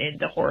me get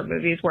into horror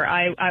movies, where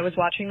I was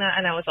watching that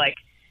and I was like,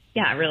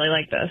 yeah, I really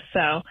like this.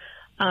 So,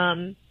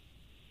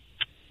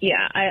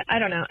 yeah, I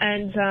don't know.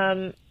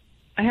 And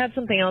I had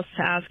something else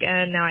to ask,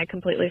 and now I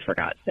completely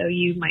forgot. So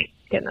you might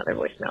get another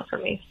voicemail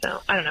from me.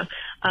 So I don't know.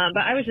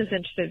 But I was just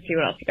interested to see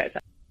what else you guys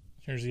have.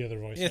 Here's the other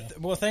voicemail.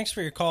 Well, thanks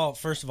for your call,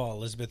 first of all,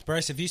 Elizabeth.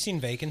 Bryce, have you seen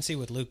Vacancy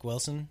with Luke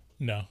Wilson?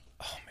 No.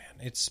 Oh,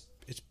 man, it's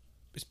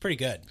pretty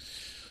good.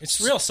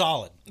 It's real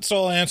solid.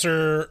 So I'll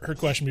answer her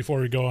question before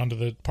we go on to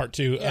the part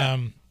two. Yeah.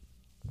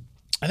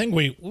 I think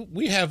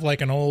we have like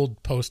an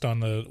old post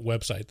on the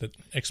website that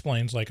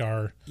explains like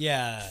our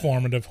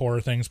formative horror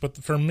things. But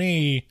for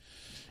me,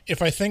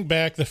 if I think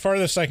back, the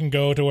farthest I can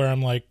go to where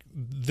I'm like,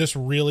 this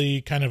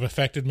really kind of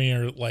affected me,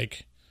 or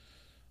like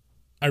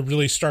I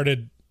really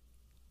started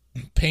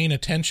paying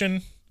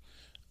attention,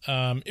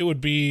 it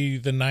would be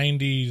the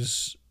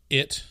 90s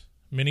It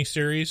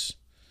miniseries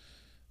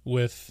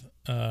with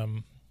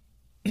Tim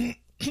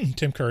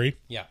Curry.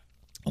 Yeah.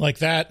 Like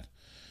that,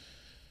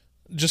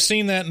 just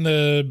seeing that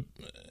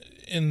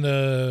in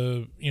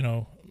the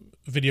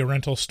video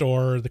rental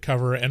store, the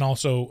cover, and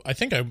also I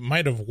think I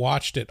might have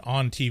watched it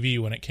on TV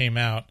when it came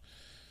out,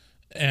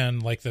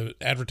 and like the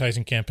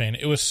advertising campaign,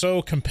 it was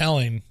so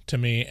compelling to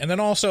me. And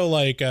then also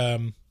like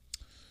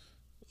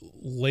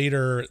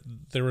later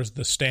there was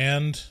the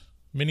Stand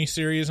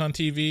miniseries on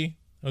TV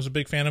I was a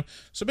big fan of.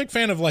 So a big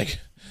fan of like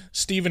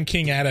Stephen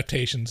King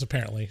adaptations,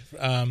 apparently.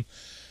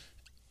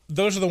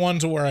 Those are the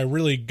ones where I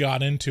really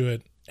got into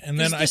it. And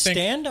then I think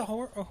Stand a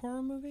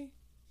horror movie?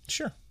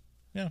 Sure.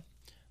 Yeah.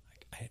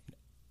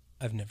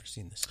 I've never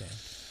seen The Stand.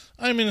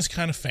 I mean, it's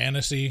kind of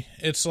fantasy.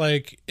 It's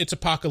like it's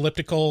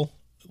apocalyptical,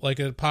 like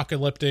an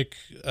apocalyptic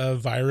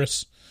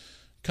virus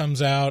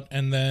comes out,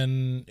 and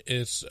then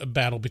it's a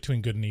battle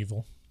between good and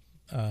evil.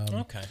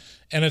 Okay.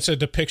 And it's a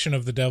depiction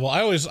of the devil. I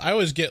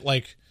always get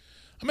like,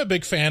 I'm a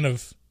big fan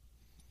of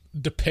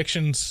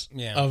depictions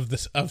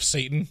of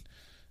Satan.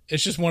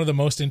 It's just one of the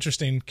most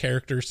interesting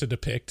characters to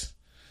depict,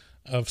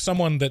 of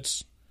someone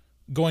that's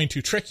going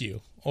to trick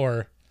you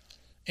or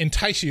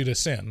entice you to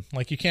sin.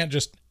 Like, you can't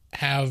just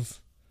have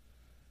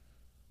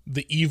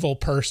the evil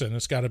person.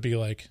 It's got to be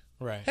like,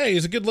 right, hey,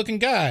 he's a good looking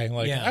guy.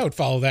 Like, I would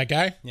follow that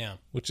guy. Yeah.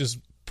 Which is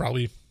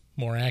probably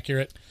more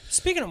accurate.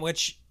 Speaking of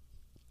which,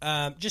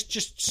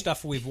 just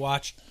stuff we've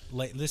watched.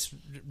 This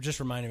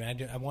just reminded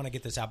me. I want to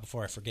get this out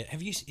before I forget.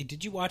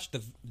 Did you watch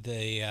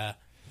the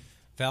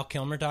Val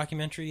Kilmer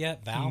documentary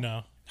yet? Val?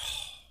 No.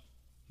 Oh,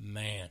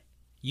 man,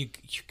 you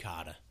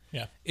gotta.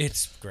 Yeah,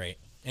 it's great.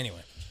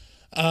 Anyway,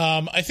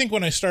 I think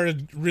when I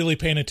started really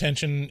paying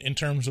attention in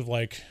terms of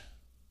like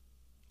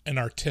an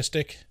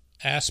artistic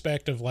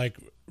aspect of like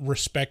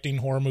respecting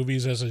horror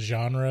movies as a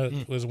genre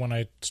was when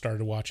I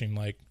started watching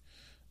like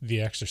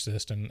The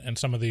Exorcist and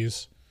some of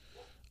these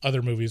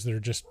other movies that are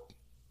just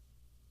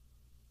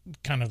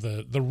kind of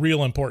the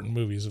real important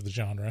movies of the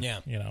genre.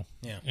 Yeah. Yeah.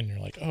 And you're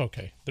like, oh,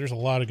 okay, there's a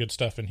lot of good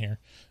stuff in here.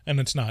 And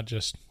it's not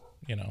just,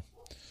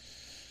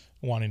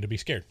 wanting to be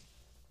scared.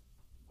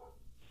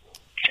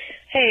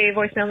 Hey,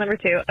 voicemail number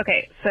 2.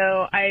 Okay,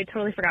 so I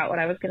totally forgot what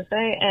I was going to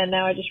say, and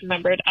now I just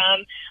remembered.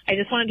 I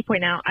just wanted to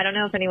point out, I don't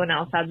know if anyone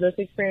else had this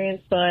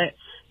experience, but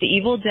the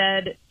Evil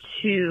Dead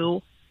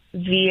 2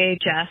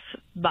 VHS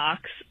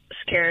box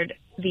scared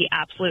the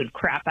absolute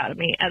crap out of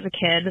me as a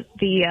kid.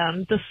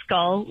 The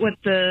skull with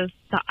the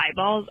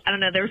eyeballs, I don't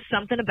know, there was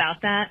something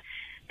about that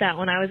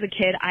when I was a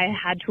kid, I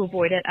had to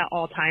avoid it at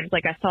all times.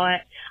 Like, I saw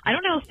it. I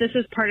don't know if this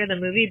is part of the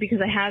movie because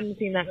I hadn't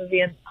seen that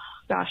movie in,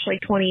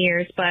 like 20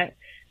 years, but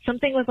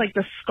something with like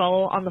the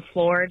skull on the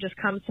floor just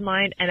comes to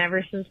mind, and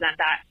ever since then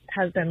that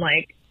has been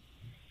like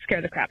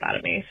scared the crap out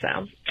of me. So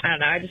I don't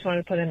know, I just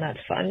wanted to put in that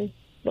fun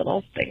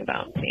little thing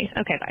about me.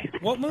 Okay, bye.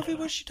 What movie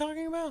was she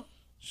talking about?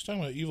 She's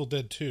talking about Evil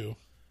Dead 2.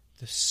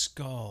 The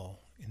skull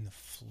in the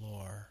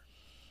floor.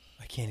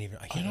 I can't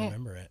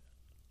remember it.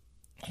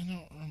 I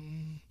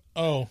don't.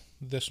 Oh,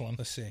 this one.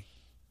 Let's see.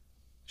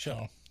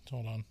 Show.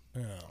 Hold on.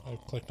 I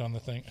clicked on the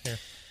thing here,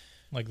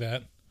 like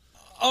that.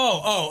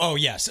 Oh,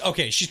 yes.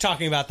 Okay, she's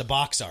talking about the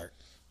box art.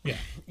 Yeah.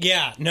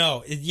 Yeah.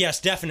 No.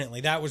 Yes, definitely.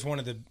 That was one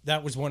of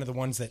the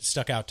ones that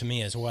stuck out to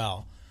me as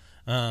well.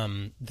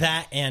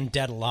 That and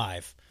Dead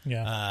Alive.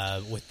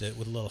 Yeah. With the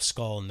little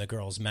skull in the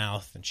girl's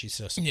mouth, and she's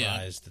so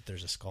surprised that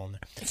there's a skull in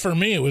there. For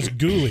me, it was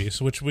Ghoulies,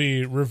 which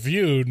we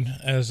reviewed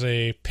as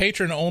a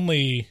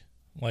patron-only,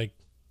 like,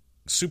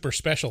 super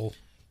special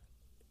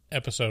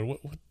episode.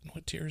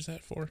 What tier is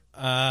that for?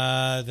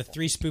 The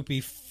 3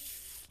 Spoopy...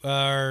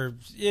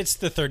 it's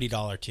the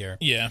 $30 tier.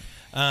 Yeah.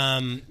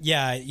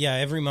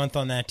 Every month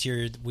on that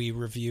tier, we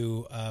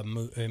review a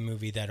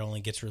movie that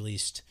only gets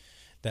released.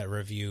 That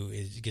review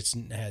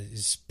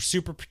is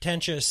super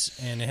pretentious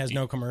and it has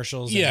no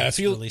commercials. Yeah, if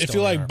you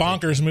like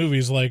bonkers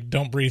movies like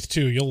Don't Breathe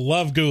 2, you'll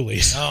love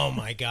Ghoulies. Oh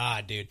my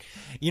god, dude!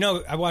 You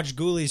know, I watched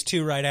Ghoulies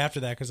 2 right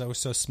after that because I was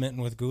so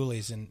smitten with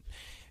Ghoulies, and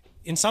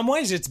in some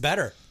ways, it's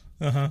better.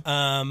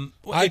 I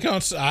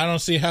don't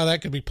see how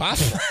that could be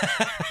possible.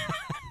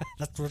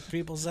 That's what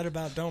people said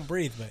about Don't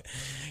Breathe, but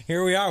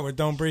here we are with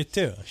Don't Breathe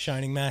 2, a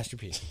shining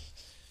masterpiece.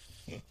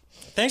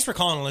 Thanks for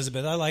calling,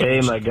 Elizabeth. I like.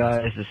 Hey, my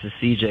guys, this is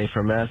CJ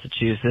from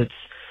Massachusetts.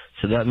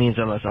 So that means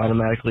I must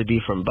automatically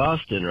be from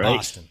Boston, right?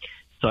 Boston.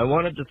 So I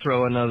wanted to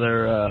throw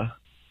another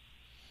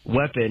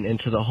weapon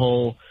into the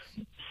whole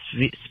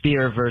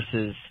spear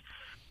versus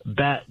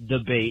bat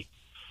debate.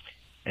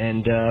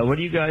 And what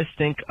do you guys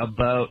think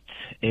about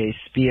a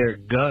spear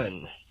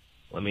gun?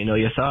 Let me know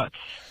your thoughts.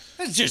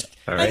 That's just.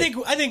 All right.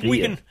 I think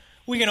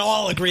we can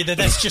all agree that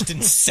that's just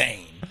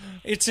insane.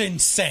 It's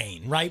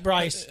insane, right,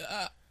 Bryce?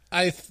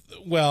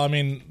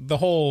 The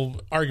whole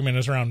argument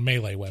is around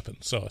melee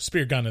weapons. So a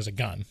spear gun is a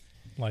gun.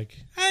 Like,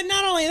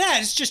 not only that,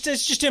 it's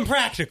just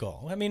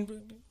impractical. I mean,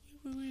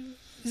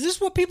 is this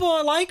what people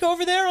are like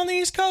over there on the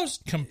East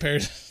Coast?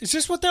 Is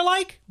this what they're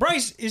like?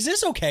 Bryce, is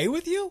this okay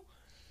with you?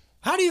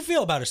 How do you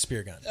feel about a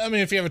spear gun? I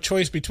mean, if you have a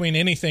choice between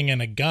anything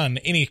and a gun,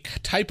 any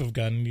type of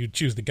gun, you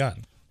choose the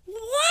gun.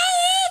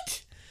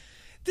 What?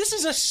 This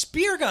is a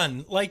spear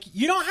gun. Like,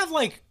 you don't have,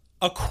 like,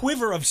 a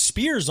quiver of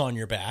spears on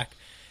your back.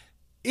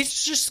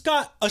 It's just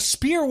got a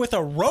spear with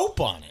a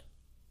rope on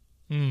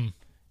it.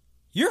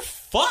 You're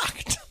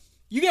fucked.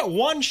 You get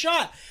one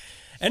shot,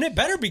 and it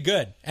better be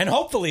good. And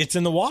hopefully it's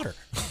in the water.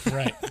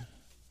 Right.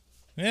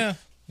 Yeah,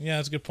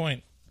 that's a good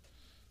point.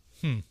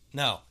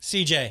 No,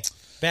 CJ,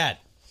 bad.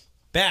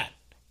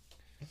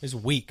 It's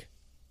weak.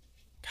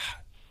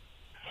 God.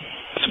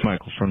 It's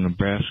Michael from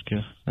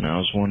Nebraska, and I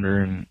was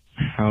wondering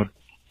how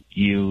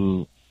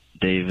you,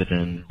 David,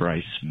 and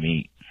Bryce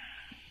meet.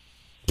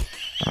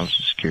 I was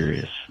just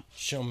curious.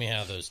 Show me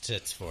how those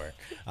tits fart.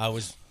 I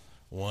was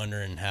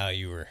wondering how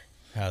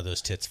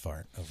those tits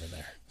fart over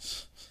there.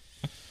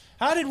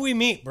 How did we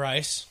meet,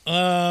 Bryce?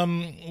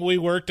 We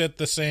worked at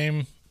the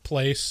same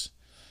place.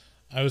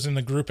 I was in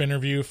the group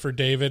interview for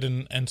David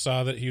and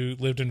saw that he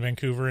lived in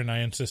Vancouver, and I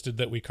insisted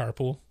that we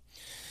carpool.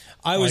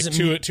 I was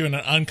to an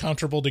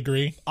uncomfortable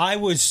degree.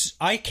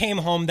 I came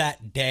home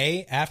that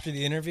day after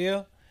the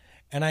interview,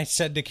 and I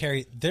said to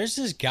Carrie, "There's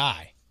this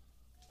guy,"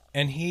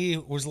 and he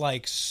was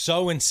like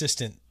so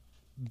insistent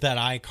that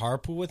I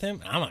carpool with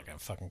him. I'm not gonna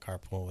fucking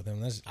carpool with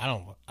him. I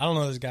don't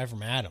know this guy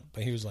from Adam,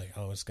 but he was like,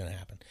 "Oh, it's gonna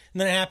happen,"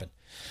 and then it happened.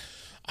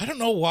 I don't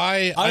know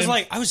why. I was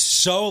like,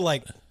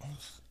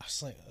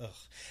 ugh.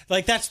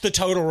 Like, that's the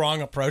total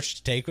wrong approach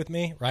to take with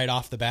me right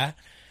off the bat,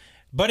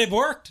 but it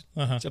worked.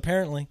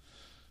 Apparently.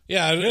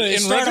 Yeah,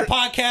 start a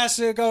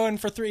podcast going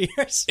for 3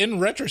 years. In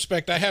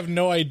retrospect, I have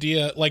no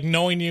idea. Like,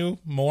 knowing you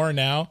more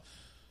now,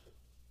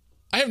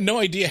 I have no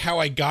idea how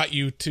I got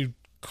you to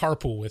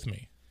carpool with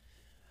me.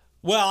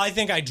 Well, I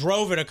think I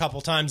drove it a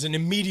couple times and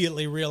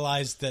immediately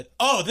realized that,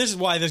 this is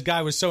why this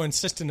guy was so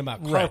insistent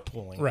about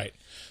carpooling. Right.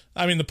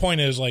 I mean, the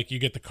point is, like, you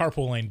get the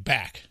carpool lane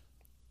back.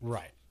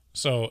 Right.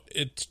 So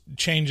it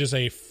changes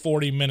a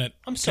 40-minute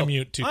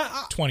commute to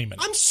 20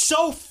 minutes. I'm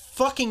so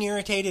fucking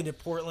irritated at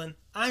Portland.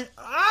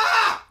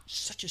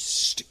 Such a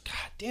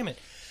God damn it.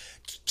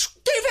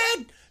 They've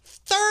had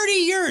 30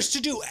 years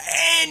to do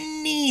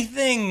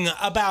anything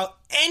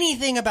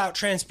about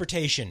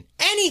transportation.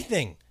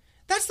 Anything.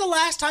 That's the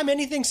last time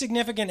anything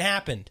significant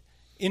happened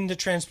in the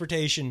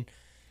transportation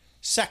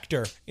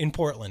sector in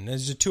Portland.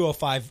 There's a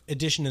 205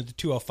 edition of the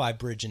 205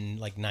 bridge in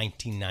like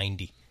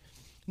 1990.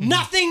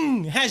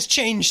 Nothing has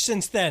changed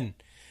since then.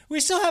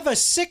 We still have a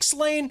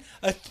 6-lane,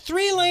 a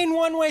 3-lane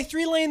one way,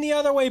 3-lane the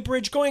other way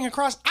bridge going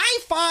across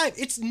I-5.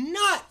 It's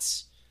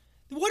nuts.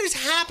 What is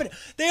happening?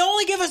 They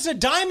only give us a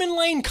diamond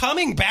lane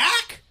coming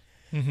back?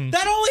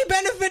 That only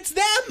benefits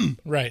them.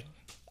 Right.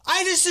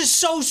 This is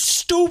so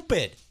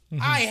stupid.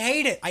 I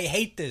hate it. I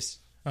hate this.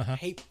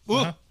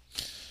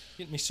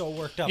 Get me so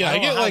worked up. Yeah, I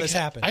don't know how this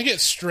happened. I get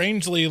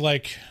strangely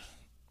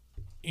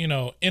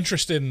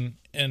interested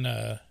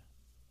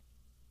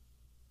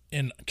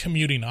in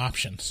commuting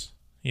options,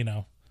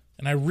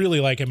 and I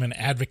really am an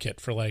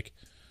advocate for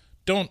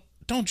don't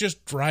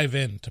just drive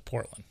into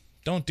Portland.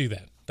 Don't do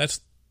that. That's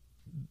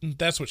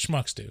what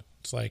schmucks do.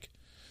 It's like,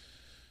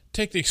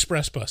 take the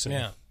express bus in.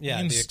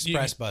 Yeah. The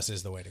express bus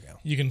is the way to go.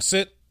 You can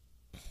sit,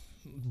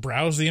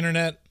 browse the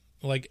internet.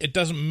 It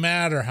doesn't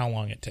matter how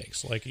long it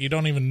takes. You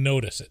don't even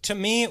notice it. To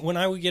me, when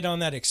I would get on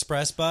that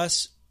express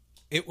bus,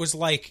 it was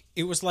like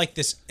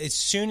this. As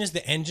soon as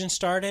the engine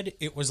started,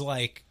 it was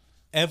like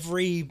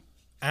every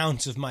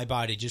ounce of my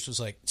body just was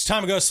like, it's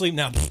time to go to sleep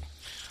now.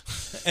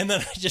 And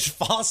then I just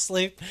fall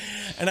asleep,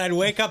 and I'd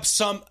wake up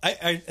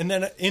and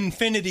then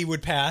infinity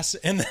would pass,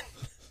 and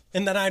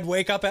then I'd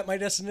wake up at my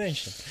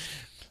destination.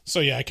 So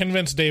yeah, I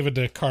convinced David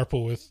to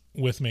carpool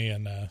with me,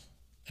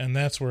 and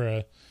that's where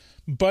a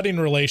budding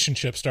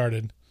relationship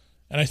started.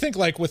 And I think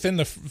like within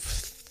the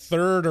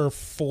third or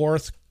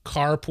fourth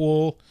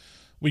carpool,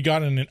 we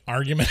got in an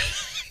argument.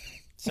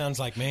 Sounds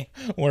like me.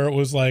 Where it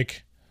was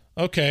like,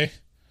 okay,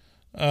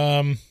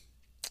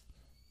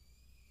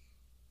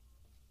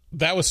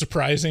 that was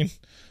surprising,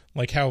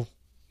 like how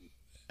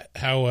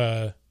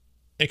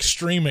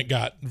extreme it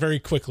got very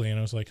quickly, and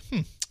I was like,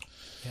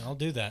 Yeah, I'll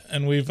do that.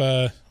 And we've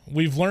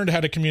learned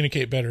how to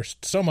communicate better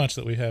so much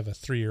that we have a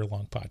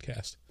 3-year-long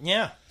podcast.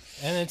 Yeah,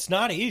 and it's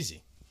not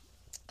easy.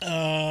 You're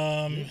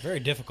a very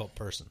difficult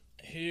person.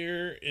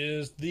 Here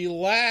is the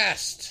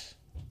last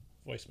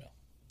voicemail.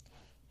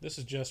 This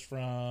is just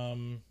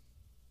from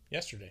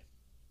yesterday.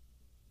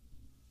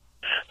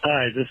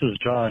 Hi, this is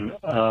John,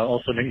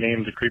 also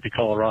nicknamed the Creepy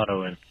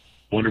Colorado, and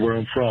wonder where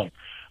I'm from.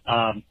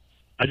 I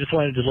just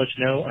wanted to let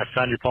you know I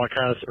found your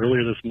podcast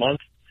earlier this month.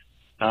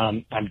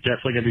 I'm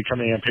definitely going to be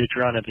coming on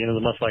Patreon at the end of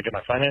the month when I get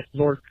my finances in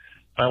order.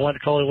 I wanted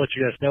to call and let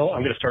you guys know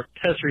I'm going to start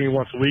pestering you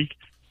once a week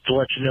to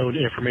let you know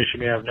the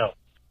information you may have known.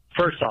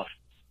 First off,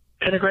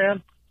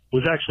 pentagram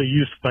was actually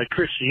used by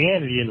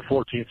Christianity in the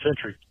 14th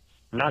century,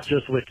 not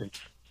just Wiccans.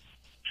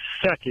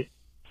 Second,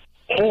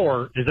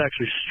 whore is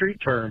actually a street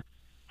term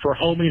for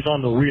homies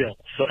on the reel.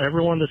 So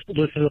everyone that's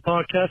listening to the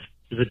podcast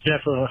is a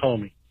definite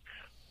homie.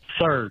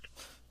 Third,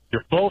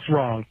 you're both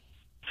wrong.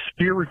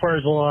 Spear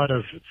requires a lot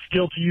of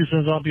skill to use in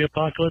a zombie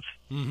apocalypse.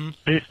 Mm-hmm.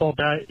 Baseball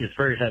bat is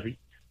very heavy.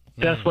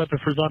 Best weapon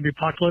for zombie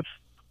apocalypse,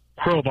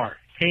 crowbar,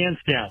 hands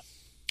down.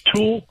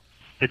 Tool,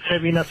 it's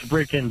heavy enough to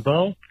break in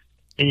bone,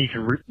 and you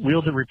can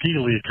wield it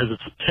repeatedly because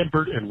it's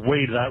tempered and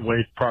weighed that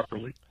way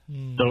properly.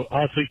 So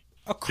honestly,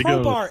 a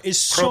crowbar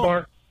is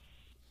crowbar,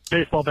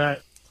 baseball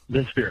bat,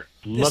 then spear.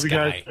 Love you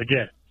guys.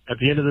 Again, at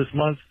the end of this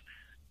month,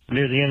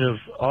 near the end of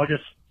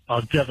August,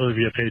 I'll definitely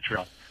be a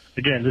Patreon.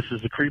 Again, this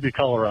is the Creepy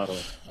Colorado.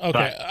 Okay,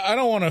 Bye. I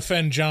don't want to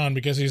offend John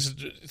because he's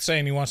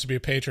saying he wants to be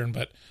a patron,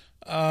 but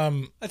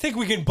I think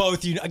we can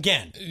both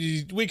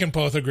we can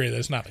both agree that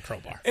it's not the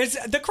crowbar.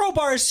 The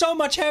crowbar is so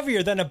much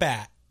heavier than a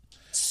bat.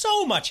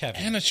 So much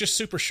heavier. And it's just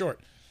super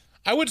short.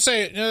 I would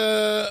say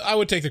I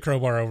would take the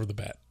crowbar over the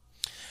bat.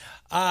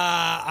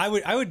 I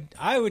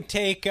would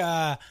take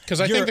because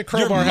I think the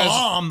crowbar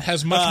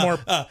has much more.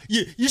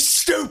 You're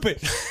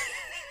stupid.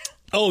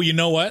 Oh, you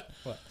know what?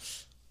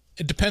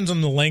 It depends on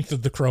the length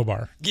of the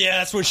crowbar. Yeah,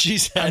 that's what she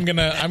said. I'm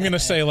gonna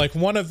say like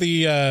one of the.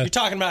 You're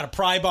talking about a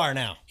pry bar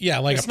now. Yeah,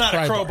 like it's a not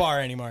pry a crowbar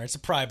bar anymore. It's a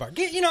pry bar.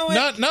 You know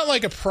what? Not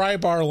like a pry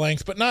bar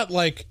length, but not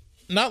like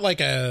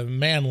a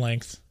man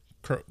length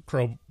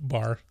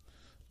crowbar,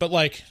 but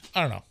like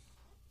I don't know,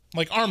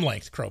 like arm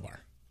length crowbar.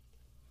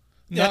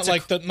 Not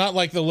like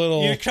the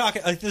little. You're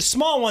talking the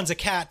small one's a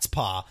cat's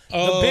paw.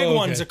 The big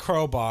one's a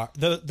crowbar.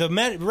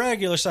 The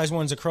regular size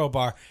one's a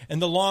crowbar,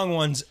 and the long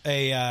one's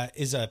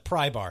is a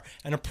pry bar.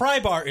 And a pry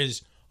bar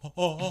is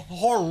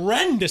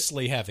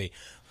horrendously heavy,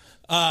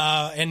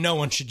 and no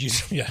one should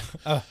use. Yeah,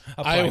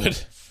 I would.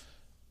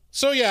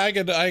 So yeah,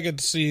 I could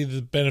see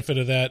the benefit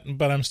of that,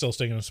 but I'm still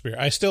sticking with spear.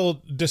 I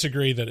still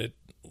disagree that it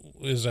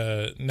is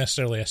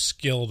necessarily a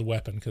skilled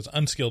weapon because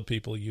unskilled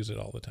people use it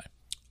all the time.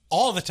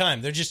 All the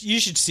time. They're just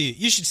you should see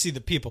the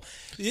people.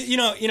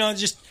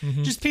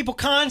 Just people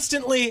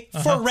constantly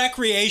for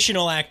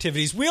recreational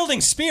activities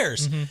wielding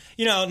spears.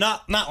 Mm-hmm.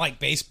 Not like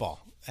baseball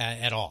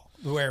at all.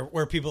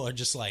 Where people are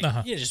just like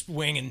just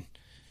winging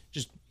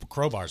just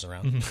crowbars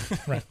around.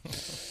 Mm-hmm. Right.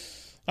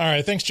 All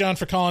right, thanks John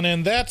for calling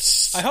in.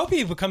 I hope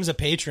he becomes a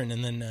patron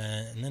and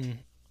then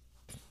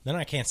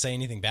I can't say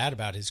anything bad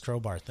about his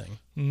crowbar thing.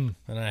 Mm.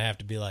 Then I have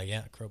to be like,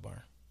 yeah,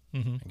 crowbar.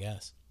 Mm-hmm. I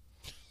guess.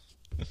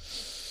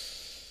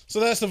 So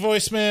that's the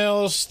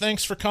voicemails.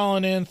 Thanks for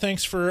calling in.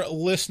 Thanks for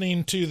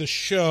listening to the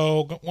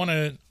show. Want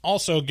to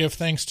also give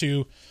thanks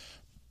to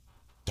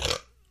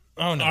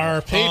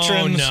our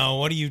patrons. Oh, no.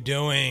 What are you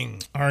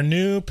doing? Our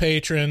new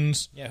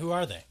patrons. Yeah, who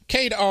are they?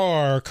 Kate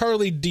R.,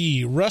 Carly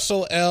D.,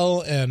 Russell L.,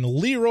 and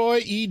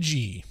Leroy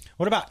E.G.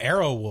 What about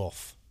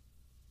Arrowwolf?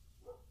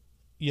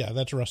 Yeah,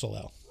 that's Russell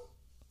L.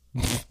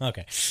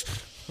 Okay.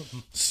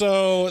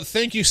 So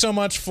thank you so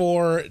much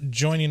for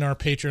joining our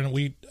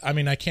Patreon.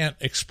 I can't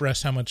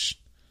express how much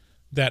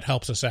that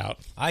helps us out.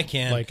 I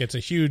can. Like, it's a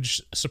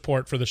huge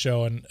support for the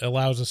show and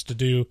allows us to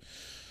do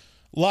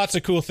lots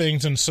of cool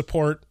things and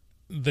support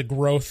the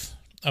growth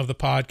of the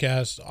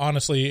podcast.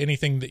 Honestly,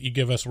 anything that you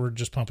give us, we're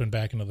just pumping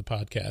back into the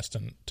podcast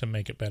and to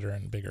make it better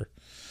and bigger.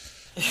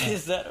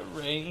 Is that a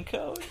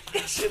raincoat?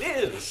 Yes, it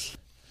is.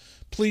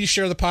 Please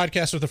share the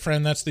podcast with a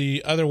friend. That's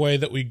the other way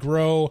that we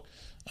grow.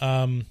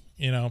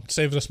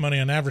 Saves us money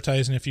on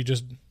advertising if you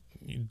just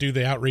do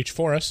the outreach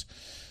for us.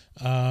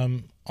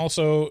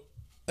 Also,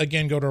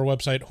 again, go to our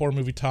website,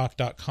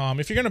 horrormovietalk.com.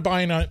 If you're going to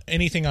buy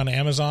anything on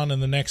Amazon in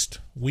the next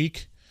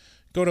week,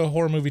 go to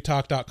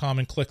horrormovietalk.com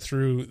and click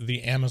through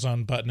the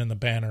Amazon button in the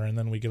banner, and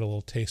then we get a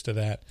little taste of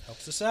that.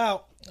 Helps us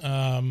out.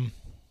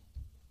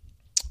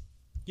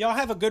 Y'all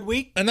have a good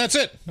week. And that's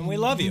it. And we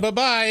love you.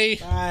 Bye-bye.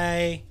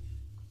 Bye.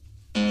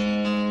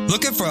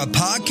 Looking for a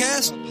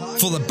podcast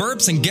full of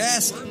burps and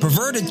gas,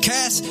 perverted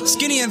cast,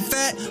 skinny and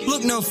fat?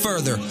 Look no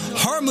further.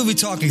 Horror Movie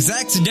Talk is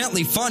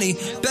accidentally funny,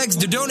 begs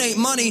to donate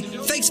money,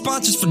 fake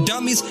sponsors for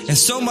dummies, and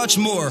so much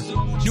more.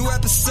 New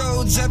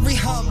episodes every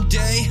hump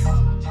day.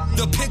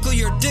 They'll pickle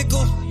your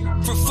dickle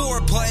for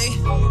foreplay.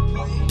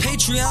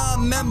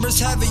 Patreon members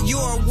have it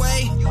your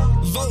way.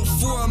 Vote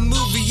for a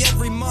movie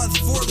every month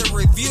for the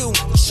review.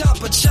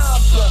 Choppa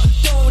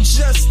choppa, don't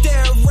just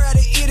stare at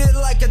it, eat it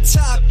like a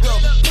taco.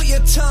 Put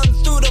your tongue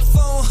through the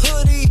phone,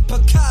 hoodie,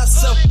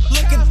 Picasso.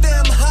 Look at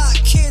them hot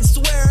kids,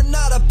 swear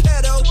not a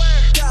pedo.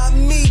 Got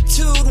me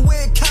too'd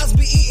with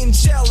Cosby eating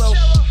jello.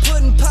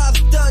 Pudding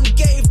Pops done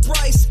gave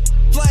Bryce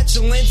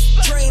flatulence.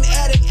 Train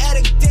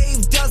addict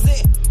Dave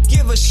doesn't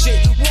give a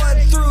shit. 1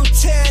 through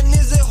 10,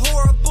 is it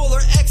horrible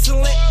or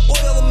excellent?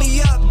 Oil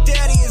me up,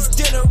 daddy, is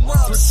dinner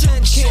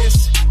Robson.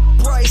 Kiss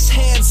Bryce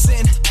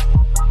Hansen.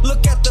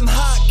 Look at them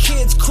hot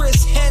kids,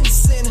 Chris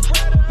Henson.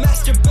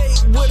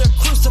 Masturbate with a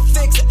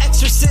crucifix,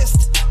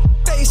 exorcist.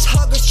 Face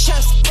huggers,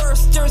 chest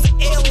bursters,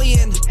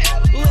 alien.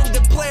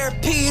 Linda Blair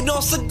peed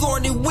on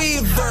Sigourney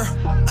Weaver.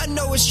 I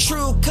know it's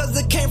true cause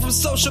it came from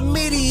social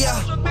media.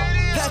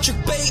 Patrick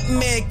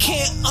Bateman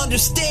can't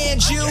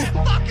understand you.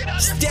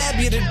 Stab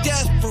you to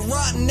death for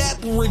rotten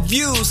apple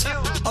reviews.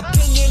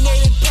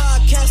 Opinionated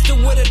podcaster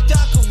with a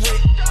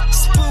doctorate.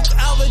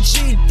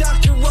 Spookology,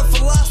 doctor of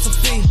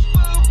philosophy.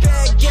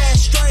 Bad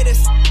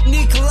gastritis,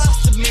 need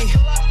colostomy.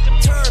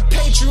 Turn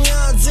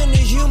Patreons into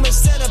human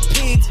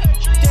centipedes.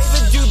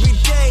 David Doobie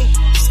Day,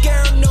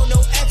 scare no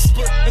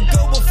expert. And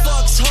global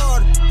fucks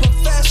hard,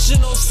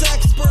 professional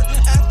sexpert.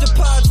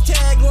 Afterpods,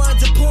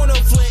 taglines, and porno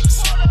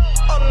flicks.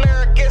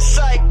 American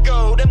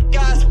Psycho, them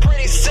guys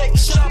pretty sick.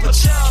 Choppa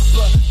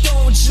choppa,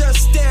 don't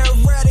just stare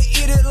at it,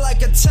 eat it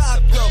like a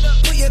taco.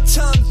 Put your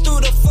tongue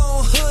through the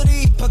phone,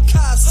 hoodie,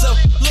 Picasso.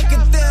 Look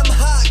at them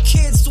hot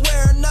kids,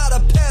 swear not a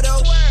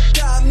pedo.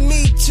 Got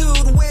me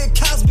too'd with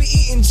Cosby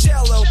eating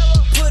jello.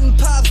 Pudding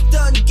Pops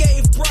done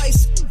gave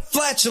Bryce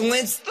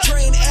flatulence.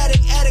 Train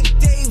addict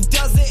Dave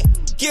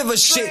doesn't give a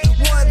shit.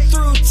 1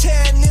 through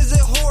 10, is it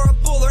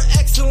horrible or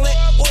excellent?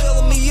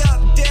 Oil me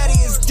up, daddy,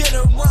 is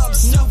dinner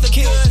Robson.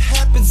 Nothing good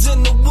happens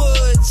in the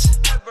woods.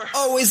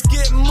 Always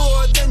get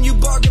more than you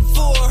bargain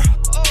for.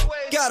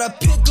 Got a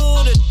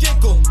pickle to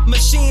dickle,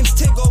 machines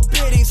tickle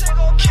bitties.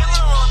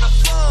 Killer on the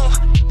phone,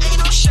 ain't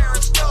no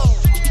Sharon Stone.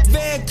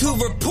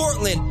 Vancouver,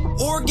 Portland,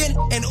 Oregon,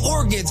 and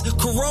organs.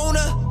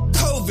 Corona,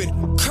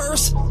 COVID,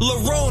 curse,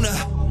 Lorona.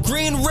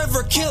 Green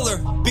River Killer,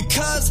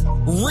 because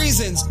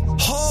reasons.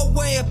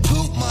 Hallway of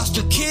poop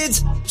monster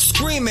kids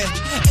screaming.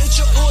 Ain't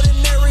your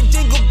ordinary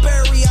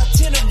dingleberry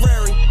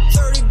itinerary.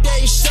 30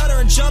 days shutter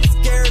and jump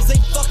scares, they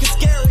fucking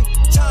scary.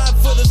 Time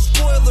for the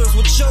spoilers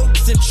with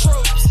jokes and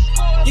tropes.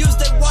 Use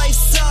their white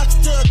socks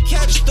to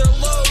catch their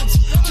loads.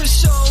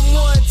 Just show them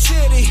one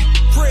titty,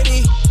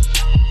 pretty.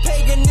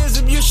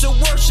 Paganism you should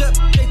worship,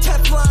 they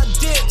Teflon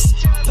dicks.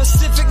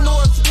 Pacific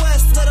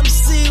Northwest, let them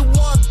see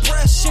one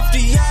breast.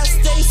 Shifty ass,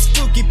 stay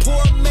spooky,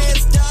 poor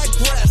man's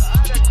digress.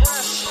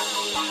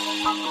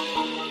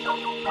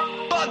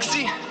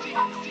 Bugsy,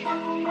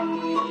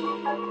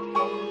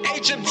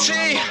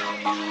 HMT,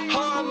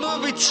 Horror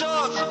Movie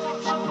Talk.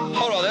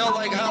 Hold on, they don't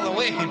like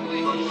Halloween.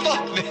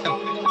 Fuck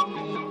them.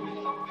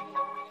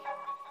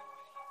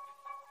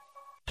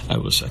 I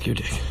will suck your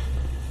dick.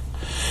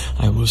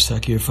 I will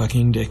suck your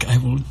fucking dick. I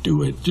will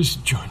do it.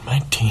 Just join my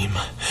team.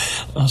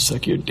 I'll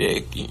suck your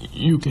dick.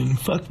 You can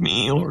fuck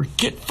me or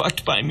get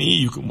fucked by me.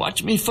 You can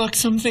watch me fuck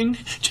something.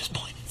 Just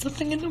point at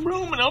something in the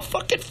room and I'll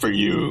fuck it for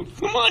you.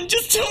 Come on,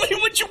 just tell me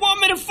what you want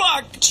me to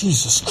fuck.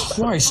 Jesus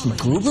Christ,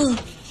 MacGruber.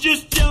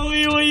 Just tell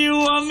me what you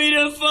want me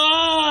to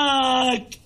fuck.